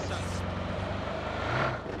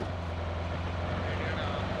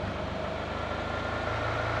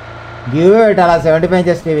గివ్ పెట్టాలా 75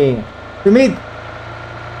 ఇంచెస్ టీవీ సుమిత్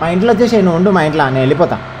మా ఇంట్లో వచ్చేసి నువ్వు ఉండు మా ఇంట్లో నేను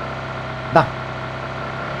వెళ్ళిపోతా దా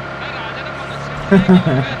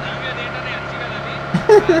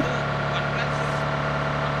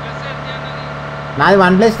నాది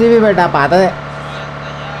OnePlus టీవీ బేటా పాతదే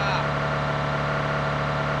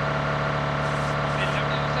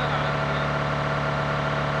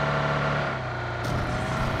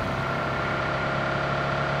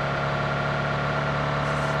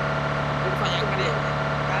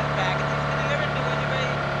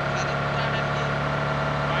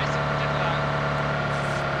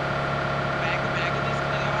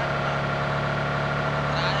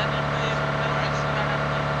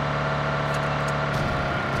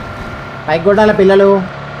పైకి కొట్టాల పిల్లలు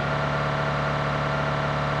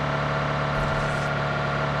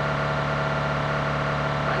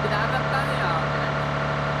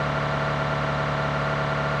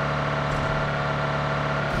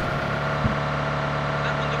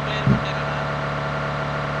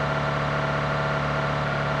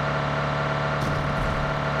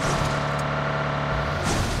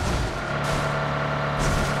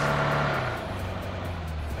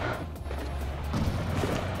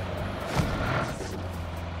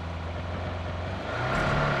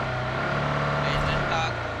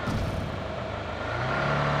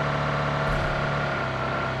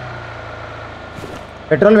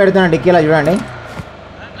పెట్రోల్ పెడుతున్నా డిక్కీలో చూడండి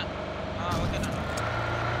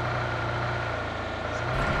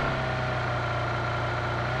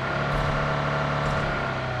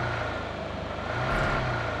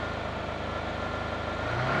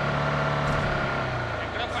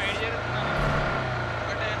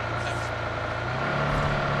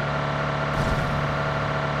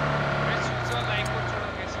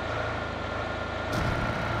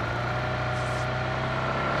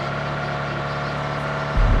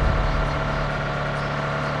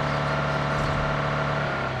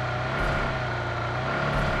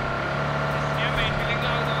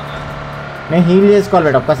నేను హీల్ చేసుకోవాలి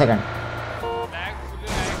బేట ఒక్క సెకండ్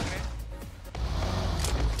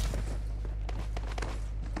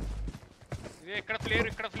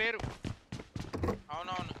ఇక్కడ ఫ్లేర్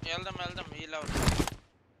అవునవును వెళ్దాం హీల్ అవును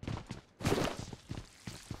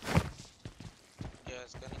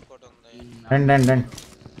ఇంకోటి ఉంది రండి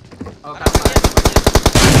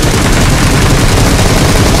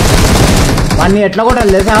వాడిని ఎట్లా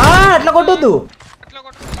కొట్టాలి తెలుసా అట్లా కొట్టొద్దు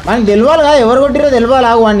వాడికి తెలియాలి కదా ఎవరు కొట్టిరో తెలియాలి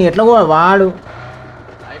వాడిని ఎట్లా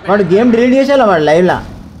వాడు గేమ్ డిలీట్ చేసేలా వాడు లైవ్లా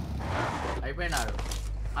అయిపోయినాడు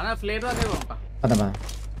అన్న ఫ్లేర్ దాకా పంప పద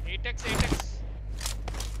 8x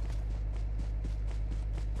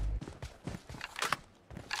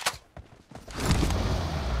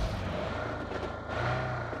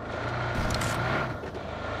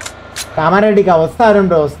కామారెడ్డికి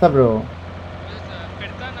వస్తా bro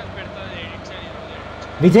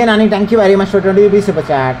Vijay Nani thank you very much for 20 rupees super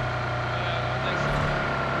chat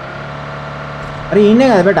అరే ఈయనే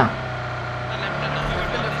కదా బేటా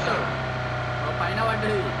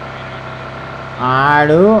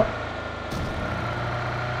ఆడు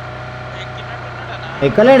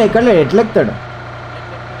ఎక్కలేడు ఎట్లా ఎక్కుతాడు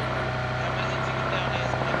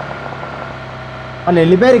వాళ్ళు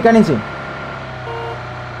వెళ్ళిపోయారు ఇక్కడ నుంచి.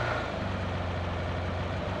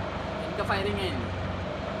 ఇంకా ఫైరింగ్ అయింది,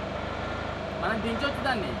 మనం దించొచ్చు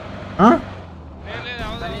దాన్ని.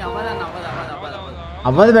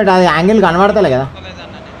 అవ్వదు బేట, అది యాంగిల్ కనబడతలే కదా.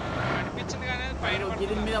 అనిపించింది కానీ పైన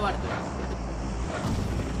గిరి మీద పడుతుంది.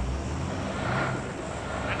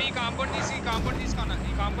 ఈ కాంపౌండ్ తీసుకున్నా,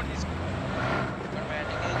 ఈ కాంపౌండ్ తీసుకో.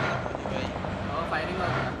 ఫైరింగ్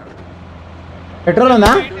అవుతుంది అక్కడ. పెట్రోల్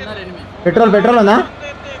ఉందా? పెట్రోల్ ఉందా?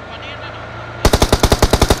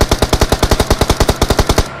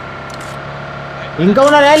 ఇంకా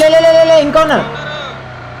ఉన్నారు, లే ఇంకా ఉన్నారు.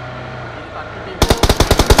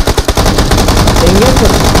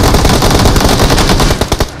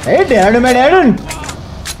 ఏడు మేడ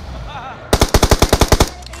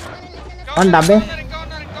డబ్బే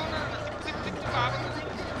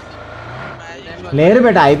లేరు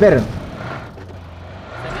బేట, అయిపోయారు.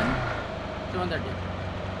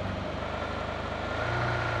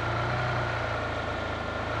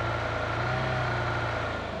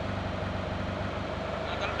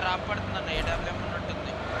 డ్రాప్ పడుతుందన్న, ఏడబ్ల్యూఎం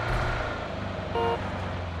ఉన్నట్టుంది.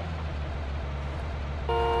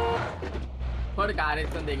 వాడు కార్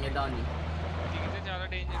వేసుకొని దిగేద్దామని దిగితే చాలా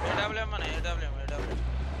డేంజర్. ఏడబ్ల్యూఎం అన్న, ఏడబ్ల్యూఎం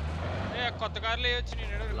కొత్త కార్లు వేయొచ్చు.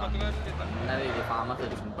 నేను కొత్త కార్లు ఇది ఫామ్ హౌస్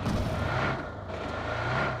వచ్చింది.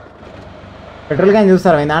 పెట్రోల్ క్యాన్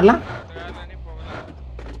చూస్తారా మీ దాంట్లో?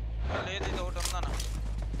 లేదు, ఇది ఒకటి ఉందన్న.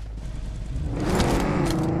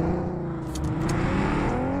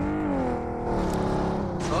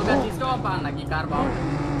 తీసుకోవా నాకు ఈ కార్ బాగుంటుంది.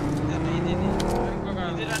 ఇది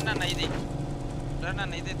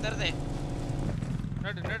రండి, ఇది ఇద్దరిదే.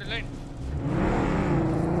 నడు లైన్.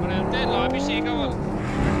 మనం వెళ్తే లాబీ షేక్ అవ్వాలి.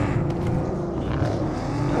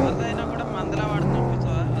 ఎవరిదైనా కూడా మందలా వాడుతున్నాం.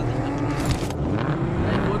 అది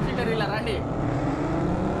 4 సీటర్ ఇలా రండి.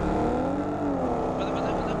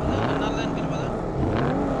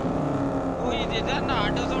 ఇది అన్న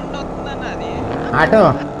ఆటో సౌండ్ వస్తుందన్న. అది ఆటో.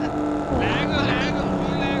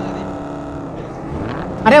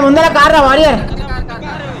 అరే ముందర కార్ రా వారియర్.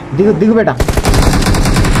 దిగు బేట.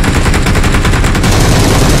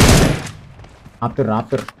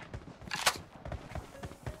 ఆపుతారు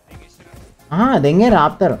దెంగేరు,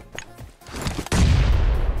 ఆపుతారు.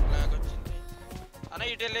 అన్న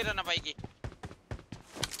ఇటు వెళ్ళారన్న పైకి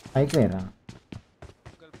వేయరా.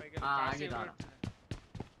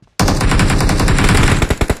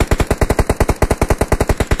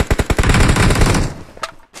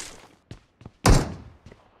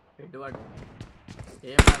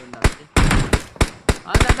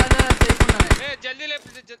 జల్దీ లేపు.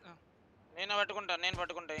 నేను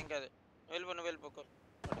పట్టుకుంటా ఏం కాదు. వెళ్ళిపో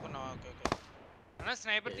పట్టుకున్నావా? ఓకే అన్న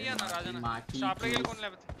స్నైపర్ తీయన్న రాజన్న, షాప్ లోకి వెళ్ళి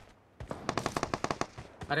లేకపోతే.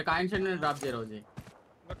 అరే కాయిన్స్ నేను డ్రాప్ చేయ రోజు.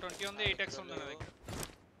 20 ఉంది, 8x ఉంది నా దగ్గర.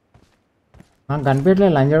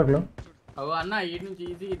 కనిపించలేదు లంజోడ్లు. అవు అన్న ఈ నుంచి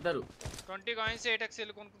ఈజీ ఇద్దరు 20 కాయిన్స్ 8x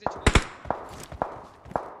వెళ్ళి కొనుక్కు తెచ్చుకో.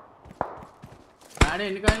 ఆడే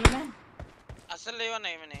ఎన్ని కాయిన్లు ఉన్నాయి? అసలు లేవన్నా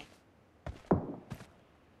ఏమని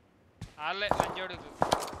ఆలే లంజోడు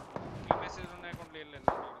మెసేజ్ ఉన్నాయి కొండ లేదు.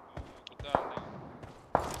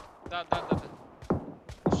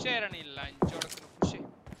 పుష్ అయ్యారా నీ లంజోడుకు? పుష్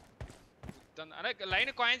అరే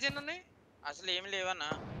లైన్ కాయిన్స్ ఎన్ని ఉన్నాయి? అసలు ఏమి లేవన్నా.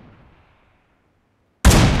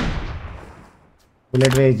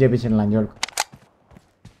 బుల్లెట్ వేసి చేపించాను లంజోడుకు.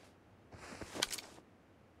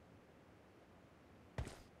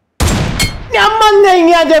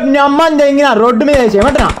 అమ్మని తెంగిన రోడ్డు మీద వేసి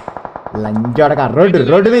ఏమంటున్నా లంజోడక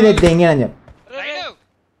రోడ్డు మీద తెంగిన అని చెప్పి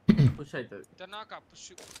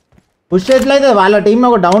పుష్ ఎట్లయితే వాళ్ళ టీం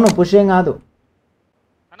ఒక డౌన్, పుష్ ఏం కాదు.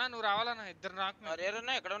 అన్నా నువ్వు రావాలన్నా, ఇద్దరు నాకు.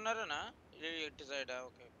 అరేరన్నా ఎక్కడ ఉన్నారన్నా? ఇటు సైడ్.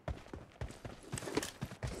 ఓకే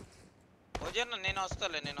ఓజన్న నేను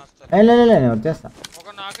వస్తాలే. నేను వచ్చేస్తా. ఒక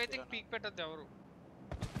నాకైతే పీక్ పెట్టద్దు ఎవరు.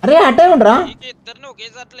 అరే అట్టే ఉండరా, ఇద్దరిని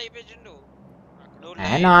ఒకేసారి అట్లా అయిపోయిండు.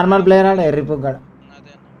 నార్మల్ ప్లేయర్ ఆడ ఎర్రిపోగాడు.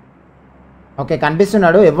 ఓకే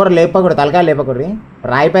కనిపిస్తున్నాడు, ఎవరు లేపకూడదు, తలకాయ లేపకూడదు.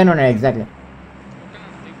 రాయి పైన ఉన్నాడు, ఎగ్జాక్ట్లీ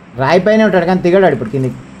రాయి పైన ఉంటాడు కానీ దిగాడు ఇప్పుడు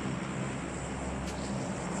కిందికి.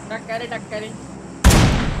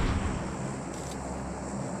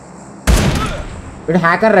 వీడు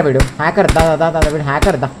హ్యాకర్ రా, వీడు హ్యాకర్. వీడు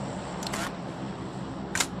హ్యాకర్ దా.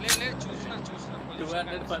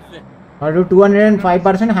 వాడు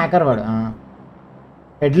 205% హ్యాకర్ వాడు.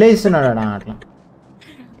 ఎడ్లే ఇస్తున్నాడు అట్లా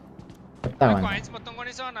చెప్తావా? మొత్తం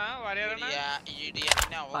కొనేసావనా?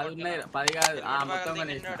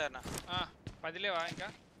 10 లేవా ఇంకా?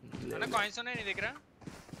 అన్న కాయిన్స్ ఉన్నాయి నీ దగ్గర?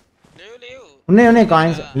 ఉన్నాయి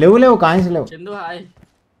కాయిన్స్ లేవు కాయిన్స్ లేవు. చందు హాయ్.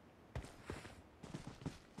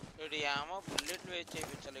 బుల్లెట్ వేస్ట్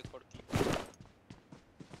చేయించాలి కొడుకు.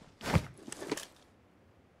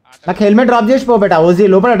 నాకు హెల్మెట్ డ్రాప్ చేసి పో బేటా. ఓజీ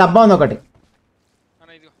లోపల డబ్బా ఉంది ఒకటి,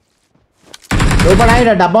 అన్న ఇదిగో లోపల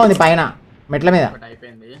ఇక్కడ డబ్బా ఉంది పైన మెట్ల మీద. ఒకటి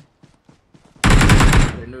అయిపోయింది,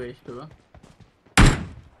 2 వేస్ట్.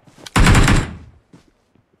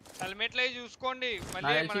 హెల్మెట్లు అవి చూసుకోండి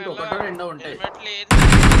మళ్ళీ నాకు తెలిసి ఒకటో రెండో ఉంటాయి. హెల్మెట్ లేదు,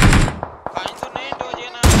 కాయిన్స్ ఉన్నాయి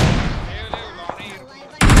డోజేనా. లేవు లోనే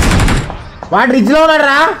ఇరుక్కుంటా. వాడు రిడ్జ్ లో ఉన్నాడు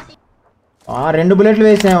రా. 2 బుల్లెట్లు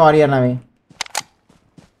వేసాయి వారియర్ నవి.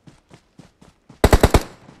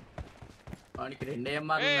 వాడికి 2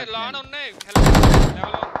 AMR లోన ఉన్నాయి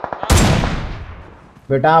లెవెల్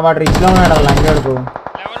బేటా వాడు రిడ్జ్ లో ఉన్నాడు లంగడుకు.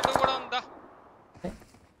 లెవెల్ 2 కూడా ఉందా?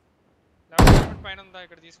 లెవెల్ 2 పైన ఉందా?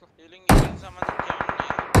 ఇక్కడ తీసుకో. హీలింగ్ సంబంధించి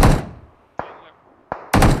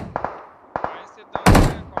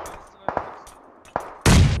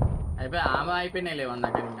అయిపోయి ఆమె అయిపోయినాయి లేవు అన్న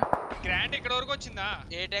దగ్గర. ఇంకా గ్రాండ్ ఇక్కడ వరకు వచ్చిందా?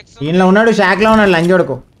 8x ఈయనలో ఉన్నాడు, షాక్ లో ఉన్నాడు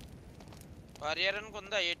లంజోడుకు. Warrior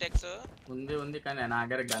అనుకుందా 8x. ఉంది కానీ నా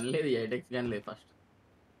దగ్గర గన్ లేదు, 8x గన్ లేదు. ఫస్ట్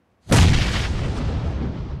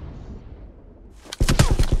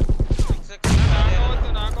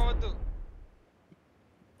నాకవద్దు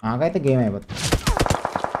నాకైతే గేమ్ అయిపోతుంది.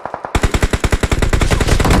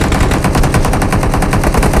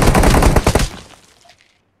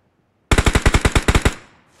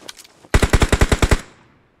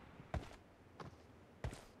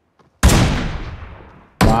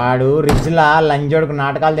 వాడు రిచ్లా లంజోడుకు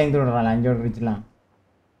నాటకాలు తెంగుతుండ్రు. లంజోడు రిచ్లా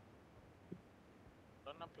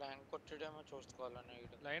ప్లాన్ కొట్టడేమో చూసుకోవాలని.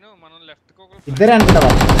 లైన్ మనం లెఫ్ట్ కి ఇద్దరే అనుకుంటా.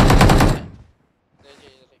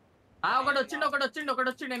 ఒకటి వచ్చిండు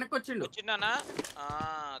వెనక్కి వచ్చిండు. వచ్చిండానా?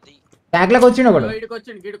 అది ట్యాక్లకు వచ్చిండు ఒకడు.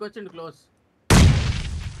 గీడికి వచ్చిండు క్లోజ్.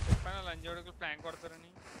 పైన లంజోడుకు ప్లాన్ కొడతారని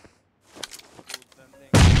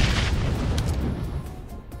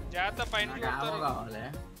జాగ్రత్త. పైన కొడతారు. కావాలి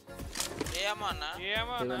ఏమో అన్న.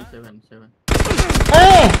 ఏమో అన్న 7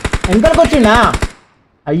 వెనకాలకు వచ్చిండా?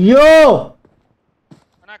 అయ్యో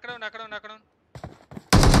అక్కడ ఉండు.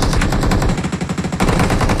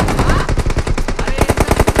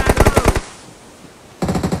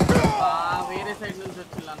 వేరే సైడ్ నుంచి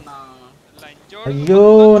వచ్చిందన్నా. అయ్యో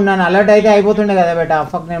నన్ను అలర్ట్ అయితే అయిపోతుండే కదా బేటా.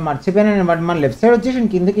 ఫక్ నేను మర్చిపోయాను. బట్ మన లెఫ్ట్ సైడ్ వచ్చేసి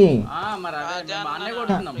కిందకి. మరి అదే బాగానే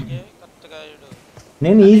కొడుతున్నాం.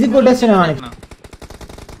 నేను ఈజీ కొట్టేస్తున్నా వానికి.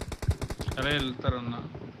 అరే వెళ్తారన్నా.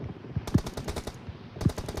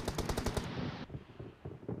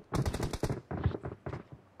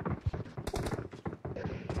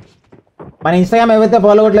 మన ఇన్స్టాగ్రామ్ ఏవైతే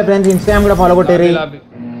ఫాలో కొట్టలేదు ఫ్రెండ్స్, ఇన్స్టాగ్రామ్ కూడా follow కొట్టేరి.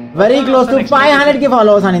 Very close to 500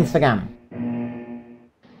 followers on Instagram.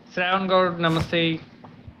 Shravan Goud నమస్తే.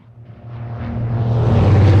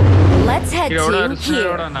 Let's head to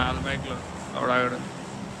here.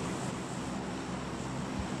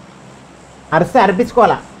 అరిస్తే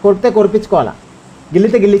అరిపించుకోవాలా, కొడితే కొరిపించుకోవాలా,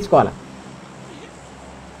 గిల్లితే గిల్లించుకోవాలా.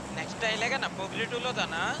 నెక్స్ట్ డైలాగ్ అన్న Pubg 2 లో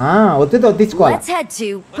దానా. ఒత్తితే ఒత్తించుకోవాలా. Let's head to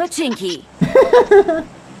Pochinki.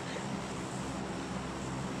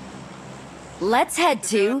 Let's head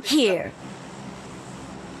to here.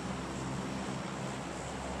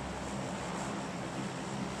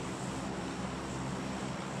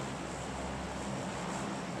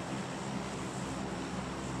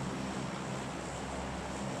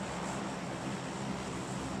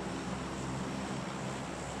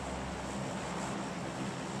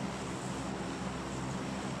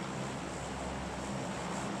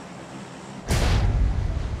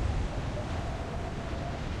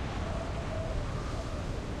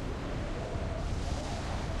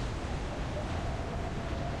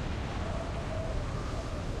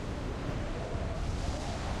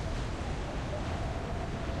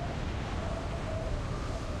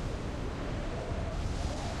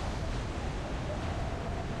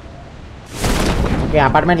 Okay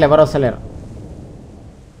అపార్ట్మెంట్లో ఎవరు వస్తలేరు.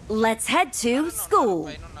 Let's head to school.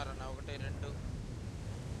 పైన ఉన్నారన్న 1 2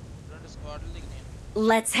 స్క్వాడ్లు దిగినాయి.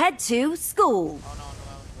 Let's head to school.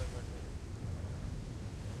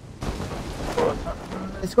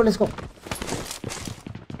 తీసుకో తీసుకో.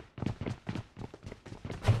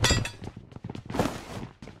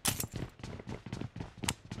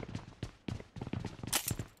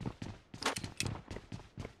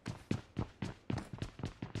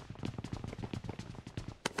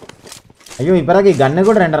 అయ్యో ఇప్పటికి గన్ను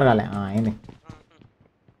కూడా రెండర్ కాలే. అయింది.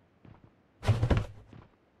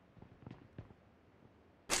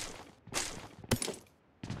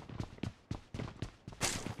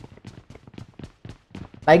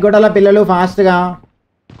 లైక్ కొట్టాల పిల్లలు ఫాస్ట్గా.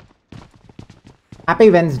 Happy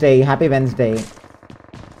Wednesday.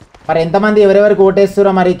 మరి ఎంతమంది ఎవరెవరికి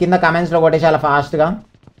ఓటేస్తారో మరి కింద కామెంట్స్లో కొట్టేసాల ఫాస్ట్గా.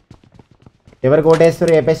 ఎవరికి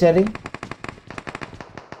ఓటేస్తారు చెప్పేసేది.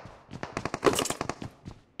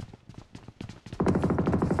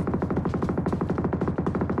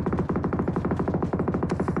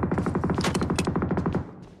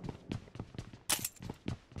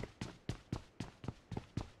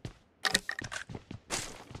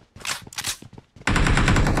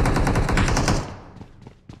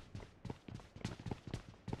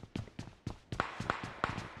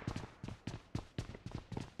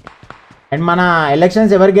 అండ్ మన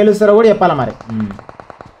ఎలక్షన్స్ ఎవరు గెలుస్తారో కూడా చెప్పాలి మరి.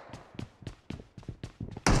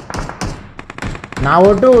 నా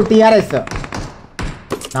ఓటు టీఆర్ఎస్.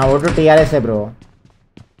 నా ఓటు టీఆర్ఎస్ బ్రో.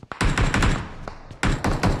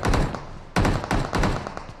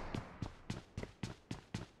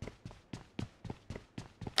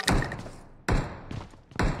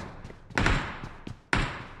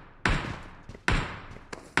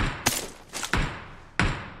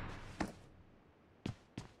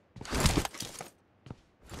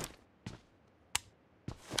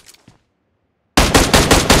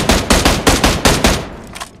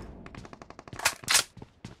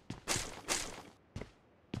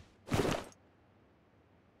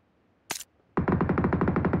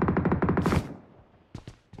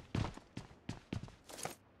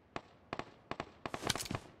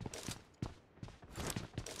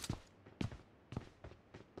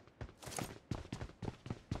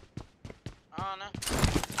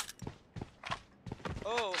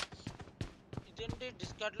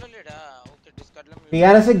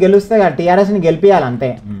 టీఆర్ఎస్ గెలుస్తే కదా, టీఆర్ఎస్ని గెలిపియాలి అంతే.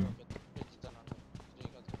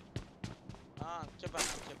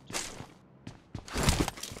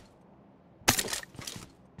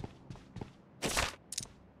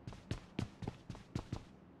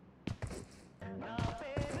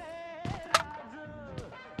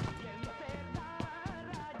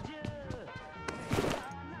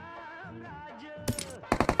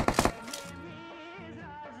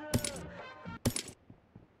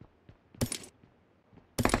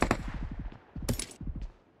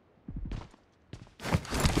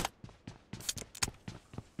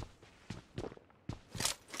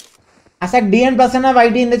 Asak DN Prasanna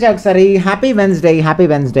YT in the chat ఒకసారి. Happy Wednesday, happy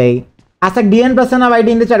Wednesday. Asak DN Prasanna YT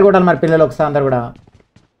in the chat కొట్టాలి మరి పిల్లలు ఒకసారి అందరు కూడా.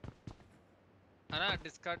 అన్న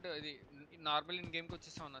డిస్కార్డ్ ఇది నార్మల్ ఇన్ గేమ్ కి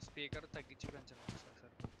వచ్చేసాం అన్న. స్పీకర్ తగ్గించి పెంచండి ఒకసారి.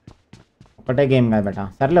 ఒకటే గేమ్ కాదు బేటా.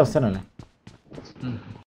 సర్లే వస్తానులే.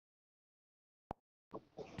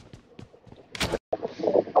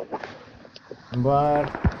 Number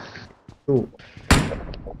 2.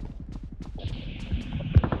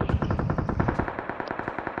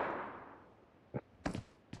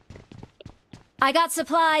 I got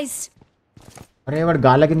supplies. అరే వాడు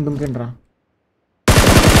గాల్ల కింద దుంకిండ్రా.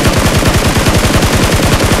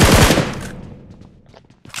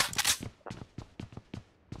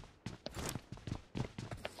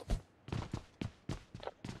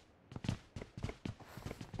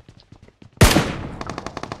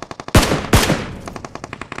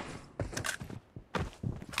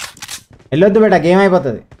 వెళ్ళొద్దు బేటా, గేమ్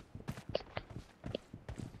అయిపోతుంది.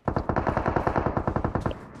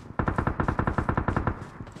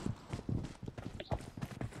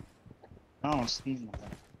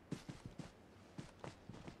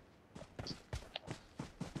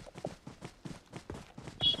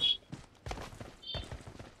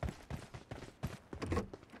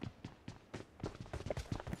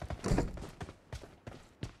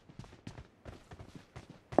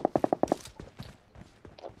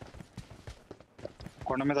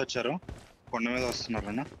 కొండ మీద వచ్చారు, కొండ మీద వస్తున్నారు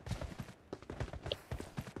అన్న.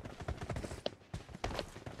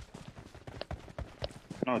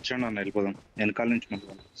 వచ్చాడు అన్న, వెళ్ళిపోదాం వెనకాల నుంచి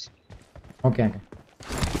వెళ్ళిపోదాం. ఓకే అండి.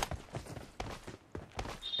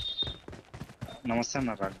 నమస్తే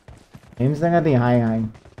అన్న. రాజు ఏం సంగతి? Hi hi.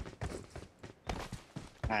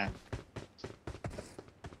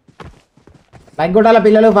 లైక్ కొట్టాల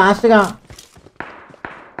పిల్లలు ఫాస్ట్గా.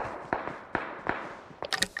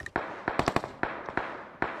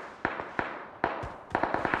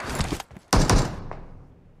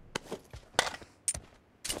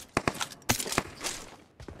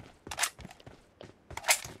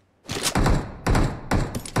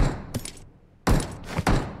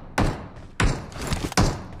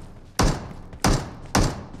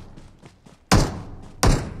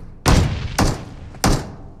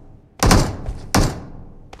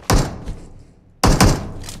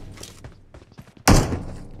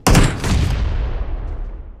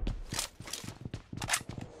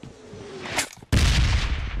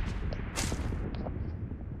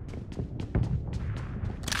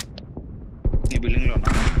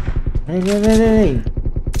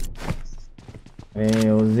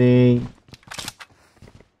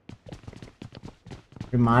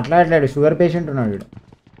 మాట్లాడలేడు, షుగర్ పేషెంట్ ఉన్నాడు వీడు.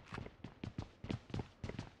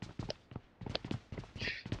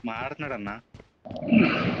 మాట్లాడుతున్నాడు అన్న.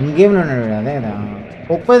 ఇంకేం ఉన్నాడు వీడు? అదే కదా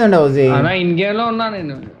ఒప్పేదండి హౌజీ. ఇన్ గేమ్ లో ఉన్నా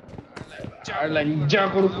నేను. లంజా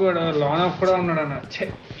కొడుకు లోన్ ఆఫ్ కూడా ఉన్నాడు అన్న.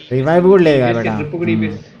 రివైవ్ కూడా లేదు కదా.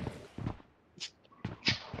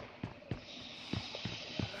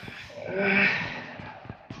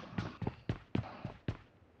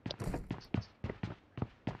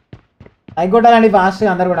 లైక్ కొట్టాలండి ఫాస్ట్గా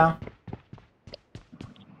అందరు కూడా.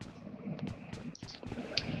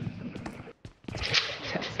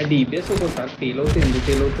 DPS ఒక్కోసారి ఫెయిల్ అవుతుంది, ఎందుకు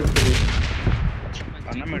ఫెయిల్ అవుతుంది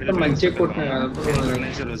అన్న మంచిగా కొట్టినా కదా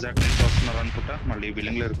నుంచి రిజాక్ట్ నుంచి వస్తున్నారు అనుకుంటా, మళ్ళీ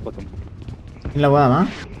బిల్డింగ్ లో ఇరుక్కుపోతాం. ఇలా పోదామా?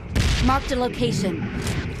 Marked a location.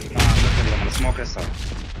 మళ్ళీ స్మోక్ వేస్తా.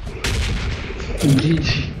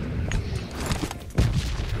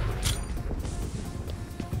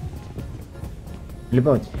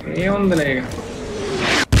 వెళ్ళిపోవచ్చు. ఏముందిలే ఇక.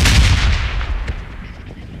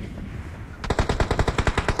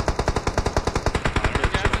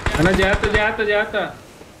 అన్న జాగ్రత్త జాగ్రత్త జాగ్రత్త,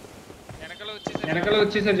 వెనకాల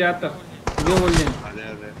వచ్చేసారు జాగ్రత్త. ఇదే ఓల్డ్ అదే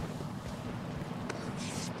అదే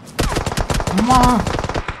అమ్మా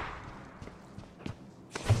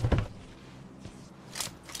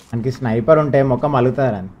మనకి స్నైపర్ ఉంటే మొక్క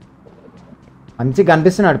మలుగుతారు అని మంచిగా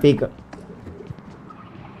కనిపిస్తున్నాడు పీక్.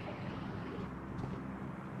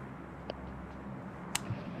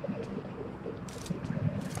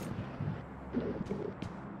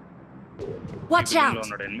 Watch out!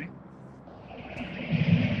 ఉన్నాడు ఎనిమి.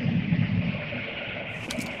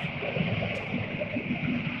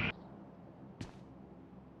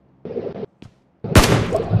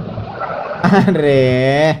 రే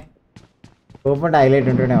ఓపెన్ హైలైట్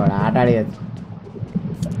ఉంటుండేవాడు, ఆట ఆడేయచ్చు.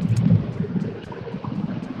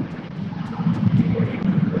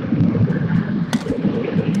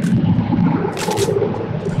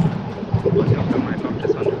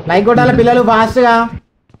 లైక్ కొట్టాలి పిల్లలు ఫాస్ట్గా.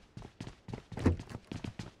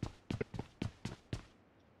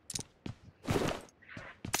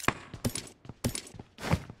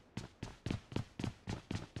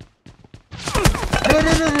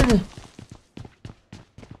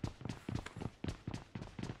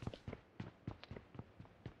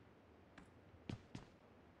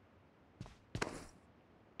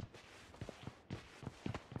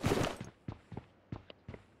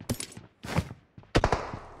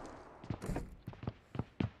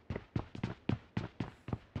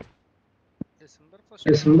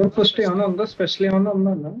 డిసెంబర్ ఫస్ట్ ఏమన్నా ఉందా, స్పెషల్ ఏమన్నా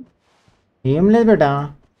ఉందా? ఏం లేదు బేటా,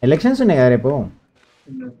 ఎలక్షన్స్ ఉన్నాయి కదా రేపు.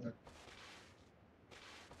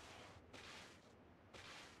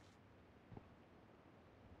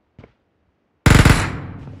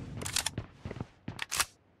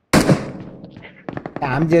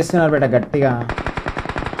 క్యాంప్ చేస్తున్నారు బేటా గట్టిగా.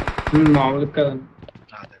 మామూలు కదా.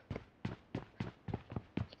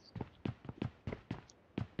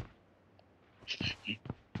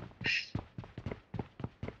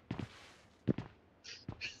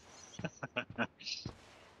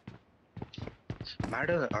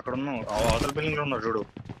 మ్యాడ్ అక్కడ ఉన్న అవతల బిల్డింగ్ లో ఉన్నాడు చూడు.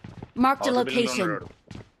 Marked a location.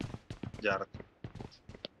 జాగ్రత్త.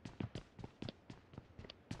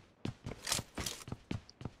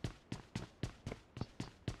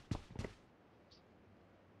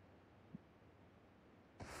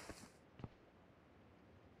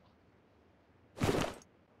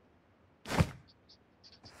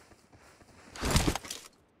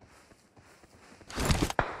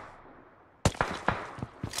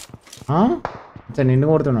 నిన్ను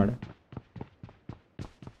కొడుతున్నాడు.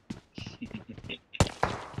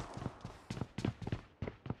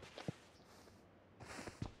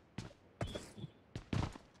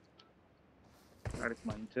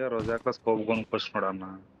 మంచిగా రోజాక స్కోప్ కొనుక్కొస్తున్నాడు అన్న,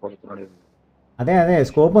 కొడుతున్నాడు. అదే అదే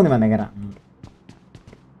స్కోప్ ఉంది మన దగ్గర.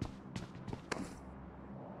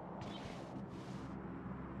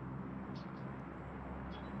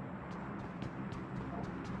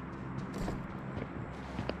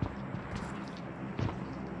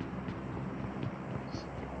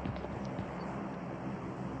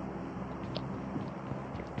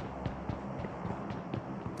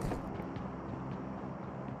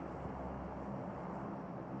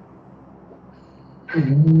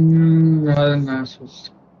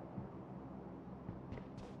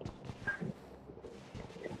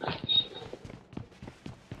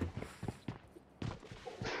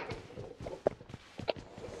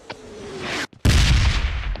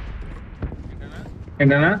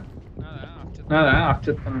 ఏంటన్నా నాదా ఆఫ్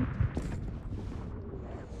చెప్తాను.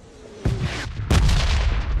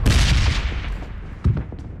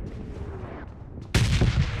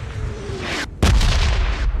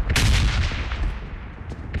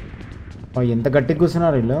 ఎంత గట్టిగా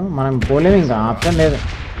కూర్చున్నారు వీళ్ళు, మనం పోలేము, ఇంకా ఆప్షన్ లేదు.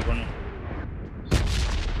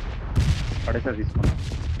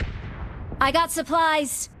 I got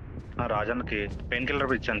supplies. రాజన్నకి pain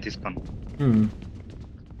killer ఇచ్చాను, తీసుకోను.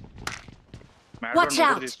 Watch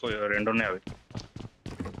out. తీసుకో, రెండు ఉన్నాయి అవి.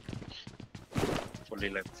 Fully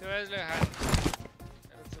life.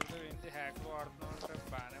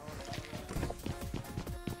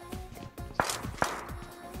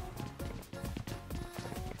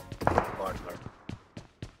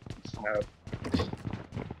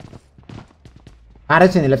 కార్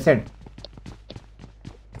వచ్చింది left side.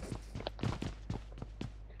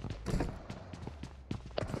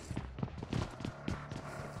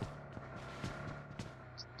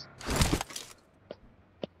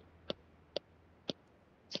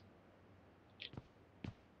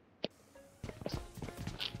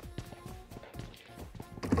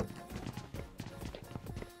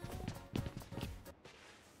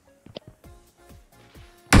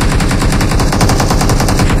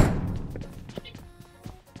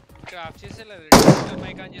 Of చేసేలేదు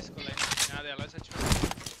mic on చేసుకోలే నాది ఎలా చచ్చిపోయింది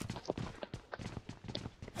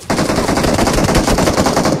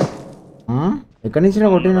ఎక్కడి నుంచి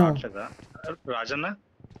కొట్టినా రాజన్న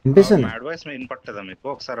వినిపిస్తుంది మ్యాడ్ వాయిస్ వినపట్టదా మీకు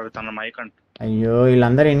ఒకసారి తన మైక్ అంట అయ్యో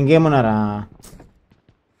వీళ్ళందరూ ఇన్ గేమ్ ఉన్నారా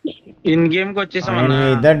ఇన్ గేమ్ కి వచ్చేసాం మీ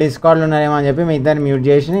ఇద్దరు డిస్కార్డ్లు ఉన్నారేమో అని చెప్పి మీ ఇద్దరు మ్యూట్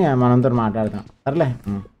చేసి మనంతో మాట్లాడతాం సర్లే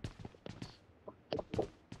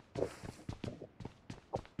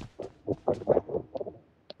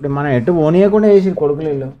ఇప్పుడు మనం ఎటు పోనీయకుండా చేసి కొడుకులు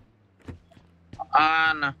వీళ్ళు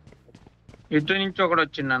అన్న ఇటు నుంచి ఒకడు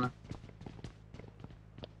వచ్చిండు అన్న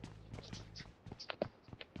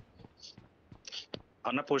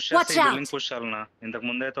అన్న పుష్ చేస్తే బిల్డింగ్ పుష్ చేయాలన్నా ఇంతకు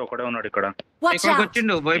ముందు అయితే ఒకడే ఉన్నాడు ఇక్కడ ఇక్కడికి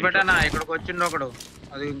వచ్చిండు భయపెట్టానా ఇక్కడికి వచ్చిండు ఒకడు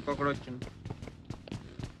అది ఇంకొకడు వచ్చిండు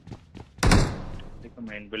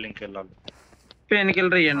మెయిన్ బిల్డింగ్ కి వెళ్ళాలి పెయిన్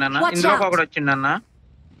కిల్లర్ ఇయ్యండి అన్న ఇందులో ఒకడు వచ్చిండు అన్న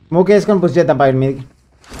మూకేసుకొని పుష్ చేద్దాం పైన మీదకి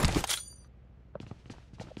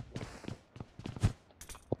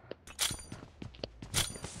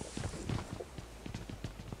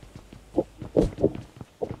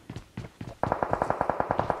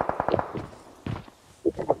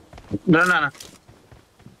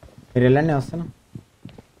మీరు వెళ్ళండి వస్తాను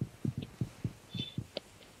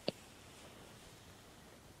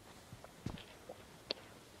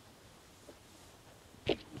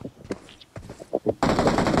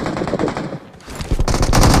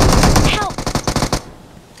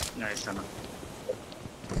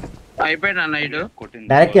అయిపోయాడు అన్న ఇటు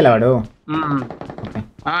డైరెక్ట్ వెళ్ళాడు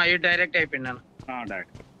ఇటు డైరెక్ట్ అయిపోయింది అన్న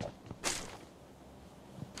direct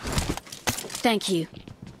Thank you.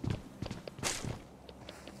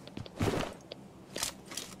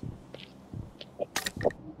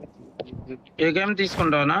 A game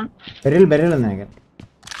తీసుకుంటావనా బెర్రీలు ఉంది దగ్గర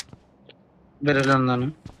బెర్రీలు ఉందాను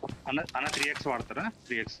అన్న 3x వాడతారా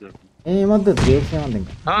 3x ఏమొద్దు 3x ఏమొద్దు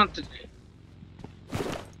ఇంకా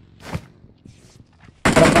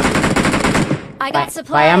I got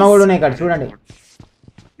supplies. పయామ కూడా ఉన్నాయి ఇక్కడ చూడండి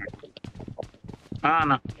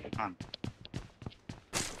అన్న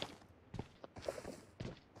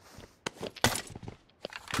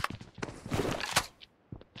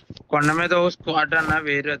కొండ మీద స్క్వాడ్ అన్న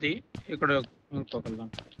వేరేది ఇక్కడ ఇంకొకళ్ళు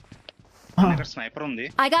ఇక్కడ స్నైపర్ ఉంది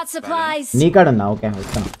I got supplies. నీ కాడ ఉందా ఓకే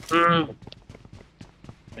వస్తాను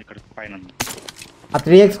ఇక్కడ పైన ఉంది ఆ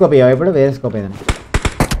 3x స్కోప్ ఇవ్వ ఇప్పుడు వేరే స్కోప్ ఏదైనా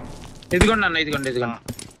ఇదిగోండి అన్న ఇదిగోండి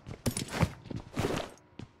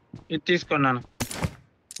ఇది తీసుకున్నాను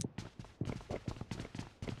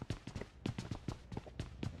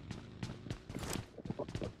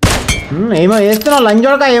ఏమో వేస్తున్నావు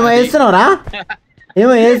లంజోడక ఏమో వేస్తున్నావురా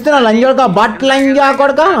ఏమో వేస్తున్నావు లంజోడక బట్ లంజా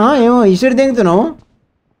కొడక ఏమో ఇసురు దింగుతున్నావు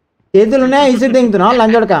చేతులు ఉన్నాయా ఇసురు దింగుతున్నావు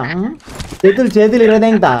లంజోడక చేతులు ఇరవై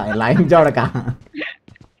దింగుతా లంజోడక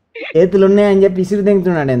చేతులు ఉన్నాయని చెప్పి ఇసురు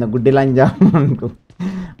దింగుతున్నాడు ఏందో గుడ్డి లంజా అనుకో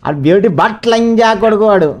అది బ్యూటీ బట్ లంజా కొడుకు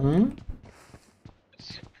వాడు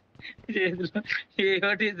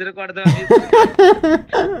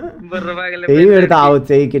చెయ్యి పెడతా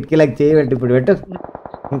చెయ్యి కిటికీలకు చెయ్యి పెట్టి ఇప్పుడు పెట్టు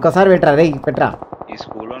ఇంకోసారి పెట్టరా రే పెట్టరా ఈ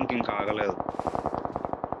స్కూల్లోనికి ఇంకా ఆగలేదు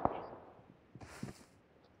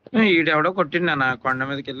ఈడెవడో కొట్టిండు అన్న కొండ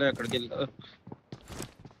మీదకి వెళ్ళి ఎక్కడికి వెళ్ళి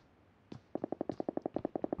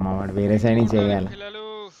వాడు వేరే సైడ్ నుంచి చేయాలి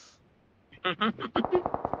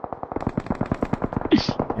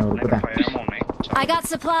I got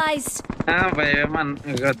supplies.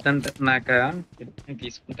 వద్దంట నాకు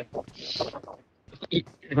తీసుకుంటా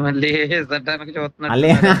మళ్ళీ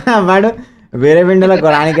చూస్తున్నా వాడు వేరే విండోలకు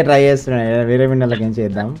రానికి ట్రై చేస్తున్నాడు వేరే విండోలకు ఏం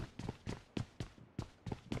చేద్దాం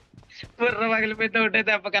బుర్ర పగిలిపోతే ఒకటే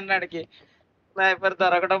దెబ్బ కన్నాడికి స్నైపర్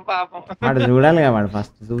దొరకడం పాపం వాడు చూడాలి కదా వాడు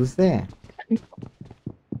ఫస్ట్ చూస్తే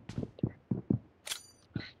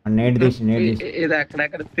నేట్ తీసి ఇది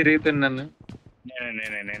అక్కడక్కడ తిరుగుతున్నాను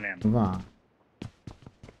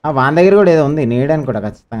వాని దగ్గర కూడా ఏదో ఉంది నేడ్ అని కూడా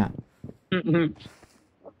ఖచ్చితంగా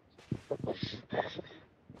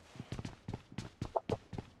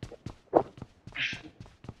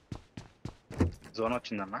జోన్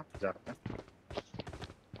వచ్చిందన్న జాగ్రత్త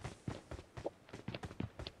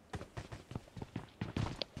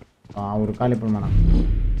ఉరకాలి ఇప్పుడు మనం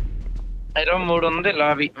 3 ఉంది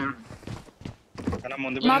లాబీ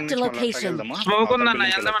స్మోక్ ఉందన్న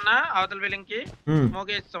వెళ్దామన్నా అవతల బిల్డింగ్ కి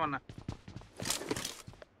స్మోక్ వేస్తామన్నా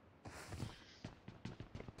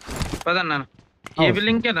పదన్నా ఈ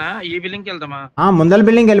బిల్డింగ్ కేనా ఈ బిల్డింగ్ కి వెళ్దామా ముందల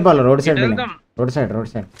బిల్డింగ్ వెళ్ళిపోవాలి రోడ్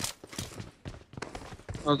సైడ్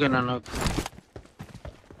ఓకే నాన్న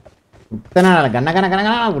ఉరుకుతున్నాడు గన్న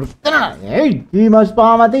ఉరుకుతున్నాడు ఈ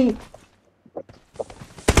మస్పామతి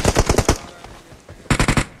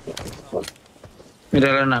మీరు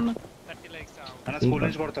ఎలా నాన్న స్కూల్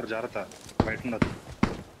నుంచి కొడతారు జాగ్రత్త బయట ఉండదు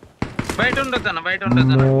బయట ఉండొద్దన్న బయట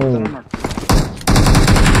ఉండొద్దన్న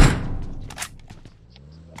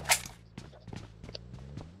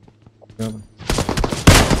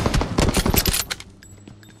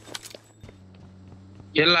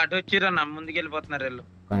ఎల్లు అటు వచ్చిరన్న ముందుకు వెళ్ళిపోతున్నారు ఎల్లు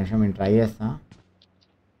కొంచెం నేను ట్రై చేస్తా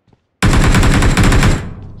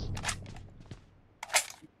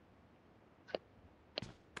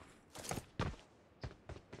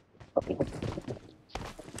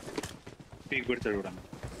పీక్ పెడతాడు కూడా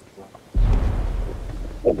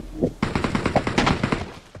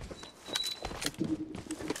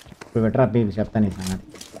ఇప్పుడు బెటర్ పీక్ చెప్తాను ఈ సంగతి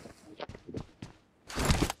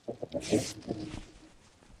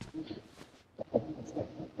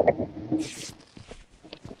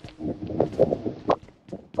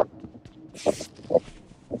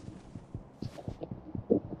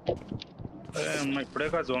ఇప్పుడే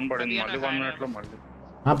జోన్ పడింది మళ్ళీ 1 minute లో మళ్ళీ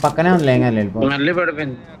పక్కనే ఉంది లేంగా వెళ్ళిపో మళ్ళీ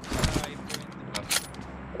పడిపోయింది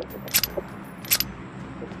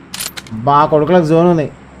బా కొడుకులకు జోన్ ఉంది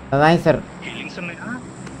కదా సార్ హీలింగ్స్ ఉన్నాయా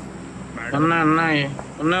ఉన్నాయి ఉన్నాయి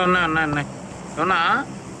ఉన్నాయి ఉన్నాయి ఉన్నాయి ఉన్నాయి అవునా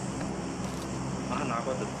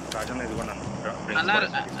నాకు రాజన్ ఇదిగోండి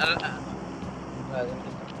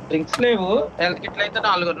డ్రింక్స్ లేవు హెల్త్ కిట్లు అయితే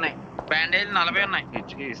 4 ఉన్నాయి బ్యాండేజ్ 40 ఉన్నాయి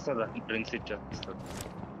ఇస్తుందా డ్రింక్స్ ఇస్తుంది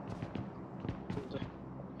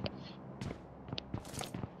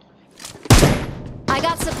I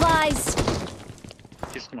got supplies.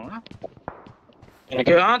 తీసుకున్నావా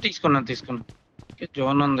తీసుకున్నాను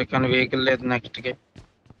జోన్ ఉంది కానీ వెహికల్ లేదు నెక్స్ట్ కి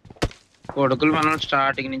కొడుకులు మనం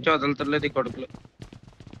స్టార్టింగ్ నుంచి వదలతలేదు ఈ కొడుకులు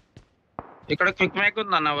ఇక్కడ క్విక్ మ్యాక్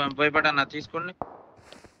ఉంది అన్న భయపడన్నా తీసుకోండి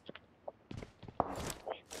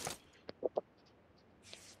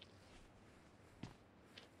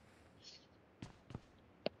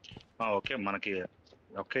ఓకే మనకి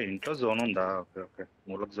ఓకే ఇంట్లో జోన్ ఉందా ఓకే ఓకే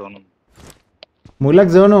మూలకు జోన్ ఉంది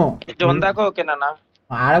మూలకు జోను జోన్ దాకా ఓకేనా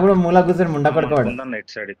ఆడ కూడా మూలకు కూర్చొని ముండ కొడుకోవాడు నెట్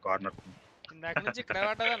సైడ్ కార్నర్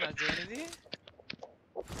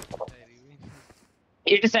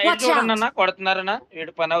ఇటు సైడ్ చూడండి కొడుతున్నారన్నా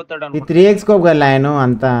వీడు పని అవుతాడు ఈ 3x స్కోప్ గల ఆయన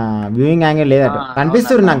అంత వ్యూయింగ్ యాంగిల్ లేదట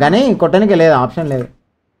కనిపిస్తుంది నాకు కానీ కొట్టడానికి లేదు ఆప్షన్ లేదు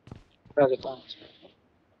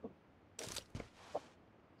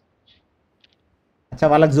అచ్చా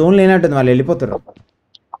వాళ్ళకి జోన్ లేనట్టుంది వాళ్ళు వెళ్ళిపోతారు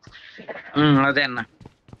అదే అన్న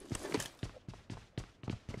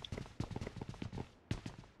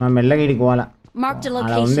మనం మెల్లగా ఇడికి పోవాలా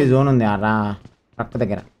అలా ఉంది జోన్ ఉంది ఆ ట్రక్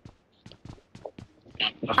దగ్గర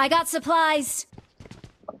I got supplies.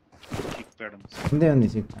 ఉంది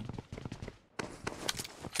సిక్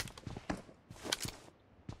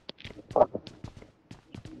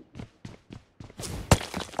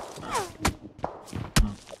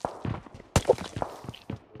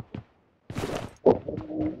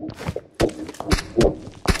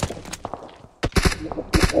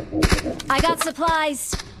I got supplies.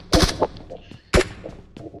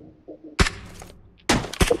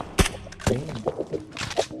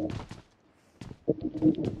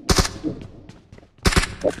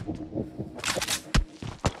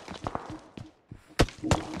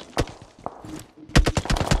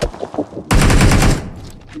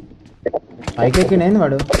 పైకి ఎక్కింది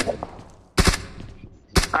వాడు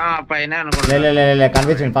పైన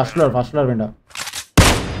కనిపించింది ఫస్ట్ ఫ్లోర్ విండో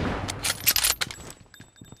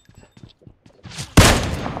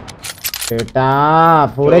బేటా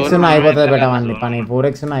 4x ఉన్నా అయిపోతుంది బేటా మనకి పని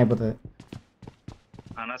 4x ఉన్నా అయిపోతుంది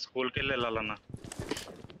అన్న స్కూల్కి వెళ్ళాలన్నా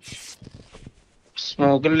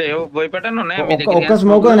స్మోకులు లేవు భయపెట్టాను ఒక్క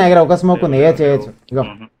స్మోక్ ఉంది దగ్గర ఒక స్మోక్ ఉంది ఏ చేయొచ్చు ఇగో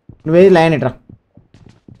నువ్వేది లైన్ ఇట్రా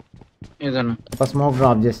ఒక స్మోక్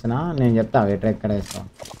డ్రాప్ చేస్తున్నా నేను చెప్తా ఎట్లా ఎక్కడ వేస్తావు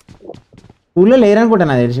స్కూల్లో లేరనుకుంటా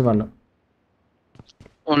నాకు తెలిసి వాళ్ళు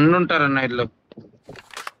ఉండుంటారన్న ఇల్లు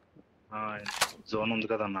జోన్ ఉంది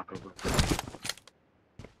కదన్న అక్కడ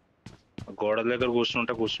గోడ దగ్గర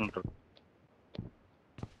కూర్చుంటారు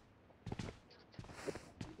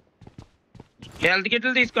హెల్త్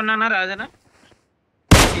కిట్లు తీసుకున్నానా రాజనా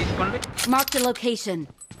తీసుకోండి Mark the location.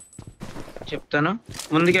 చెప్తాను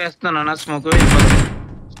ముందుకు వేస్తాను స్మోక్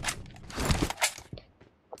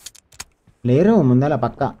లేరు ముందల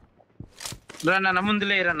పక్క రాన్న ముందు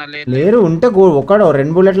లేరన్న లేరు ఉంటే ఒక్కడు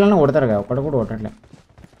 2 బుల్లెట్లను కొడతారు కదా ఒక్కడు కూడా కొట్టట్లే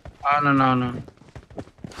అవునన్నా అవును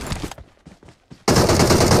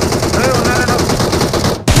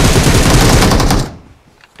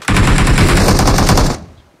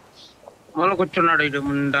మొన్న కూర్చున్నాడు ఇడు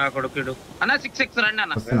ముండా కొడుకుడు అన్న 6 రండి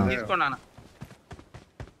అన్న తీసుకోండి అన్న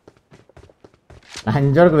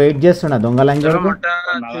లంజోడుకు వెయిట్ చేస్తున్నా దొంగ లంజోడుకు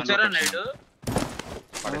చూసారా నైడు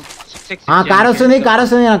కార్ వస్తుంది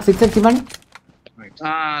నాకు 6x ఇవ్వండి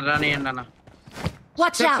రానియండి అన్న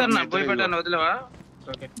పోయిపెట్టాను వదిలేవా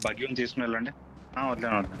బగ్యం తీసుకుని వెళ్ళండి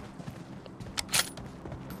వదిలేను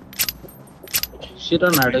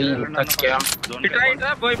శిరనాడు క్యాంప్ ఇట్రా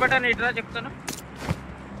ఇట్రా పోయి పట్టాను ఇట్రా చెప్తాను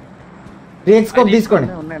 3x స్కోప్ తీసుకోండి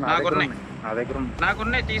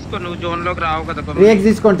నాకున్నాయి తీసుకో నువ్వు జోన్ లోకి రావు కదా 3x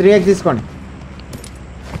తీసుకోండి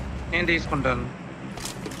నేను తీసుకుంటాను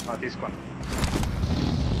తీసుకోండి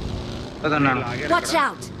అదన్నా Watch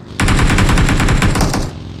out!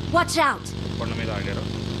 Watch out! కొండ మీద ఆగారు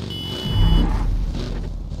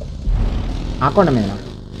ఆ కొండ మీద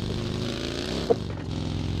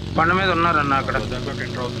కొండ మీద ఉన్నారన్న అక్కడ రోజాక్లోకి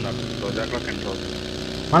ఎంటర్ అవుతుంది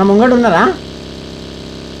మన ముంగట ఉన్నారా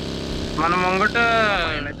మన ముంగట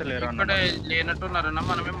ఇక్కడ లేనట్టున్నారన్న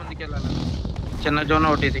మనమే ముందుకెళ్ళాలి చిన్న జోన్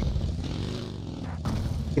ఒకటి ఇది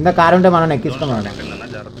కింద కారు ఉంటే మనం ఎక్కిస్తాం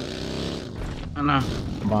అన్న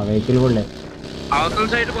బాగా వెహికల్ కూడా లేదు అవతల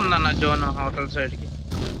సైడ్కి ఉందన్న జోన్ అవతల సైడ్కి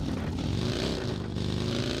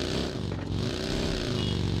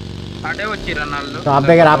అడే వచ్చిరన్న వాళ్ళు షాప్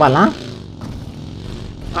దగ్గర ఆపాలా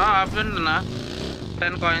ఆప్షన్ అన్న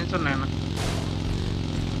 10 కాయిన్స్ ఉన్నాయన్న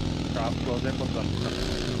షాప్ క్లోజ్ అయిపోతుంది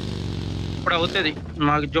ఇప్పుడు అవుతుంది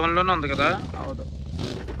మాకు జోన్ లోనే ఉంది కదా అవును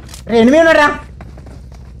ఎనిమిది ఉన్నారా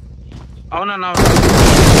అవునన్నా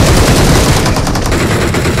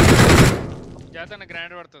జాతన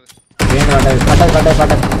గ్రాండ్ పడుతుంది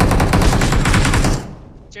పట్టదు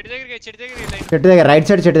చెట్టు దగ్గర రైట్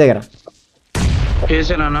సైడ్ చెట్టు దగ్గర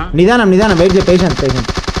చేసానా నిదానం వెయిట్ చేయ పేషెన్స్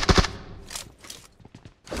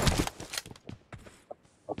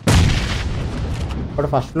ఇప్పుడు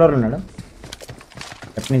ఫస్ట్ ఫ్లోర్ ఉన్నాడు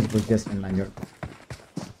ఎప్పటి నుంచి పూజ చేస్తున్నాడు అని చూడు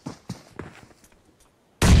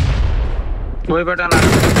పోయి పెట్టాను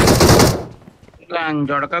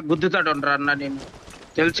జొడక గుద్దుతాడు ఉండరా అన్న నేను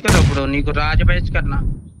తెలుసు కదా ఇప్పుడు నీకు రాజపేచ్ కన్నా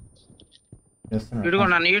ఇడుగో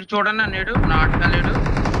నన్ను ఈడు చూడన్నా నేడు నాటకలేడు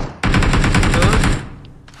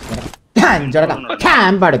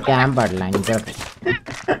క్యాంప్ ఆడు లంచ్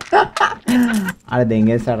ఆడ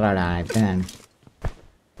దెంగేస్తాడు రాడా అయిపోయిందండి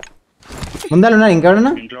ముందర ఉన్నాడు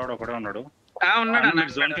ఇంకెవడన్నా ఇంట్లో ఒకటే ఉన్నాడు ఉన్నాడు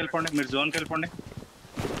మీరు జోన్కి వెళ్ళిపోండి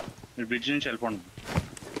మీరు బ్రిడ్జ్ నుంచి వెళ్ళిపోండి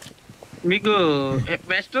మీకు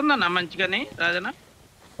వెస్ట్ ఉందన్న మంచిగాని రాజనా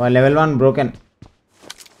లెవెల్ 1 బ్రోకెన్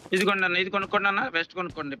ఇదిగోండి అన్న ఇది కొనుక్కోండి అన్న వెస్ట్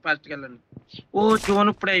కొనుక్కోండి ఫాస్ట్కి వెళ్ళండి ఓ జోన్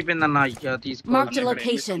ఇప్పుడే అయిపోయిందన్న అయ్యా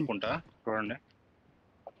చూడండి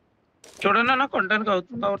చూడండి అన్న కొనడానికి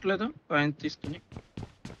అవట్లేదు కాయిన్స్ తీసుకుని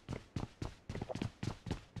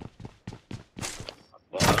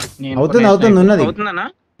అవుతుంది ఉన్నది అవుతుందన్నా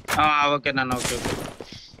ఓకేనన్న ఓకే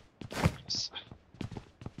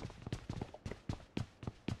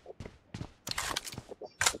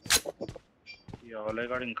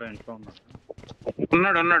ఎవలేగాడు ఇంకా ఇంట్లో ఉన్నాడు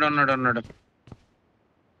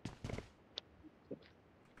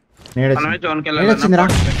మనమే జోన్కి వెళ్ళండి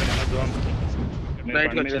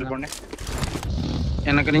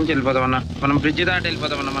వెనక నుంచి వెళ్ళిపోదామన్నా మనం బ్రిడ్జ్ దాటి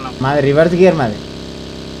వెళ్ళిపోదామన్నా మనం మాది రివర్స్ గేర్ మాది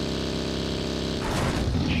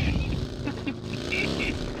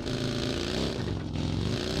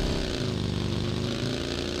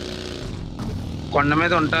కొండ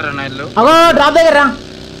మీద ఉంటారన్న ఇల్లు డ్రాప్ దగ్గర రా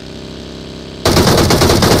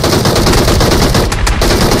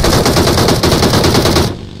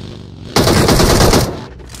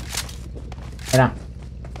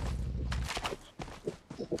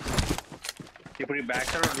ఇప్పుడు ఈ బ్యాక్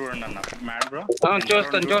సైడ్ చూడండి అన్న మ్యాడ్ బ్రో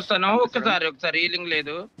చూస్తాను ఒకసారి హీలింగ్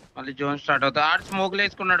లేదు మళ్ళీ జోన్ స్టార్ట్ అవుతా ఆడ స్మోక్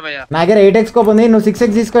వేసుకున్నాడు భయ్యా నా దగ్గర 8x స్కోప్ ఉంది నువ్వు 6x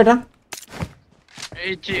తీసుకోటా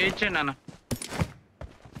ఇచ్చేయండి అన్న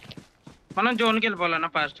మనం జోన్కి వెళ్ళిపోవాలన్న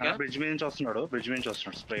ఫాస్ట్ గా బ్రిడ్జ్ మీద నుంచి వస్తున్నాడు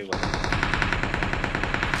స్ప్రే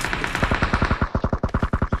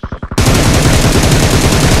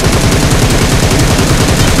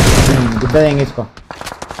గుడ్డ ఎంగేసుకో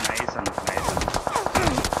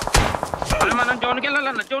మనం జోన్కి వెళ్ళాలి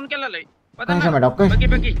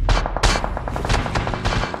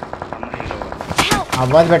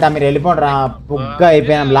అవ్వదు బెటా మీరు వెళ్ళిపోండి రా పుగ్గ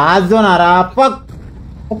అయిపోయినాం లాస్ట్ జోన్ రా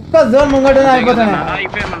ఒక్క జోన్ ముంగట అయిపోయామన్నా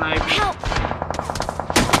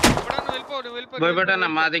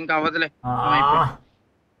మాది ఇంకా అవ్వదులే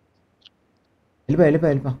వెళ్ళిపో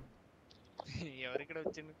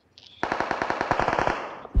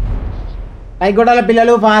లైక్ కొట్టాల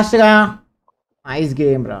పిల్లలు ఫాస్ట్ గా నైస్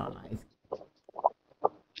గేమ్ రా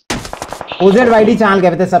OZYT channel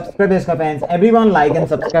के subscribe इसका fans everyone like and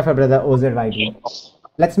subscribe for brother OZYT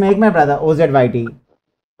let's make my brother OZYT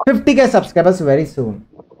 50k subscribers very soon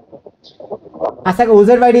అసలు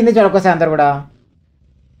OZYT ఇంది చరొకసే అందరు కూడా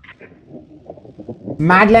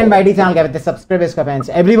Madland YT channel के subscribe इसका fans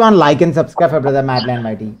everyone like and subscribe for brother Madland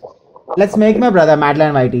YT let's make my brother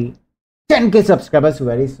Madland YT 10k subscribers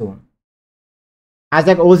very soon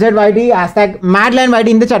 #OZYT #Madland YT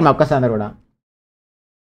ఇంది చరమ ఒక్కసే అందరు కూడా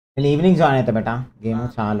నేను ఈవినింగ్ జాయిన్ అవుతా బేటా గేమ్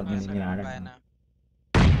చాలు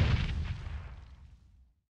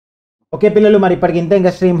ఓకే పిల్లలు, మరి ఇప్పటికి ఇంత ఇంకా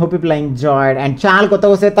stream. Hope people enjoyed. And channel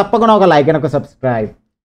కొత్తగా వస్తే తప్పకుండా ఒక లైక్ అండ్ ఒక సబ్స్క్రైబ్.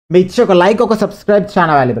 మీ ఇచ్చే ఒక లైక్, ఒక సబ్స్క్రైబ్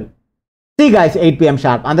చాలా valuable. See guys 8 PM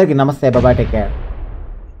sharp. అందరికీ నమస్తే, బాయ్, టేక్ కేర్.